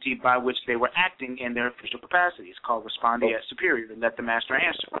the entity by which they were acting in their official capacity. It's called respondeat superior, and let the master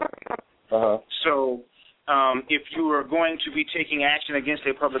answer. Uh-huh. So if you are going to be taking action against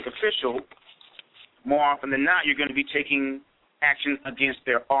a public official, more often than not, you're going to be taking action against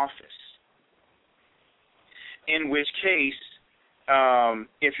their office. In which case,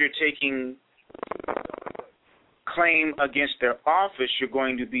 if you're taking claim against their office, you're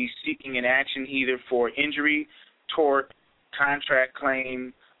going to be seeking an action either for injury, tort, contract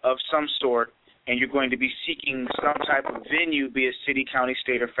claim of some sort, and you're going to be seeking some type of venue, be it city, county,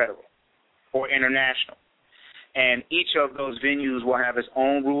 state, or federal, or international. And each of those venues will have its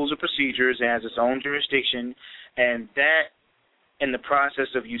own rules and procedures, and has its own jurisdiction, and that, in the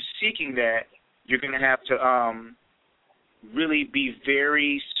process of you seeking that, you're going to have to really be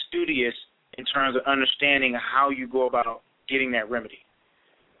very studious in terms of understanding how you go about getting that remedy.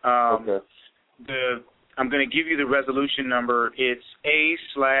 Okay. I'm going to give you the resolution number. It's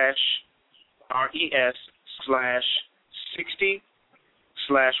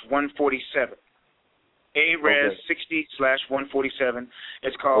A/RES/60/147. A-Res 60/147.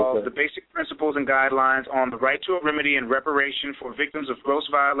 It's called The Basic Principles and Guidelines on the Right to a Remedy and Reparation for Victims of Gross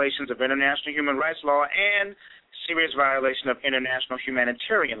Violations of International Human Rights Law and Serious Violation of International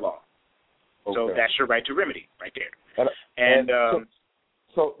Humanitarian Law. Okay. So that's your right to remedy right there.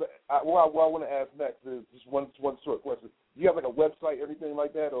 So what I want to ask next is just one short question. Do you have like a website or anything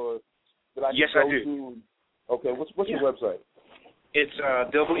like that, or that I can go do. to? Okay, what's your website? It's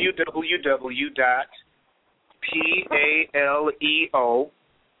www.paleo.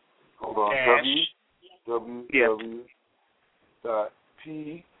 Hold on.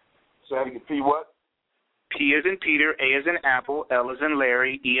 www.p. So how do you get P what? P as in Peter, A as in Apple, L as in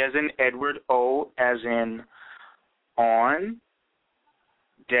Larry, E as in Edward, O as in on,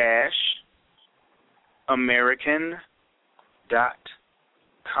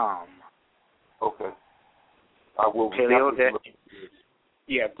 American.com. Okay. I will. Paleo.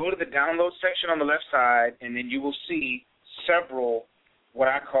 Yeah, go to the download section on the left side, and then you will see several what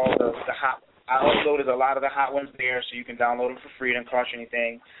I call the hot. I uploaded a lot of the hot ones there, so you can download them for free. It doesn't cost you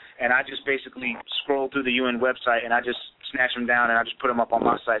anything. And I just basically scroll through the UN website, and I just snatch them down, and I just put them up on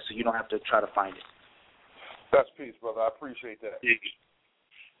my site, so you don't have to try to find it. That's peace, brother. I appreciate that.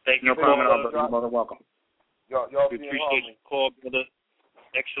 Thank you. No problem at all, brother. You're more than welcome. Y'all appreciate your call, brother.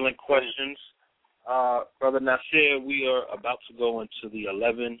 Excellent questions. Brother Nasir, we are about to go into the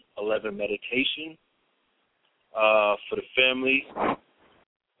 11-11 meditation for the family.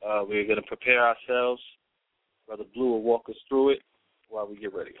 We're going to prepare ourselves. Brother Blue will walk us through it while we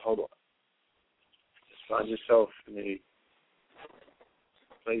get ready. Hold on. Just find yourself in a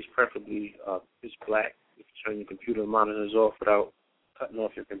place preferably pitch black. You can turn your computer monitors off without cutting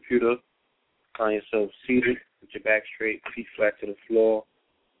off your computer.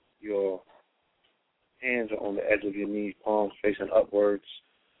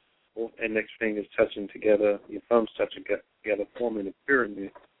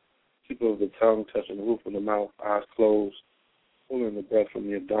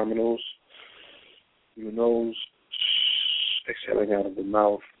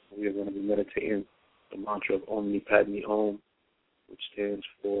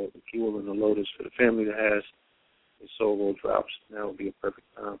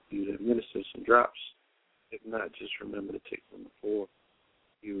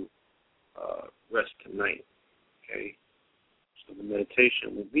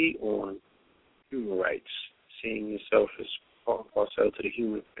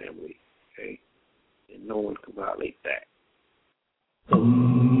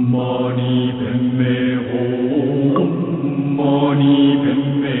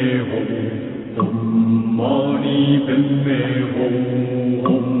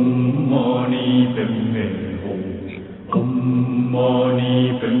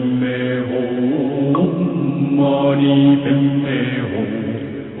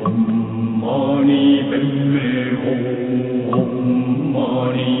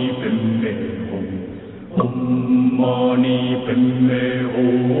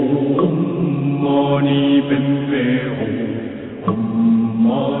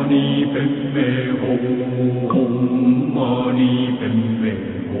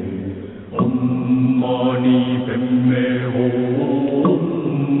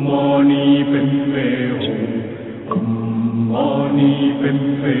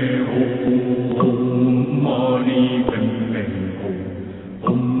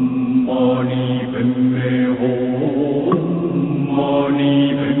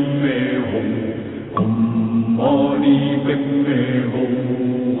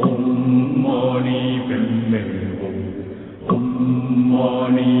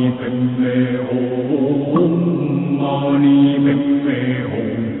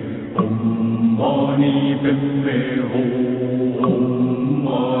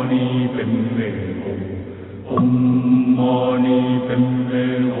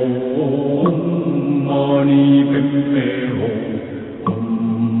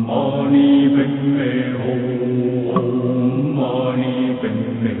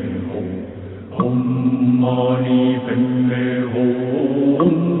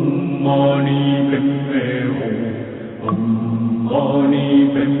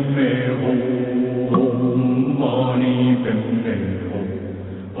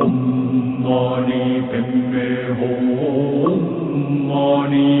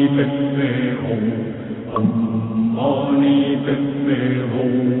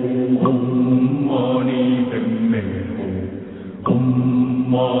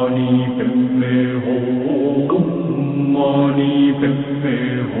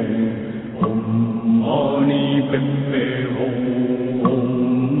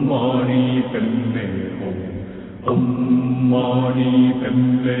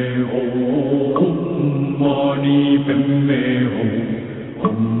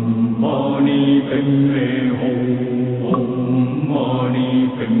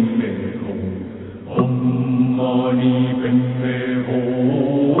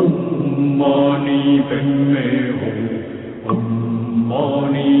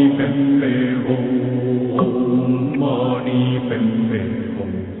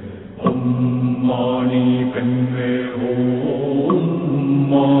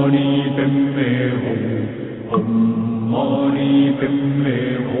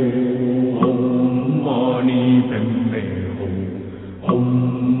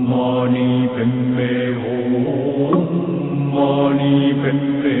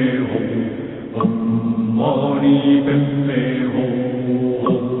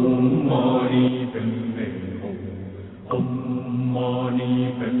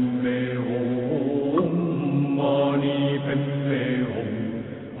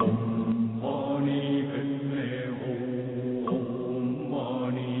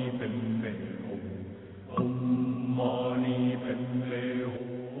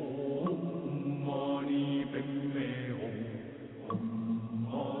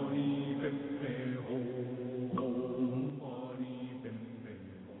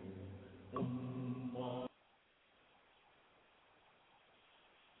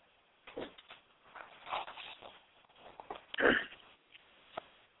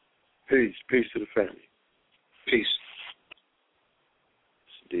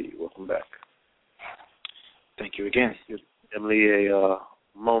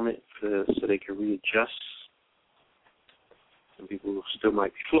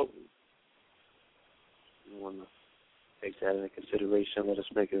 You want to take that into consideration. Let us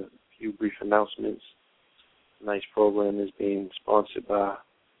make a few brief announcements. Tonight's program is being sponsored by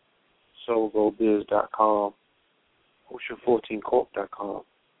SoulGoBiz.com, Ocean14Corp.com,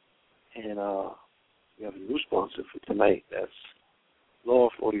 and we have a new sponsor for tonight. That's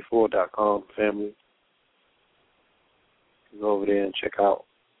Law44.com, family. You can go over there and check out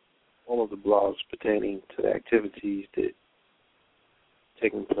all of the blogs pertaining to the activities that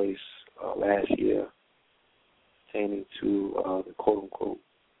taken place last year pertaining to the quote-unquote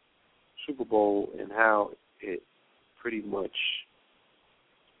Super Bowl and how it pretty much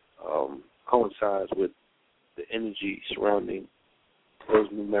coincides with the energy surrounding those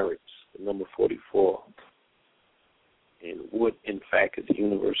numerics, the number 44, and what, in fact, is the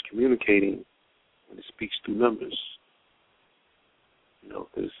universe communicating when it speaks through numbers. You know,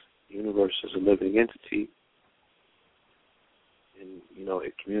 because the universe is a living entity, and, you know,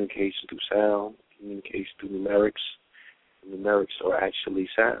 it communicates through sound, communicates through numerics. And numerics are actually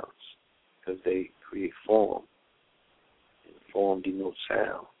sounds because they create form, and form denotes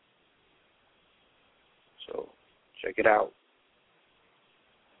sound. So check it out.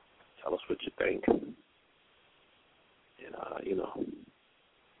 Tell us what you think. And, you know,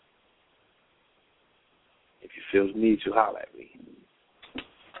 if you feel the need to, holler at me.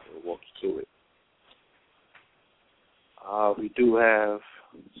 We'll walk you through it. We do have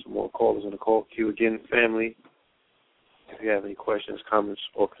some more callers in the call queue. Again, family, if you have any questions, comments,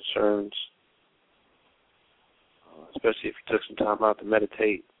 or concerns, especially if you took some time out to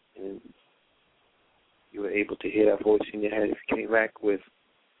meditate and you were able to hear that voice in your head, if you came back with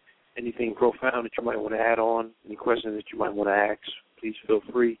anything profound that you might want to add on, any questions that you might want to ask, please feel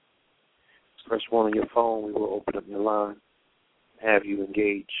free. Press 1 on your phone. We will open up your line, have you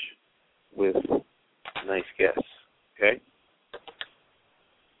engage with a nice guest. Okay?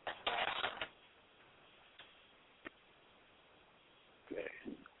 Okay.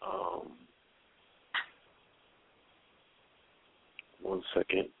 1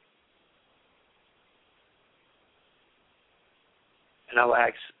 second. And I'll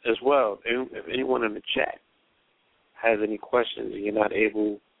ask as well, if anyone in the chat has any questions and you're not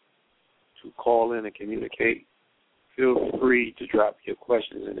able to call in and communicate, feel free to drop your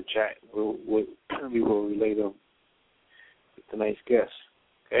questions in the chat. We will relay them with tonight's guest.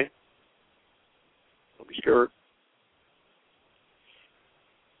 Okay? Don't be scared.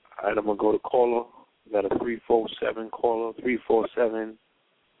 All right, I'm going to go to caller. We got a 347 caller,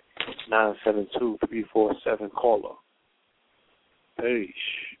 347-972-347 caller.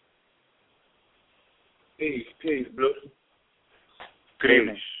 Peace, Blue. Good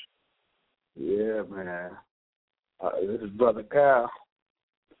evening. Yeah, man. This is Brother Kyle,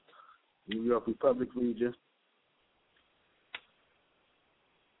 New York Republic region.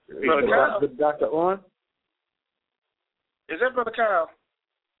 Brother Kyle? The doctor on? Is that Brother Kyle?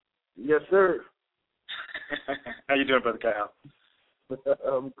 Yes, sir. How you doing, Brother Kyle?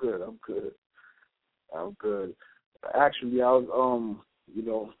 I'm good. Actually, I was,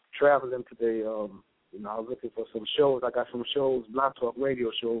 traveling today. I was looking for some shows. I got some shows, Blog Talk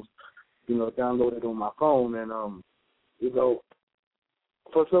Radio shows, downloaded on my phone. And,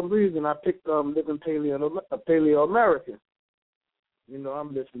 for some reason, I picked Living Paleo American.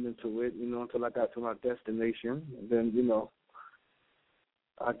 I'm listening to it, until I got to my destination. And then,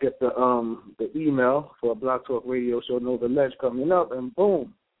 I get the email for a Blog Talk Radio show, Know the Ledge, coming up, and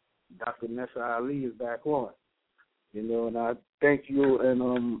boom, Dr. Neser Ali is back on. And I thank you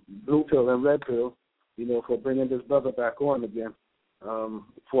and Blue Pill and Red Pill, for bringing this brother back on again.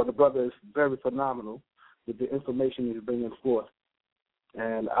 For the brother is very phenomenal with the information he's bringing forth.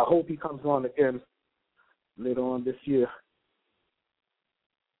 And I hope he comes on again later on this year.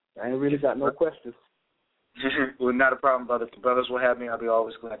 I ain't really got no questions. Well, not a problem, brother. If the brothers will have me, I'll be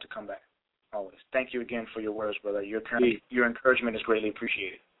always glad to come back. Always. Thank you again for your words, brother. Your encouragement is greatly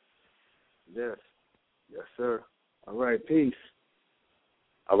appreciated. Yes. Yes, sir. All right, peace.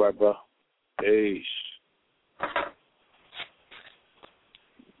 All right, bro. Peace.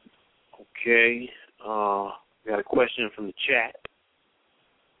 Okay. We got a question from the chat.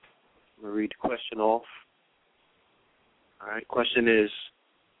 I'm going to read the question off. All right, question is,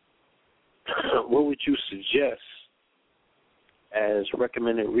 what would you suggest as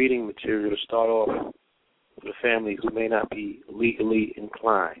recommended reading material to start off with a family who may not be legally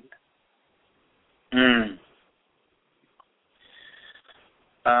inclined?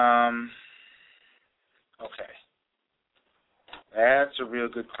 Okay. That's a real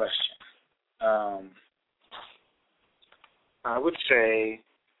good question. I would say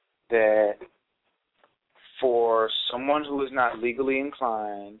that for someone who is not legally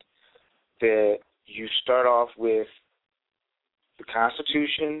inclined, that you start off with the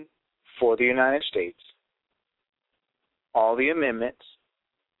Constitution for the United States, all the amendments,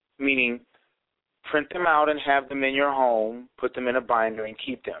 meaning print them out and have them in your home, put them in a binder and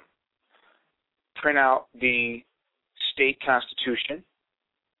keep them. Print out the state constitution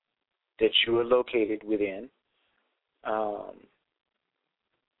that you are located within.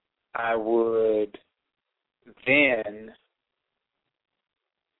 I would then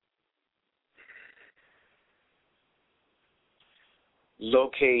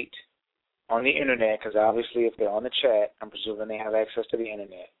locate on the internet, because obviously if they're on the chat, I'm presuming they have access to the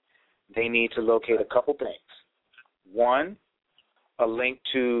internet, they need to locate a couple things. One, a link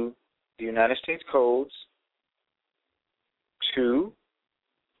to the United States codes. Two,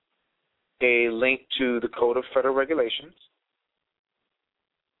 a link to the Code of Federal Regulations.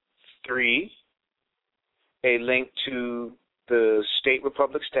 Three, a link to the state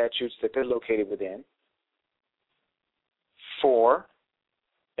republic statutes that they're located within. Four,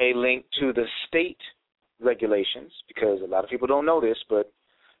 a link to the state regulations, because a lot of people don't know this, but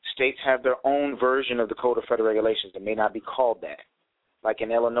states have their own version of the Code of Federal Regulations that may not be called that. Like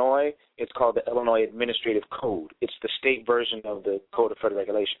in Illinois, it's called the Illinois Administrative Code. It's the state version of the Code of Federal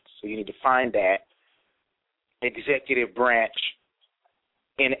Regulations. So you need to find that executive branch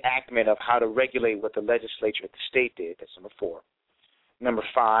enactment of how to regulate what the legislature at the state did. That's number 4. Number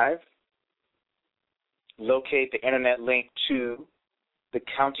 5, locate the internet link to the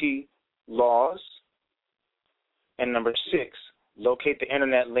county laws. And number 6, locate the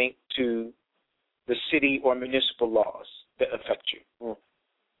internet link to the city or municipal laws that affect you.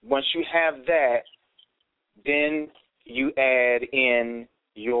 Once you have that, then you add in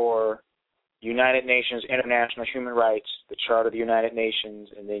your United Nations International Human Rights, the Charter of the United Nations,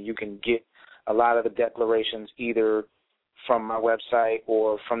 and then you can get a lot of the declarations either from my website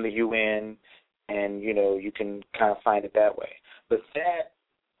or from the UN, and, you know, you can kind of find it that way. But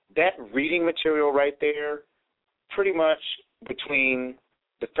that reading material right there, pretty much between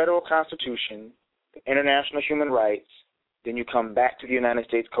the federal Constitution, the international human rights, then you come back to the United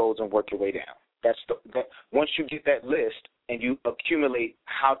States codes and work your way down. Once you get that list and you accumulate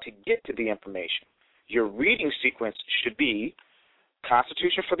how to get to the information, your reading sequence should be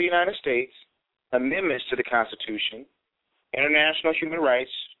Constitution for the United States, amendments to the Constitution, international human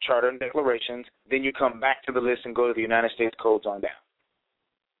rights, charter and declarations, then you come back to the list and go to the United States codes on down.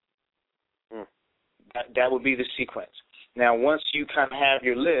 That would be the sequence. Now, once you kind of have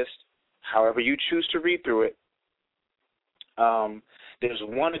your list, however you choose to read through it, there's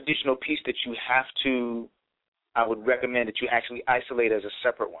one additional piece that you have to, I would recommend that you actually isolate as a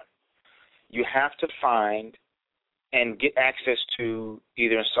separate one. You have to find and get access to,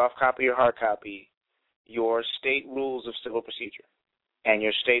 either in soft copy or hard copy, your state rules of civil procedure and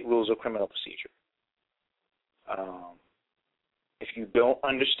your state rules of criminal procedure. If you don't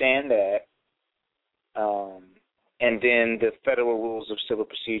understand that, and then the federal rules of civil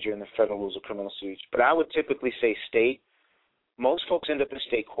procedure and the federal rules of criminal procedure. But I would typically say state. Most folks end up in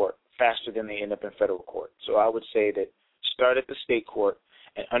state court faster than they end up in federal court. So I would say that start at the state court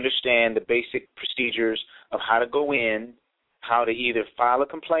and understand the basic procedures of how to go in, how to either file a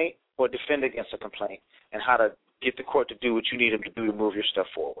complaint or defend against a complaint, and how to get the court to do what you need them to do to move your stuff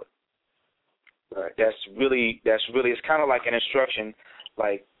forward. Right. That's really, it's kind of like an instruction,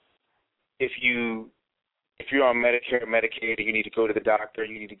 like if you're on Medicare or Medicaid and you need to go to the doctor,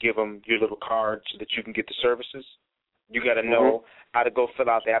 you need to give them your little card so that you can get the services. You got to know how to go fill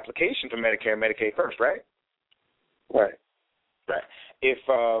out the application for Medicare and Medicaid first, right? Right.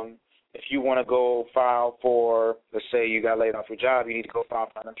 If you want to go file for, let's say you got laid off your job, you need to go file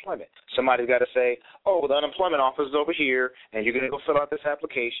for unemployment. Somebody's got to say, oh, the unemployment office is over here, and you're going to go fill out this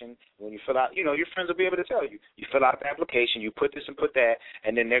application. When you fill out, your friends will be able to tell you. You fill out the application, you put this and put that,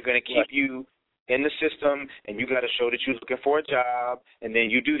 and then they're going to keep you in the system, and you got to show that you're looking for a job, and then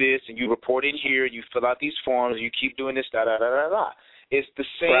you do this, and you report in here, you fill out these forms, you keep doing this, da-da-da-da-da. It's the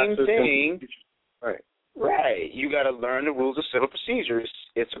same thing. Right. You got to learn the rules of civil procedure.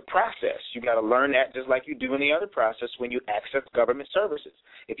 It's a process. You got to learn that just like you do in the other process when you access government services.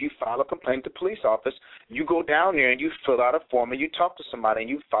 If you file a complaint to the police office, you go down there and you fill out a form and you talk to somebody and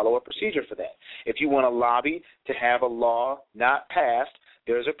you follow a procedure for that. If you want to lobby to have a law not passed,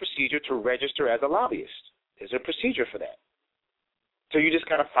 there's a procedure to register as a lobbyist. There's a procedure for that. So you just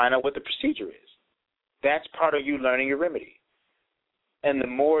got to find out what the procedure is. That's part of you learning your remedy. And the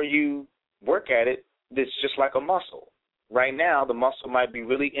more you work at it, it's just like a muscle. Right now, the muscle might be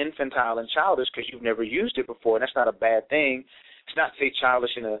really infantile and childish because you've never used it before, and that's not a bad thing. It's not to say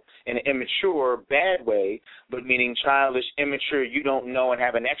childish in an immature, bad way, but meaning childish, immature, you don't know and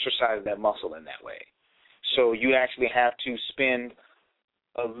haven't exercised that muscle in that way. So you actually have to spend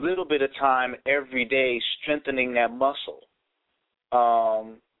a little bit of time every day strengthening that muscle.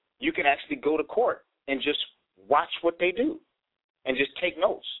 You can actually go to court and just watch what they do and just take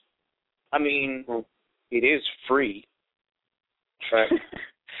notes. I mean, it is free. Right.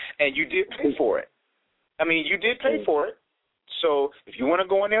 And you did pay for it. I mean, you did pay for it. So if you want to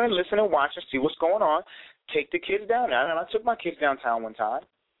go in there and listen and watch and see what's going on, take the kids down there. And I took my kids downtown one time.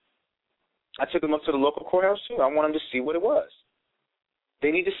 I took them up to the local courthouse, too. I want them to see what it was.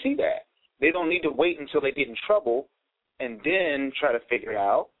 They need to see that. They don't need to wait until they get in trouble and then try to figure it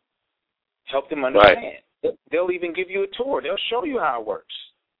out. Help them understand. Right. They'll even give you a tour. They'll show you how it works.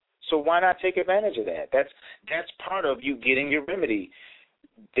 So why not take advantage of that? That's part of you getting your remedy.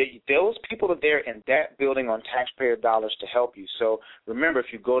 Those people are there in that building on taxpayer dollars to help you. So remember, if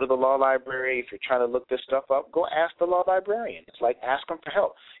you go to the law library, if you're trying to look this stuff up, go ask the law librarian. It's like ask them for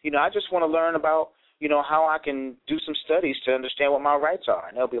help. I just want to learn about, how I can do some studies to understand what my rights are.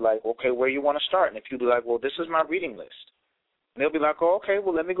 And they'll be like, okay, where you want to start? And if you be like, well, this is my reading list. And they'll be like, oh, okay,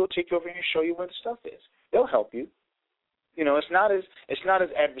 well, let me go take you over here and show you where the stuff is. They'll help you. It's not as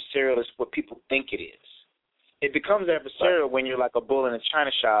adversarial as what people think it is. It becomes adversarial when you're like a bull in a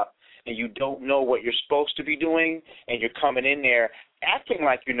china shop and you don't know what you're supposed to be doing, and you're coming in there acting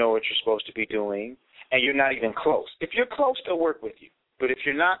like you know what you're supposed to be doing, and you're not even close. If you're close, they'll work with you. But if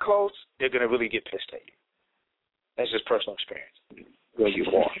you're not close, they're going to really get pissed at you. That's just personal experience. Where you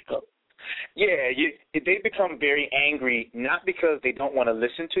are. Yeah, they become very angry, not because they don't want to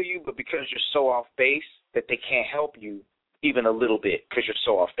listen to you, but because you're so off base that they can't help you even a little bit because you're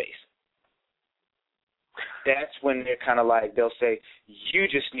so off base. That's when they're kind of like, they'll say, you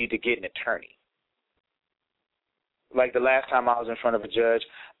just need to get an attorney. Like the last time I was in front of a judge,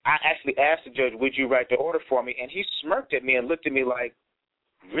 I actually asked the judge, would you write the order for me? And he smirked at me and looked at me like,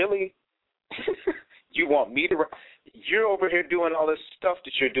 really? You want me to write? You're over here doing all this stuff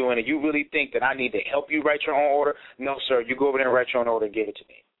that you're doing, and you really think that I need to help you write your own order? No, sir. You go over there and write your own order and give it to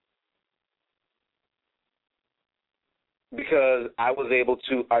me. Because I was able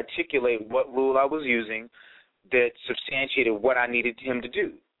to articulate what rule I was using that substantiated what I needed him to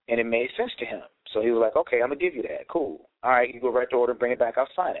do, and it made sense to him. So he was like, okay, I'm going to give you that. Cool. All right, you go write the order, bring it back, I'll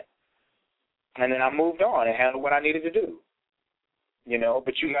sign it. And then I moved on and handled what I needed to do.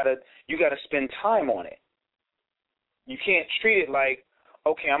 But you gotta spend time on it. You can't treat it like,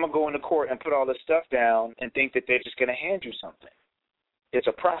 okay, I'm going to go into court and put all this stuff down and think that they're just going to hand you something. It's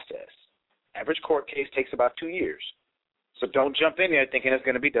a process. Average court case takes about 2 years. So don't jump in there thinking it's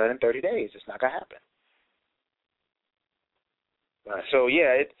going to be done in 30 days. It's not going to happen. Right. So,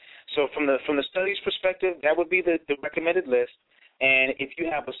 so from the studies perspective, that would be the recommended list. And if you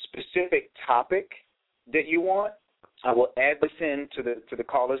have a specific topic that you want, I will add this in to the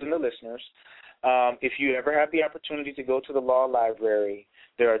callers and the listeners. If you ever have the opportunity to go to the law library,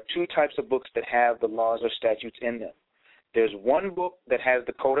 there are 2 types of books that have the laws or statutes in them. There's one book that has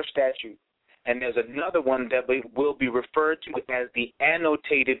the code or statute, and there's another one that will be referred to as the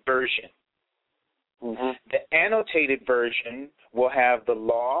annotated version. Mm-hmm. The annotated version will have the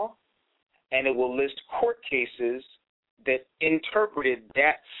law, and it will list court cases that interpreted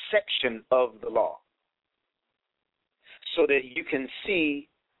that section of the law, so that you can see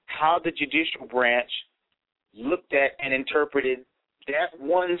how the judicial branch looked at and interpreted that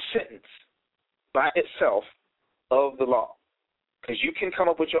one sentence by itself of the law. Because you can come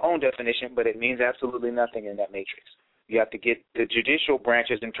up with your own definition, but it means absolutely nothing in that matrix. You have to get the judicial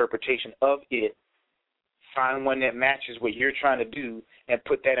branch's interpretation of it, find one that matches what you're trying to do, and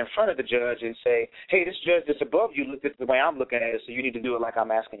put that in front of the judge and say, hey, this judge that's above you looked at it the way I'm looking at it, so you need to do it like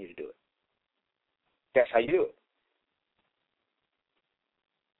I'm asking you to do it. That's how you do it.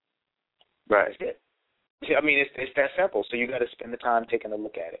 Right. That's it. I mean, it's that simple. So you got to spend the time taking a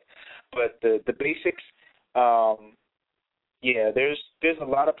look at it. But the basics, there's a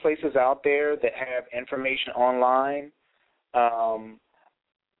lot of places out there that have information online.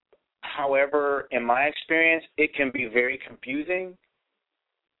 However, in my experience, it can be very confusing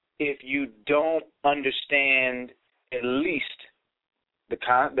if you don't understand at least the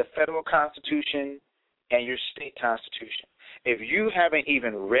federal Constitution and your state Constitution. If you haven't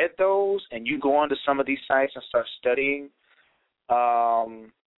even read those and you go onto some of these sites and start studying,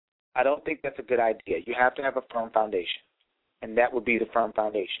 I don't think that's a good idea. You have to have a firm foundation, and that would be the firm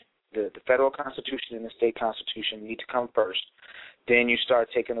foundation. The federal Constitution and the state Constitution need to come first. Then you start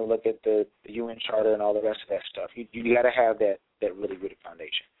taking a look at the UN Charter and all the rest of that stuff. You got to have that really good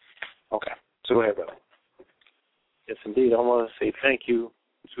foundation. Okay, so go ahead, brother. Yes, indeed. I want to say thank you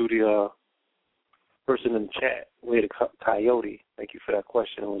to the person in the chat, Way to Coyote. Thank you for that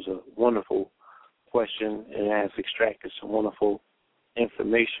question. It was a wonderful question, and it has extracted some wonderful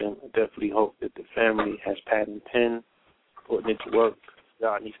information. I definitely hope that the family has pad and pen, putting it to work,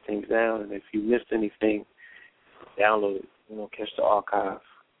 jotting these things down, and if you missed anything, download it, catch the archive.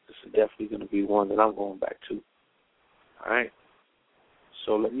 This is definitely going to be one that I'm going back to. All right.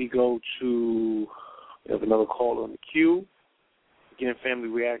 So let me go to, we have another caller on the queue. Again, family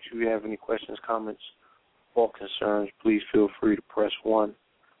reaction, if you have any questions, comments, or concerns, please feel free to press 1.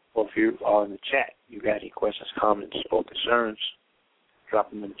 Or if you are in the chat, you got any questions, comments, or concerns, drop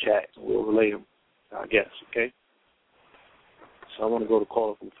them in the chat, and we'll relay them to our guests, okay? So I want to go to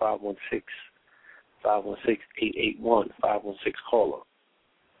caller from 516-881, 516 caller.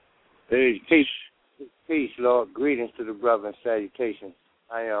 Peace, Lord. Greetings to the brother and salutations.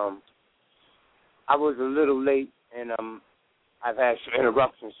 I was a little late and I've had some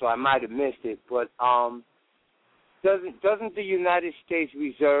interruptions, so I might have missed it. But doesn't the United States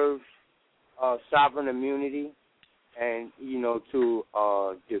reserve sovereign immunity and to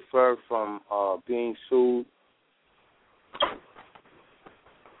defer from being sued?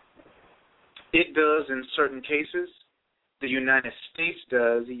 It does in certain cases. The United States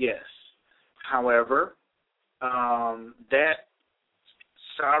does, yes. However, that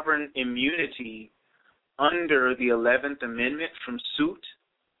sovereign immunity under the 11th Amendment from suit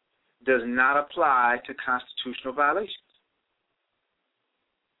does not apply to constitutional violations.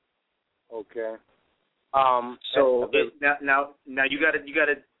 Okay. Now you got to.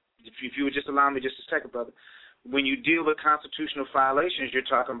 If you would just allow me just a second, brother. When you deal with constitutional violations, you're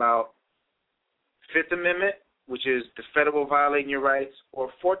talking about Fifth Amendment, which is the federal violating your rights, or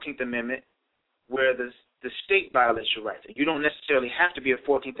 14th Amendment, where the state violates your rights. You don't necessarily have to be a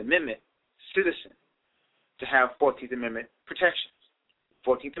 14th Amendment citizen to have 14th Amendment protections.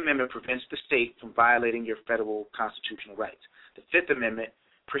 14th Amendment prevents the state from violating your federal constitutional rights. The Fifth Amendment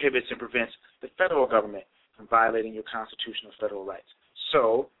prohibits and prevents the federal government from violating your constitutional federal rights.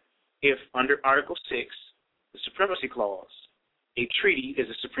 So, if under Article 6, the Supremacy Clause, a treaty is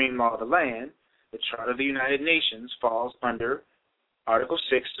the supreme law of the land, the Charter of the United Nations falls under Article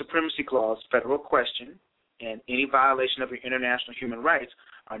 6, Supremacy Clause, federal question, and any violation of your international human rights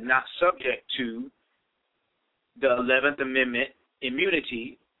are not subject to the 11th Amendment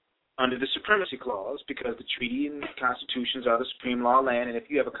immunity under the Supremacy Clause, because the treaty and the constitutions are the supreme law of land, and if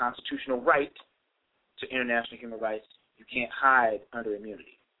you have a constitutional right to international human rights, you can't hide under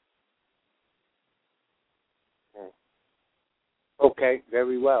immunity. Okay,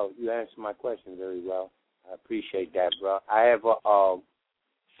 very well. You answered my question very well. I appreciate that, bro. I have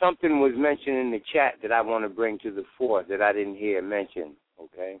something was mentioned in the chat that I want to bring to the fore that I didn't hear mentioned.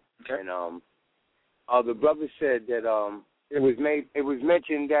 Okay. And the brother said that it was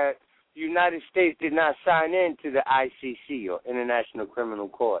mentioned that the United States did not sign in to the ICC or International Criminal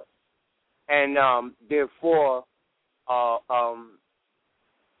Court, and therefore,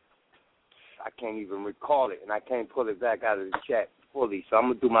 I can't even recall it, and I can't pull it back out of the chat fully. So I'm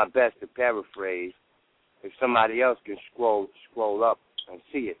gonna do my best to paraphrase. If somebody else can scroll up and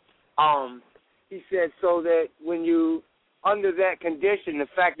see it. He said so that when you under that condition, the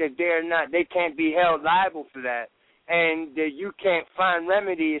fact that they can't be held liable for that, and that you can't find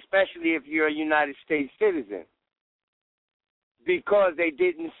remedy, especially if you're a United States citizen, because they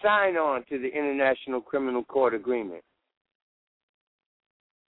didn't sign on to the International Criminal Court agreement.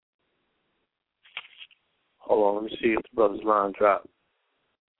 Hold on, let me see if the brother's line dropped.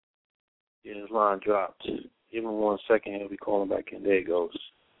 Yeah, his line dropped. Give him 1 second, he'll be calling back in. There he goes.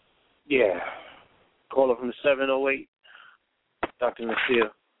 Yeah. Caller from the 708. Dr.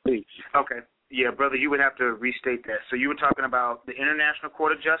 Neser, please. Okay. Yeah, brother, you would have to restate that. So you were talking about the International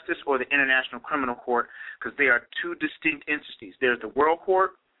Court of Justice or the International Criminal Court, because they are two distinct entities. There's the World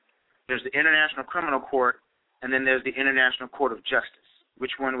Court, there's the International Criminal Court, and then there's the International Court of Justice.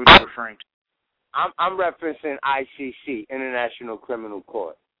 Which one were you referring to? I'm referencing ICC, International Criminal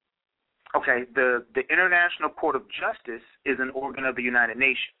Court. Okay, the International Court of Justice is an organ of the United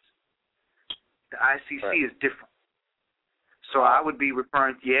Nations. The ICC is different. So I would be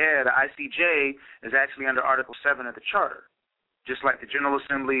referring to, the ICJ is actually under Article 7 of the Charter, just like the General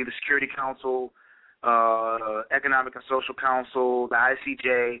Assembly, the Security Council, Economic and Social Council, the ICJ,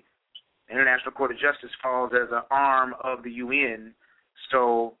 the International Court of Justice falls as an arm of the UN.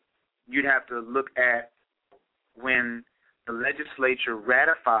 So you'd have to look at when the legislature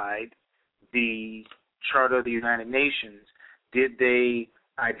ratified the Charter of the United Nations, did they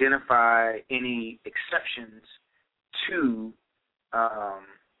identify any exceptions to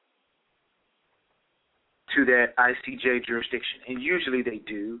to that ICJ jurisdiction, and usually they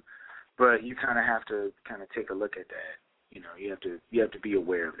do, but you kind of have to take a look at that. You know, you have to be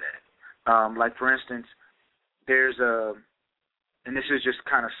aware of that. Like for instance, there's and this is just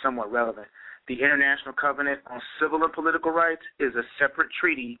kind of somewhat relevant. The International Covenant on Civil and Political Rights is a separate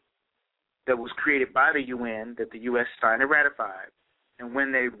treaty that was created by the UN that the U.S. signed and ratified. And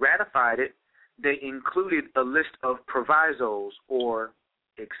when they ratified it, they included a list of provisos or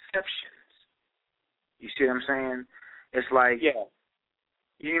exceptions. You see what I'm saying? It's like, yeah.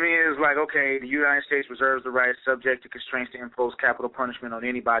 You know what I mean? It's like, okay, the United States reserves the right subject to constraints to impose capital punishment on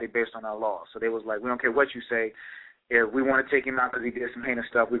anybody based on our law. So they was like, we don't care what you say. If we want to take him out because he did some heinous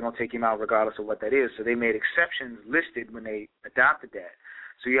stuff, we're going to take him out regardless of what that is. So they made exceptions listed when they adopted that.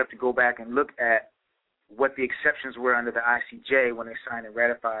 So you have to go back and look at what the exceptions were under the ICJ when they signed and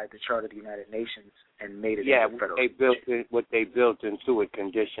ratified the Charter of the United Nations and made it into federal. What they built into it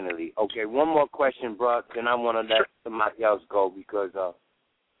conditionally. Okay, one more question, bro, then I want to let somebody else go because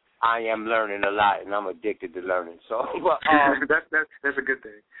I am learning a lot and I'm addicted to learning. So that's a good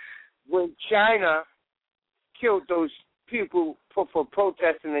thing. When China killed those people for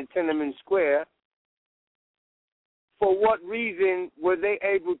protesting in Tiananmen Square, for what reason were they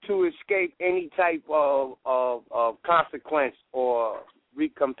able to escape any type of consequence or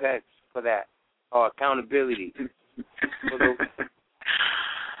recompense for that, or accountability?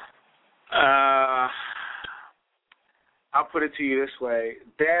 I'll put it to you this way.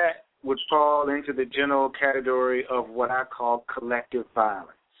 That would fall into the general category of what I call collective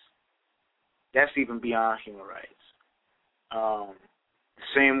violence. That's even beyond human rights.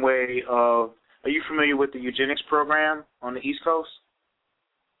 Same way of, are you familiar with the eugenics program on the East Coast?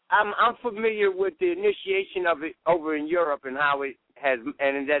 I'm familiar with the initiation of it over in Europe and how it has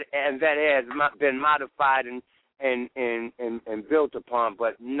and that has been modified and built upon,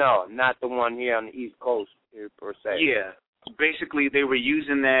 but no, not the one here on the East Coast per se. Yeah, basically they were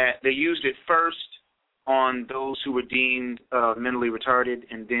using that. They used it first on those who were deemed mentally retarded,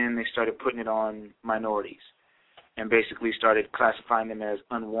 and then they started putting it on minorities, and basically started classifying them as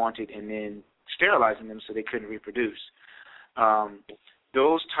unwanted, and then sterilizing them so they couldn't reproduce.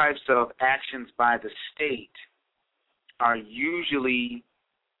 Those types of actions by the state are usually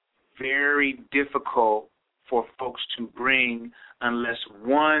very difficult for folks to bring unless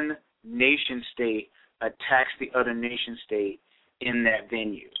one nation state attacks the other nation state in that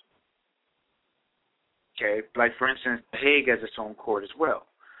venue. Okay, like for instance, The Hague has its own court as well,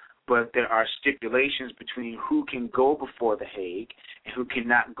 but there are stipulations between who can go before The Hague and who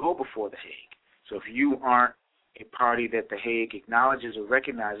cannot go before The Hague. So if you aren't a party that The Hague acknowledges or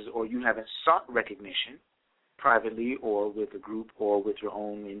recognizes, or you haven't sought recognition privately or with a group or with your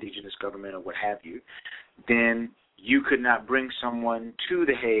own indigenous government or what have you, then you could not bring someone to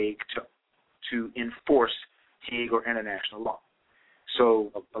The Hague to enforce Hague or international law.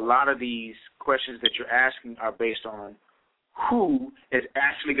 So a lot of these questions that you're asking are based on who is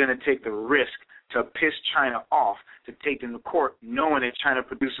actually going to take the risk to piss China off to take them to court, knowing that China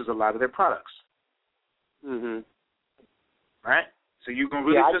produces a lot of their products. Mm-hmm. Right? So you're going to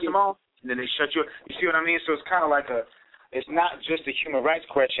really piss them off, and then they shut you up. You see what I mean? So it's kind of like it's not just a human rights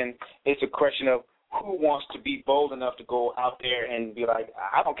question. It's a question of who wants to be bold enough to go out there and be like,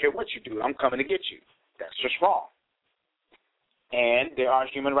 I don't care what you do. I'm coming to get you. That's just wrong. And there are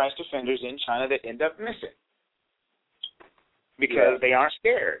human rights defenders in China that end up missing because they aren't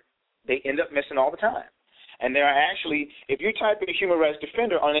scared. They end up missing all the time. And there are actually, if you type in a human rights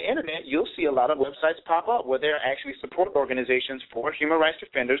defender on the Internet, you'll see a lot of websites pop up where there are actually support organizations for human rights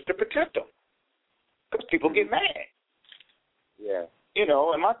defenders to protect them because people get mad. Yeah. You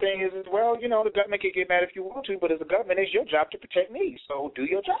know, and my thing is, well, you know, the government can get mad if you want to, but as a government, it's your job to protect me, so do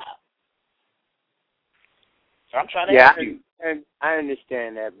your job. So I'm trying to help you. And I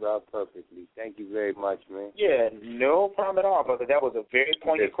understand that, bro, perfectly. Thank you very much, man. Yeah, no problem at all, brother. That was a very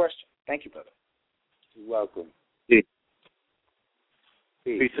poignant question. Thank you, brother. You're welcome. Peace.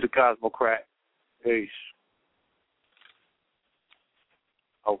 Peace. Peace to the Cosmocrat. Peace.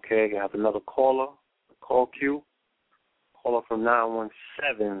 Okay, I have another caller. Call queue. Caller from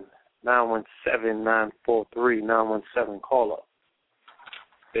 917-943-917. Caller.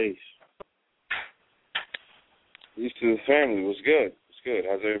 Peace. Peace to the family. What's good? What's good?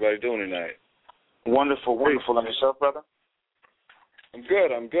 How's everybody doing tonight? Wonderful, wonderful. And yourself, brother? I'm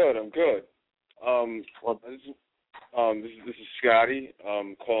good. This is Scotty.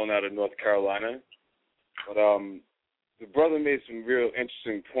 Calling out of North Carolina. But the brother made some real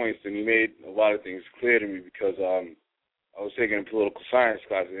interesting points, and he made a lot of things clear to me because I was taking a political science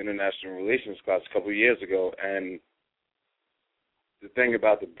class, an international relations class a couple of years ago, and the thing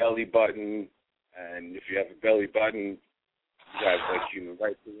about the belly button and if you have a belly button, you have like human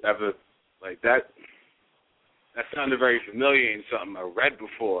rights or whatever. Like that sounded very familiar and something I read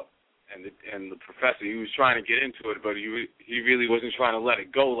before. And the professor, he was trying to get into it, but he really wasn't trying to let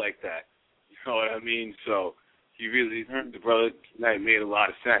it go like that. You know what I mean? So the brother tonight made a lot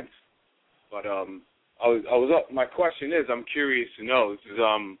of sense. But my question is, I'm curious to know. This is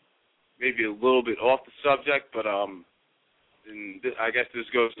maybe a little bit off the subject, but I guess this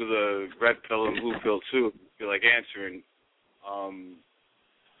goes to the red pill and blue pill too. If you feel like answering.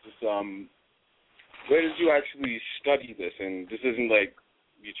 Where did you actually study this? And this isn't like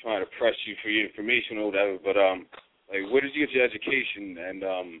me trying to press you for your information or whatever, but like, where did you get your education? And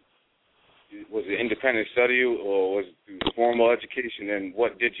was it independent study or was it through formal education? And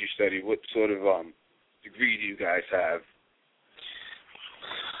what did you study? What sort of degree do you guys have?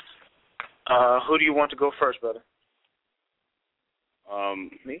 Who do you want to go first, brother?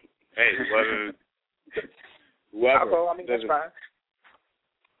 Me? Hey, whoever. I'll go. I mean, that's fine.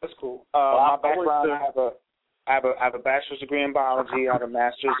 That's cool. My background, I have a bachelor's degree in biology. I have a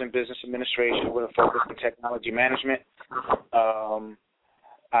master's in business administration with a focus in technology management.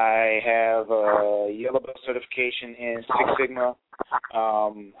 I have a Yellow Belt certification in Six Sigma.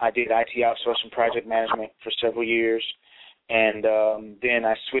 I did IT outsourcing project management for several years. And then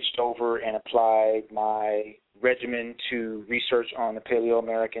I switched over and applied my regimen to research on the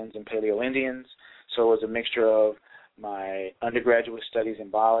Paleo-Americans and Paleo-Indians. So it was a mixture of my undergraduate studies in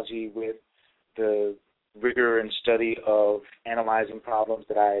biology with the rigor and study of analyzing problems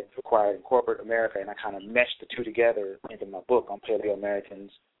that I acquired in corporate America, and I kind of meshed the two together into my book on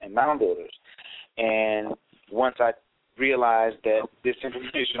Paleo-Americans and Mound Builders. And once I realized that this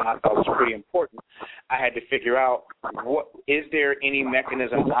information I thought was pretty important, I had to figure out, is there any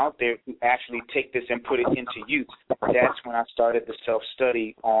mechanism out there to actually take this and put it into use? That's when I started the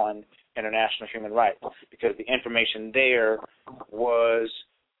self-study on international human rights, because the information there was,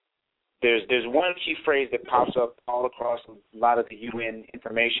 there's one key phrase that pops up all across a lot of the UN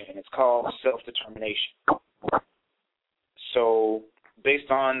information, and it's called self-determination. So based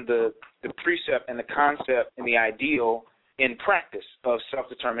on the precept and the concept and the ideal in practice of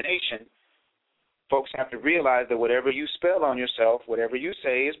self-determination, folks have to realize that whatever you spell on yourself, whatever you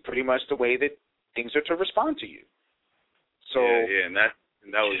say, is pretty much the way that things are to respond to you. So yeah, and that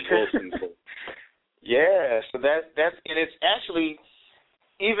was Wilson's book. Yeah, so that's and it's actually,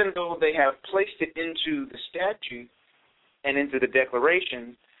 even though they have placed it into the statute and into the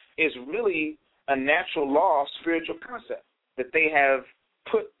declaration, is really a natural law spiritual concept that they have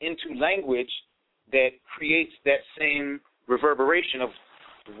put into language that creates that same reverberation of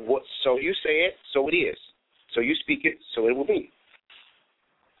what. So you say it, so it is. So you speak it, so it will be.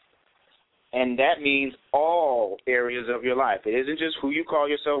 And that means all areas of your life. It isn't just who you call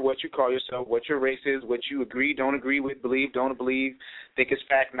yourself, what you call yourself, what your race is, what you agree, don't agree with, believe, don't believe, think it's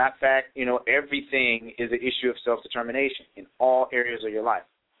fact, not fact. You know, everything is an issue of self-determination in all areas of your life.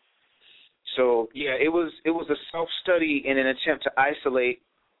 So, yeah, it was a self-study in an attempt to isolate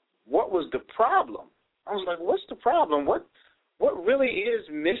what was the problem. I was like, what's the problem? What really is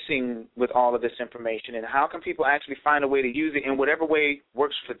missing with all of this information, and how can people actually find a way to use it in whatever way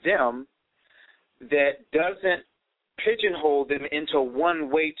works for them that doesn't pigeonhole them into one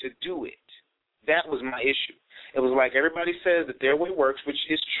way to do it? That was my issue. It was like everybody says that their way works, which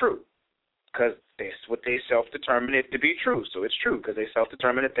is true, because that's what they self-determine it to be true. So it's true because they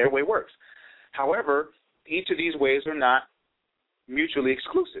self-determine that their way works. However, each of these ways are not mutually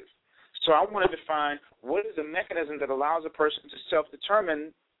exclusive. So I wanted to find what is the mechanism that allows a person to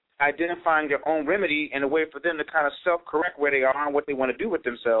self-determine, identifying their own remedy and a way for them to kind of self-correct where they are and what they want to do with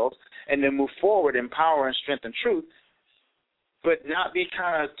themselves, and then move forward in power and strength and truth, but not be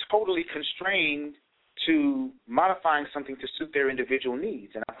kind of totally constrained to modifying something to suit their individual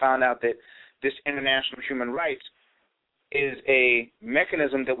needs. And I found out that this international human rights is a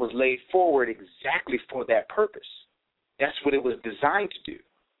mechanism that was laid forward exactly for that purpose. That's what it was designed to do.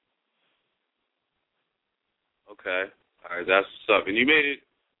 Okay. All right, that's what's up. And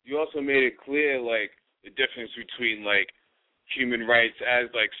you also made it clear, like, the difference between, like, human rights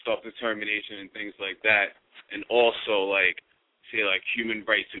as, like, self-determination and things like that, and also, like, say, like, human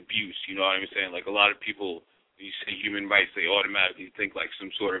rights abuse, you know what I'm saying? Like, a lot of people, when you say human rights, they automatically think, like,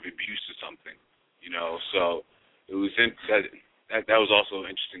 some sort of abuse or something, you know? So it was that was also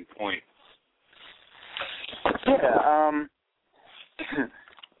an interesting point. Yeah,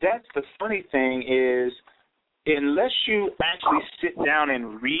 that's the funny thing is, unless you actually sit down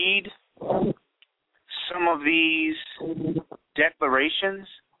and read some of these declarations,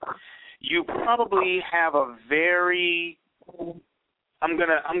 you probably have a very I'm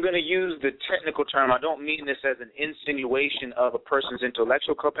gonna use the technical term. I don't mean this as an insinuation of a person's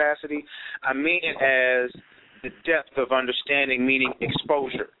intellectual capacity. I mean it as the depth of understanding, meaning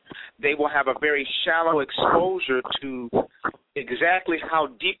exposure. They will have a very shallow exposure to exactly how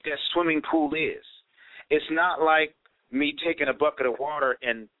deep that swimming pool is. It's not like me taking a bucket of water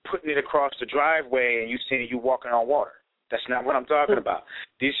and putting it across the driveway and you seeing you walking on water. That's not what I'm talking about.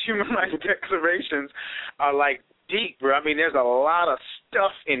 These human rights declarations are like deep, bro. I mean, there's a lot of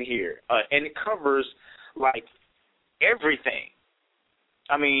stuff in here, and it covers like everything.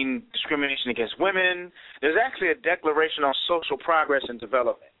 I mean, discrimination against women. There's actually a declaration on social progress and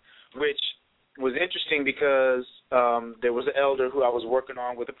development, which was interesting because there was an elder who I was working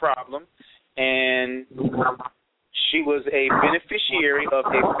on with a problem, and she was a beneficiary of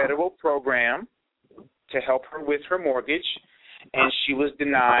a federal program to help her with her mortgage, and she was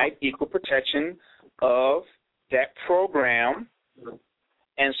denied equal protection of that program,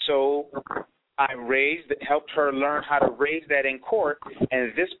 and so I helped her learn how to raise that in court,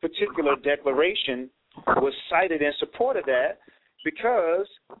 and this particular declaration was cited in support of that because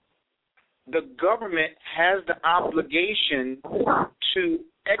the government has the obligation to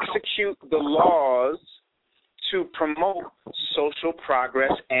execute the laws to promote social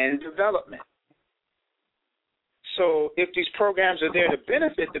progress and development. So if these programs are there to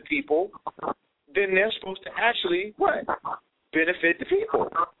benefit the people, then they're supposed to actually, what? Benefit the people.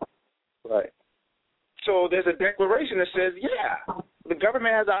 Right. So there's a declaration that says, yeah, the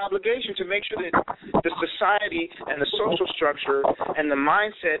government has an obligation to make sure that the society and the social structure and the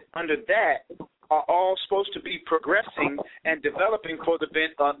mindset under that are all supposed to be progressing and developing for the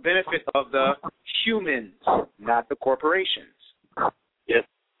benefit of the humans, not the corporations. Yes.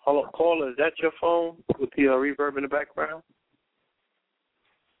 Hold on, caller, is that your phone with the reverb in the background?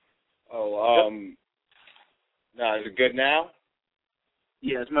 Oh, no, is it good now?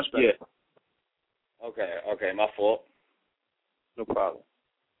 Yeah, it's much better. Yeah. Okay, my fault. No problem.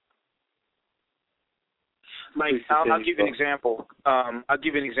 Like, I'll give you an example. I'll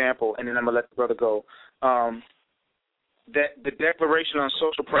give you an example, and then I'm going to let the brother go. That the Declaration on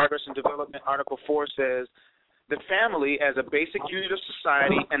Social Progress and Development, Article 4 says, the family as a basic unit of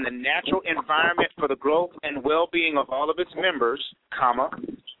society and the natural environment for the growth and well-being of all of its members,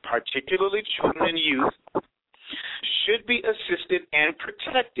 particularly children and youth, should be assisted and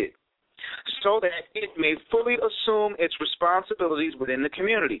protected so that it may fully assume its responsibilities within the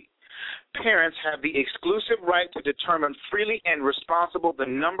community. Parents have the exclusive right to determine freely and responsible the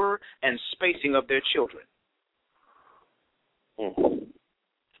number and spacing of their children.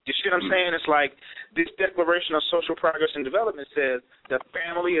 You see what I'm saying? It's like this Declaration of Social Progress and Development says the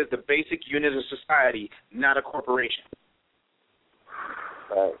family is the basic unit of society, not a corporation.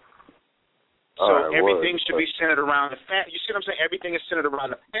 Right. So everything should be centered around the family. You see what I'm saying? Everything is centered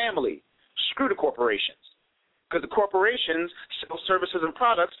around the family. Screw the corporations. Because the corporations sell services and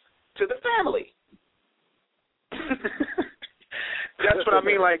products to the family. That's what I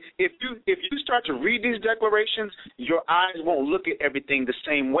mean. Like, if you start to read these declarations, your eyes won't look at everything the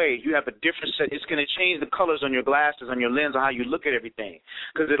same way. You have a different set. It's going to change the colors on your glasses, on your lens, on how you look at everything,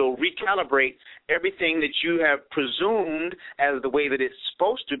 because it'll recalibrate everything that you have presumed as the way that it's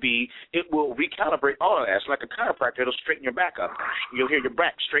supposed to be. It will recalibrate all of that. It's like a chiropractor. It'll straighten your back up. You'll hear your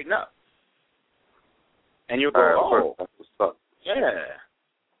back straighten up, and you'll go, that's what's up. Yeah.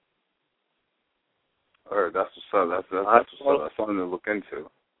 All right, that's what's up. That's what's up. That's something to look into.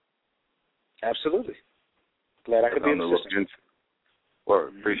 Absolutely. Glad I could be of assistance. Well,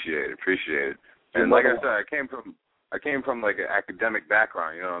 appreciate it. And like I said, I came from like an academic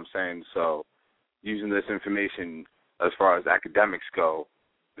background. You know what I'm saying? So using this information as far as academics go,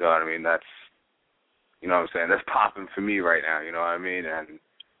 you know what I mean? That's, you know what I'm saying? That's popping for me right now. You know what I mean? And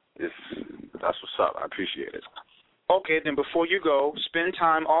that's what's up. I appreciate it. Okay, then before you go, spend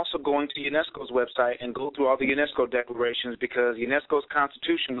time also going to UNESCO's website and go through all the UNESCO declarations, because UNESCO's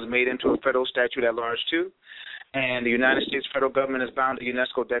constitution was made into a federal statute at large too, and the United States federal government is bound to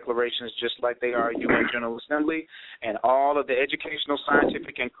UNESCO declarations just like they are UN General Assembly, and all of the educational,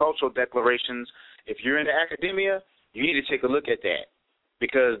 scientific, and cultural declarations. If you're into academia, you need to take a look at that,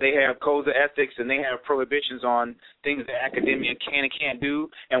 because they have codes of ethics and they have prohibitions on things that academia can and can't do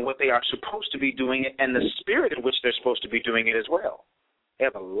and what they are supposed to be doing it and the spirit in which they're supposed to be doing it as well. They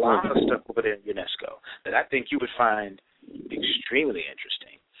have a lot of stuff over there in UNESCO that I think you would find extremely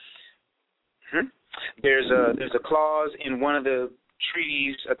interesting. There's a clause in one of the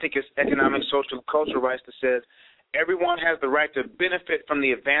treaties, I think it's Economic, Social, and Cultural Rights, that says everyone has the right to benefit from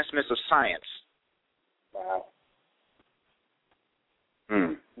the advancements of science. Wow.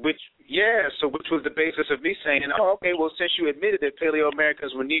 Which was the basis of me saying, oh, okay, well, since you admitted that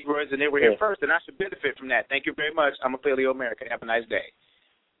Paleo-Americans were Negroids and they were here first, then I should benefit from that. Thank you very much. I'm a Paleo-American. Have a nice day.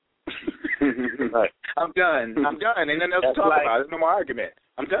 Right. I'm done. Ain't nothing else to talk about. There's no more argument.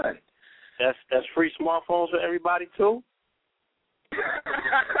 I'm done. That's free smartphones for everybody, too?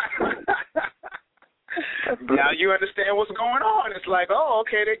 Now you understand what's going on. It's like, oh,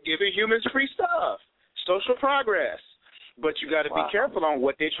 okay, they're giving humans free stuff. Social progress. But you got to be careful on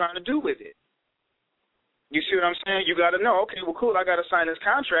what they're trying to do with it. You see what I'm saying? You got to know, okay, well, cool, I got to sign this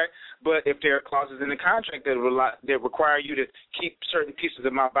contract, but if there are clauses in the contract that require you to keep certain pieces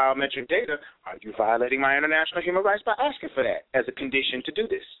of my biometric data, are you violating my international human rights by asking for that as a condition to do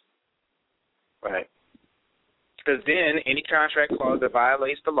this? Right. Because then any contract clause that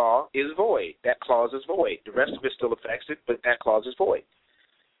violates the law is void. That clause is void. The rest of it still affects it, but that clause is void.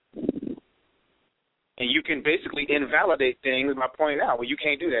 And you can basically invalidate things by pointing out, well, you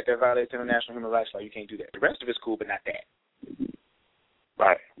can't do that. That violates international human rights law. You can't do that. The rest of it's cool, but not that.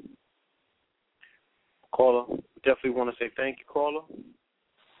 Right. Caller, definitely want to say thank you, caller.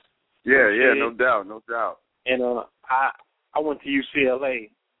 Yeah, no doubt. And I went to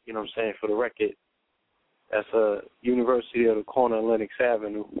UCLA, you know what I'm saying, for the record. That's a University of the corner of Lenox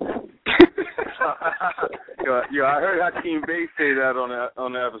Avenue. Yo, I heard Hakeem Bey say that on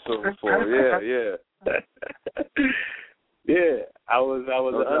the episode before. Yeah. Yeah, I was an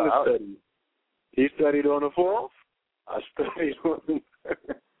understudy. He studied on the 4th. I studied on the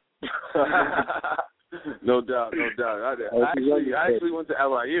 3rd. No doubt. I actually went to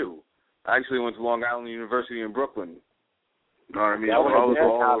LIU. I actually went to Long Island University in Brooklyn. You know what I mean? I was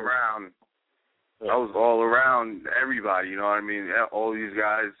all around. I was all around everybody. You know what I mean? All these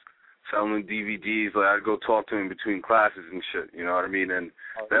guys selling DVDs. Like, I'd go talk to them between classes and shit. You know what I mean? And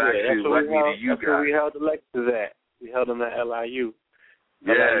that actually led me to you guys. That's where we held the lectures at. We held them at LIU.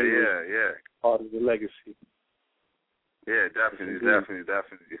 Yeah. Part of the legacy. Yeah, definitely.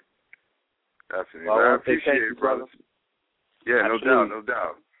 Well, I appreciate it, brother. Yeah, no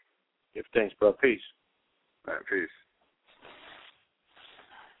doubt. Give thanks, bro. Peace. All right, peace.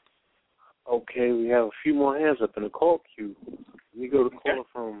 Okay, we have a few more hands up in the call queue. We go to caller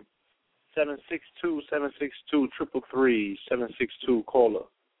from 762-762-333, 762 caller.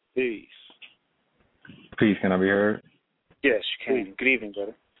 Peace. Peace. Can I be heard? Yes, you can. Good evening,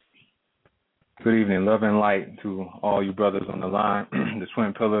 brother. Good evening. Love and light to all you brothers on the line, the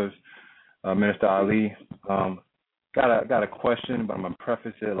Twin Pillars, Minister Ali. Got a question, but I'm gonna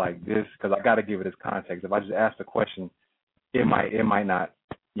preface it like this because I got to give it its context. If I just ask the question, you might not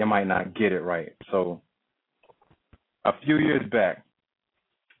get it right. So, a few years back,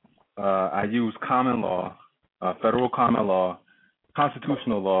 I used common law, federal common law,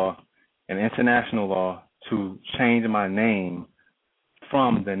 constitutional law, and international law to change my name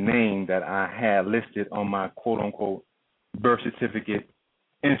from the name that I had listed on my quote-unquote birth certificate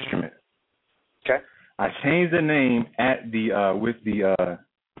instrument. Okay. I changed the name at the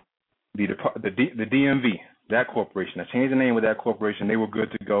DMV, that corporation. I changed the name with that corporation. They were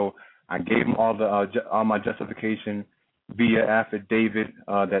good to go. I gave them all my justification via affidavit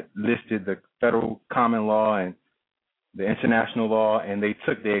that listed the federal common law and the international law, and they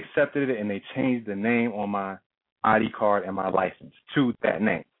accepted it, and they changed the name on my ID card and my license to that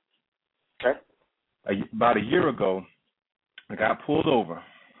name. Okay. About a year ago, I got pulled over.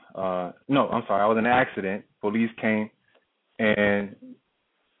 I was in an accident. Police came, and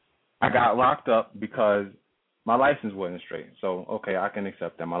I got locked up because my license wasn't straight. So, okay, I can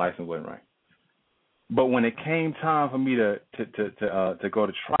accept that. My license wasn't right. But when it came time for me to go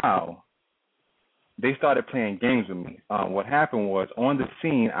to trial, they started playing games with me. What happened was, on the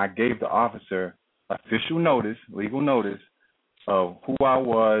scene, I gave the officer official notice, legal notice, of who I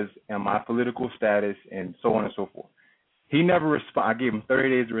was and my political status and so on and so forth. He never responded. I gave him 30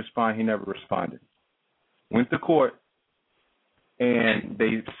 days to respond. He never responded. Went to court, and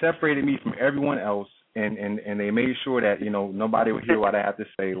they separated me from everyone else, and they made sure that, nobody would hear what I have to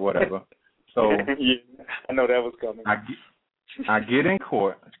say, whatever. So yeah, I know that was coming. I get in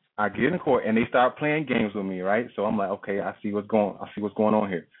court, and they start playing games with me, right? So I'm like, okay, I see what's going on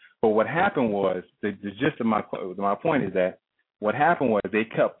here. But what happened was, the gist of my point is that what happened was they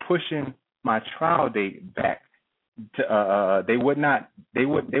kept pushing my trial date back. They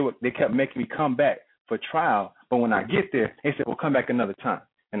kept making me come back for trial, but when I get there, they said, "Well, come back another time."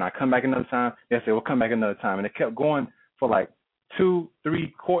 And I come back another time. They said, "Well, come back another time." And it kept going for like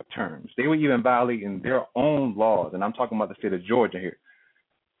 2-3 court terms. They were even violating their own laws, and I'm talking about the state of Georgia here.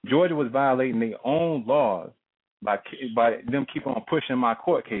 Georgia was violating their own laws by them keep on pushing my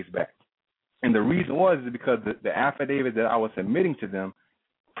court case back. And the reason was because the affidavit that I was submitting to them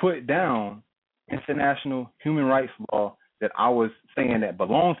put down international human rights law that I was saying that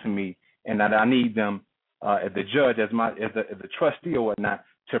belonged to me, and that I need them as the judge, as the trustee or whatnot,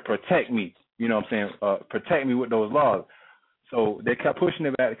 to protect me. You know what I'm saying? Protect me with those laws. So they kept pushing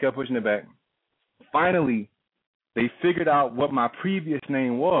it back. Finally, they figured out what my previous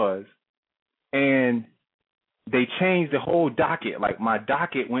name was, and they changed the whole docket. Like, my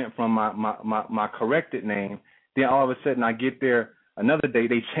docket went from my corrected name. Then all of a sudden I get there another day.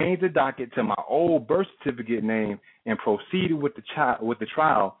 They changed the docket to my old birth certificate name and proceeded with the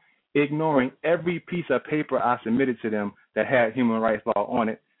trial, ignoring every piece of paper I submitted to them that had human rights law on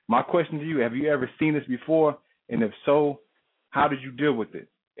it. My question to you, have you ever seen this before? And if so, how did you deal with it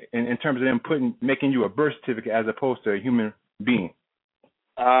in terms of them making you a birth certificate as opposed to a human being?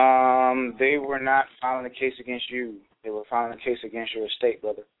 They were not filing a case against you. They were filing a case against your estate,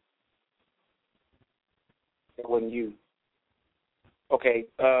 brother. It wasn't you. Okay,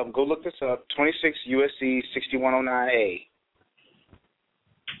 go look this up. 26 USC 6109A.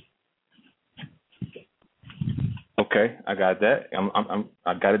 Okay, I got that.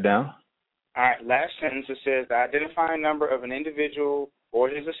 I got it down. All right, last sentence, it says, the identifying number of an individual or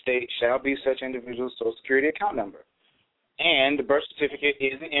his estate shall be such individual's Social Security account number. And the birth certificate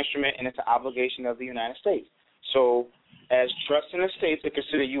is an instrument and it's an obligation of the United States. So as trusts and estates are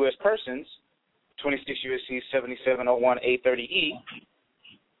considered U.S. persons, 26 U.S.C. 7701A30E,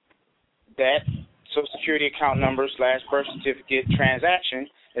 that Social Security account number / birth certificate transaction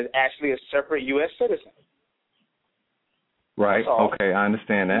is actually a separate U.S. citizen. Right. Okay, I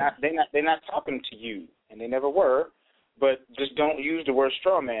understand that. They're not talking to you, and they never were. But just don't use the word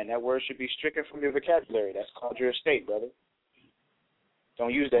straw man. That word should be stricken from your vocabulary. That's called your estate, brother.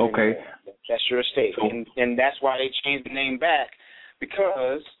 Don't use that anymore. That's your estate. And that's why they changed the name back,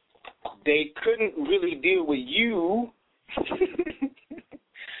 because they couldn't really deal with you.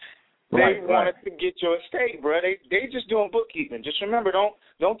 They wanted to get your estate, bro. They just doing bookkeeping. Just remember,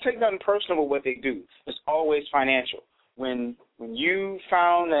 don't take nothing personal with what they do. It's always financial. When you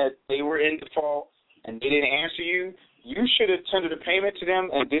found that they were in default and they didn't answer you, you should have tendered a payment to them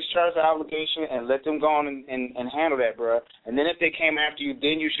and discharged the obligation and let them go on and handle that, bro. And then if they came after you,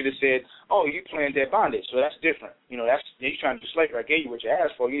 then you should have said, oh, you playing debt bondage, so that's different. You know, you're trying to do slavery. I gave you what you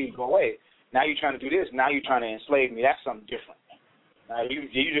asked for. You need to go away. Now you're trying to do this. Now you're trying to enslave me. That's something different. Now you're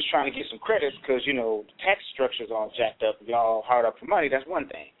just trying to get some credits because, you know, the tax structure's all jacked up. Y'all hard up for money. That's one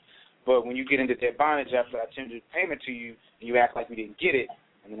thing. But when you get into debt bondage after I tendered payment to you and you act like we didn't get it,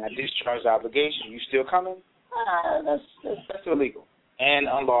 and then I discharge the obligation, you still coming? That's illegal and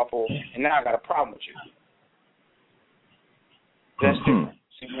unlawful, and now I got a problem with you. That's different.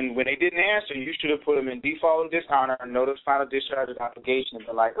 See, when they didn't answer, you should have put them in default and dishonor and notice final discharge of the obligation and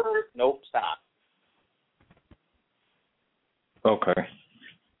be like, nope, stop. Okay.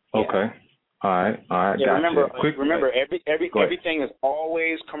 Yeah. Okay. All right. Yeah, gotcha. remember, everything is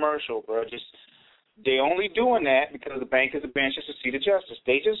always commercial, bro. They only doing that because the bank is a bench to see the justice.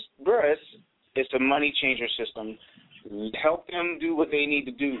 It's a money changer system. Help them do what they need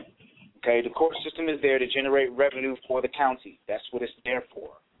to do. Okay, the court system is there to generate revenue for the county. That's what it's there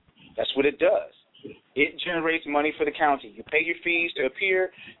for. That's what it does. It generates money for the county. You pay your fees to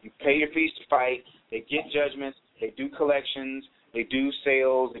appear. You pay your fees to fight. They get judgments. They do collections. They do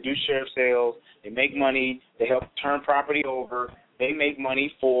sales. They do sheriff sales. They make money. They help turn property over. They make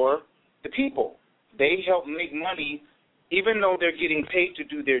money for the people. They help make money, even though they're getting paid to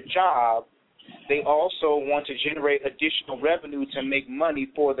do their job. They also want to generate additional revenue to make money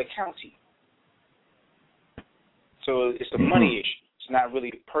for the county. So it's a money issue. It's not really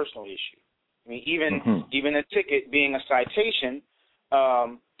a personal issue. I mean, even a ticket being a citation,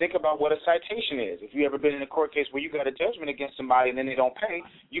 think about what a citation is. If you ever been in a court case where you got a judgment against somebody and then they don't pay,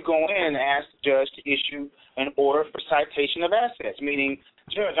 you go in and ask the judge to issue an order for citation of assets, meaning,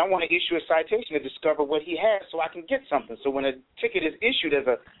 Judge, I want to issue a citation to discover what he has so I can get something. So when a ticket is issued as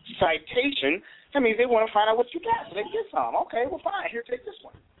a citation, that means they want to find out what you got so they get some. Okay, well, fine. Here, take this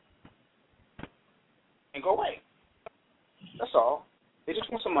one. And go away. That's all. They just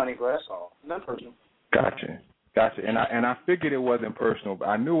want some money, bro. That's all. Nothing personal. Gotcha. And I figured it wasn't personal, but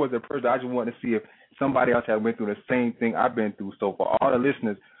I knew it wasn't personal. I just wanted to see if somebody else had went through the same thing I've been through. So for all the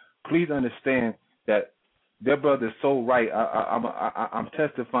listeners, please understand that their brother is so right. I'm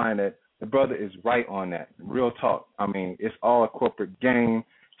testifying that the brother is right on that. Real talk. I mean, it's all a corporate game.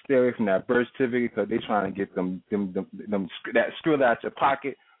 Stay away from that birth certificate because they're trying to get them that skrill out your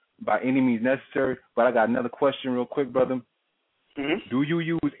pocket by any means necessary. But I got another question real quick, brother. Mm-hmm. Do you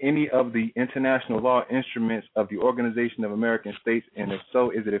use any of the international law instruments of the Organization of American States, and if so,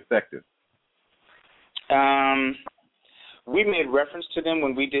 is it effective? we made reference to them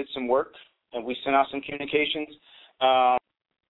when we did some work and we sent out some communications.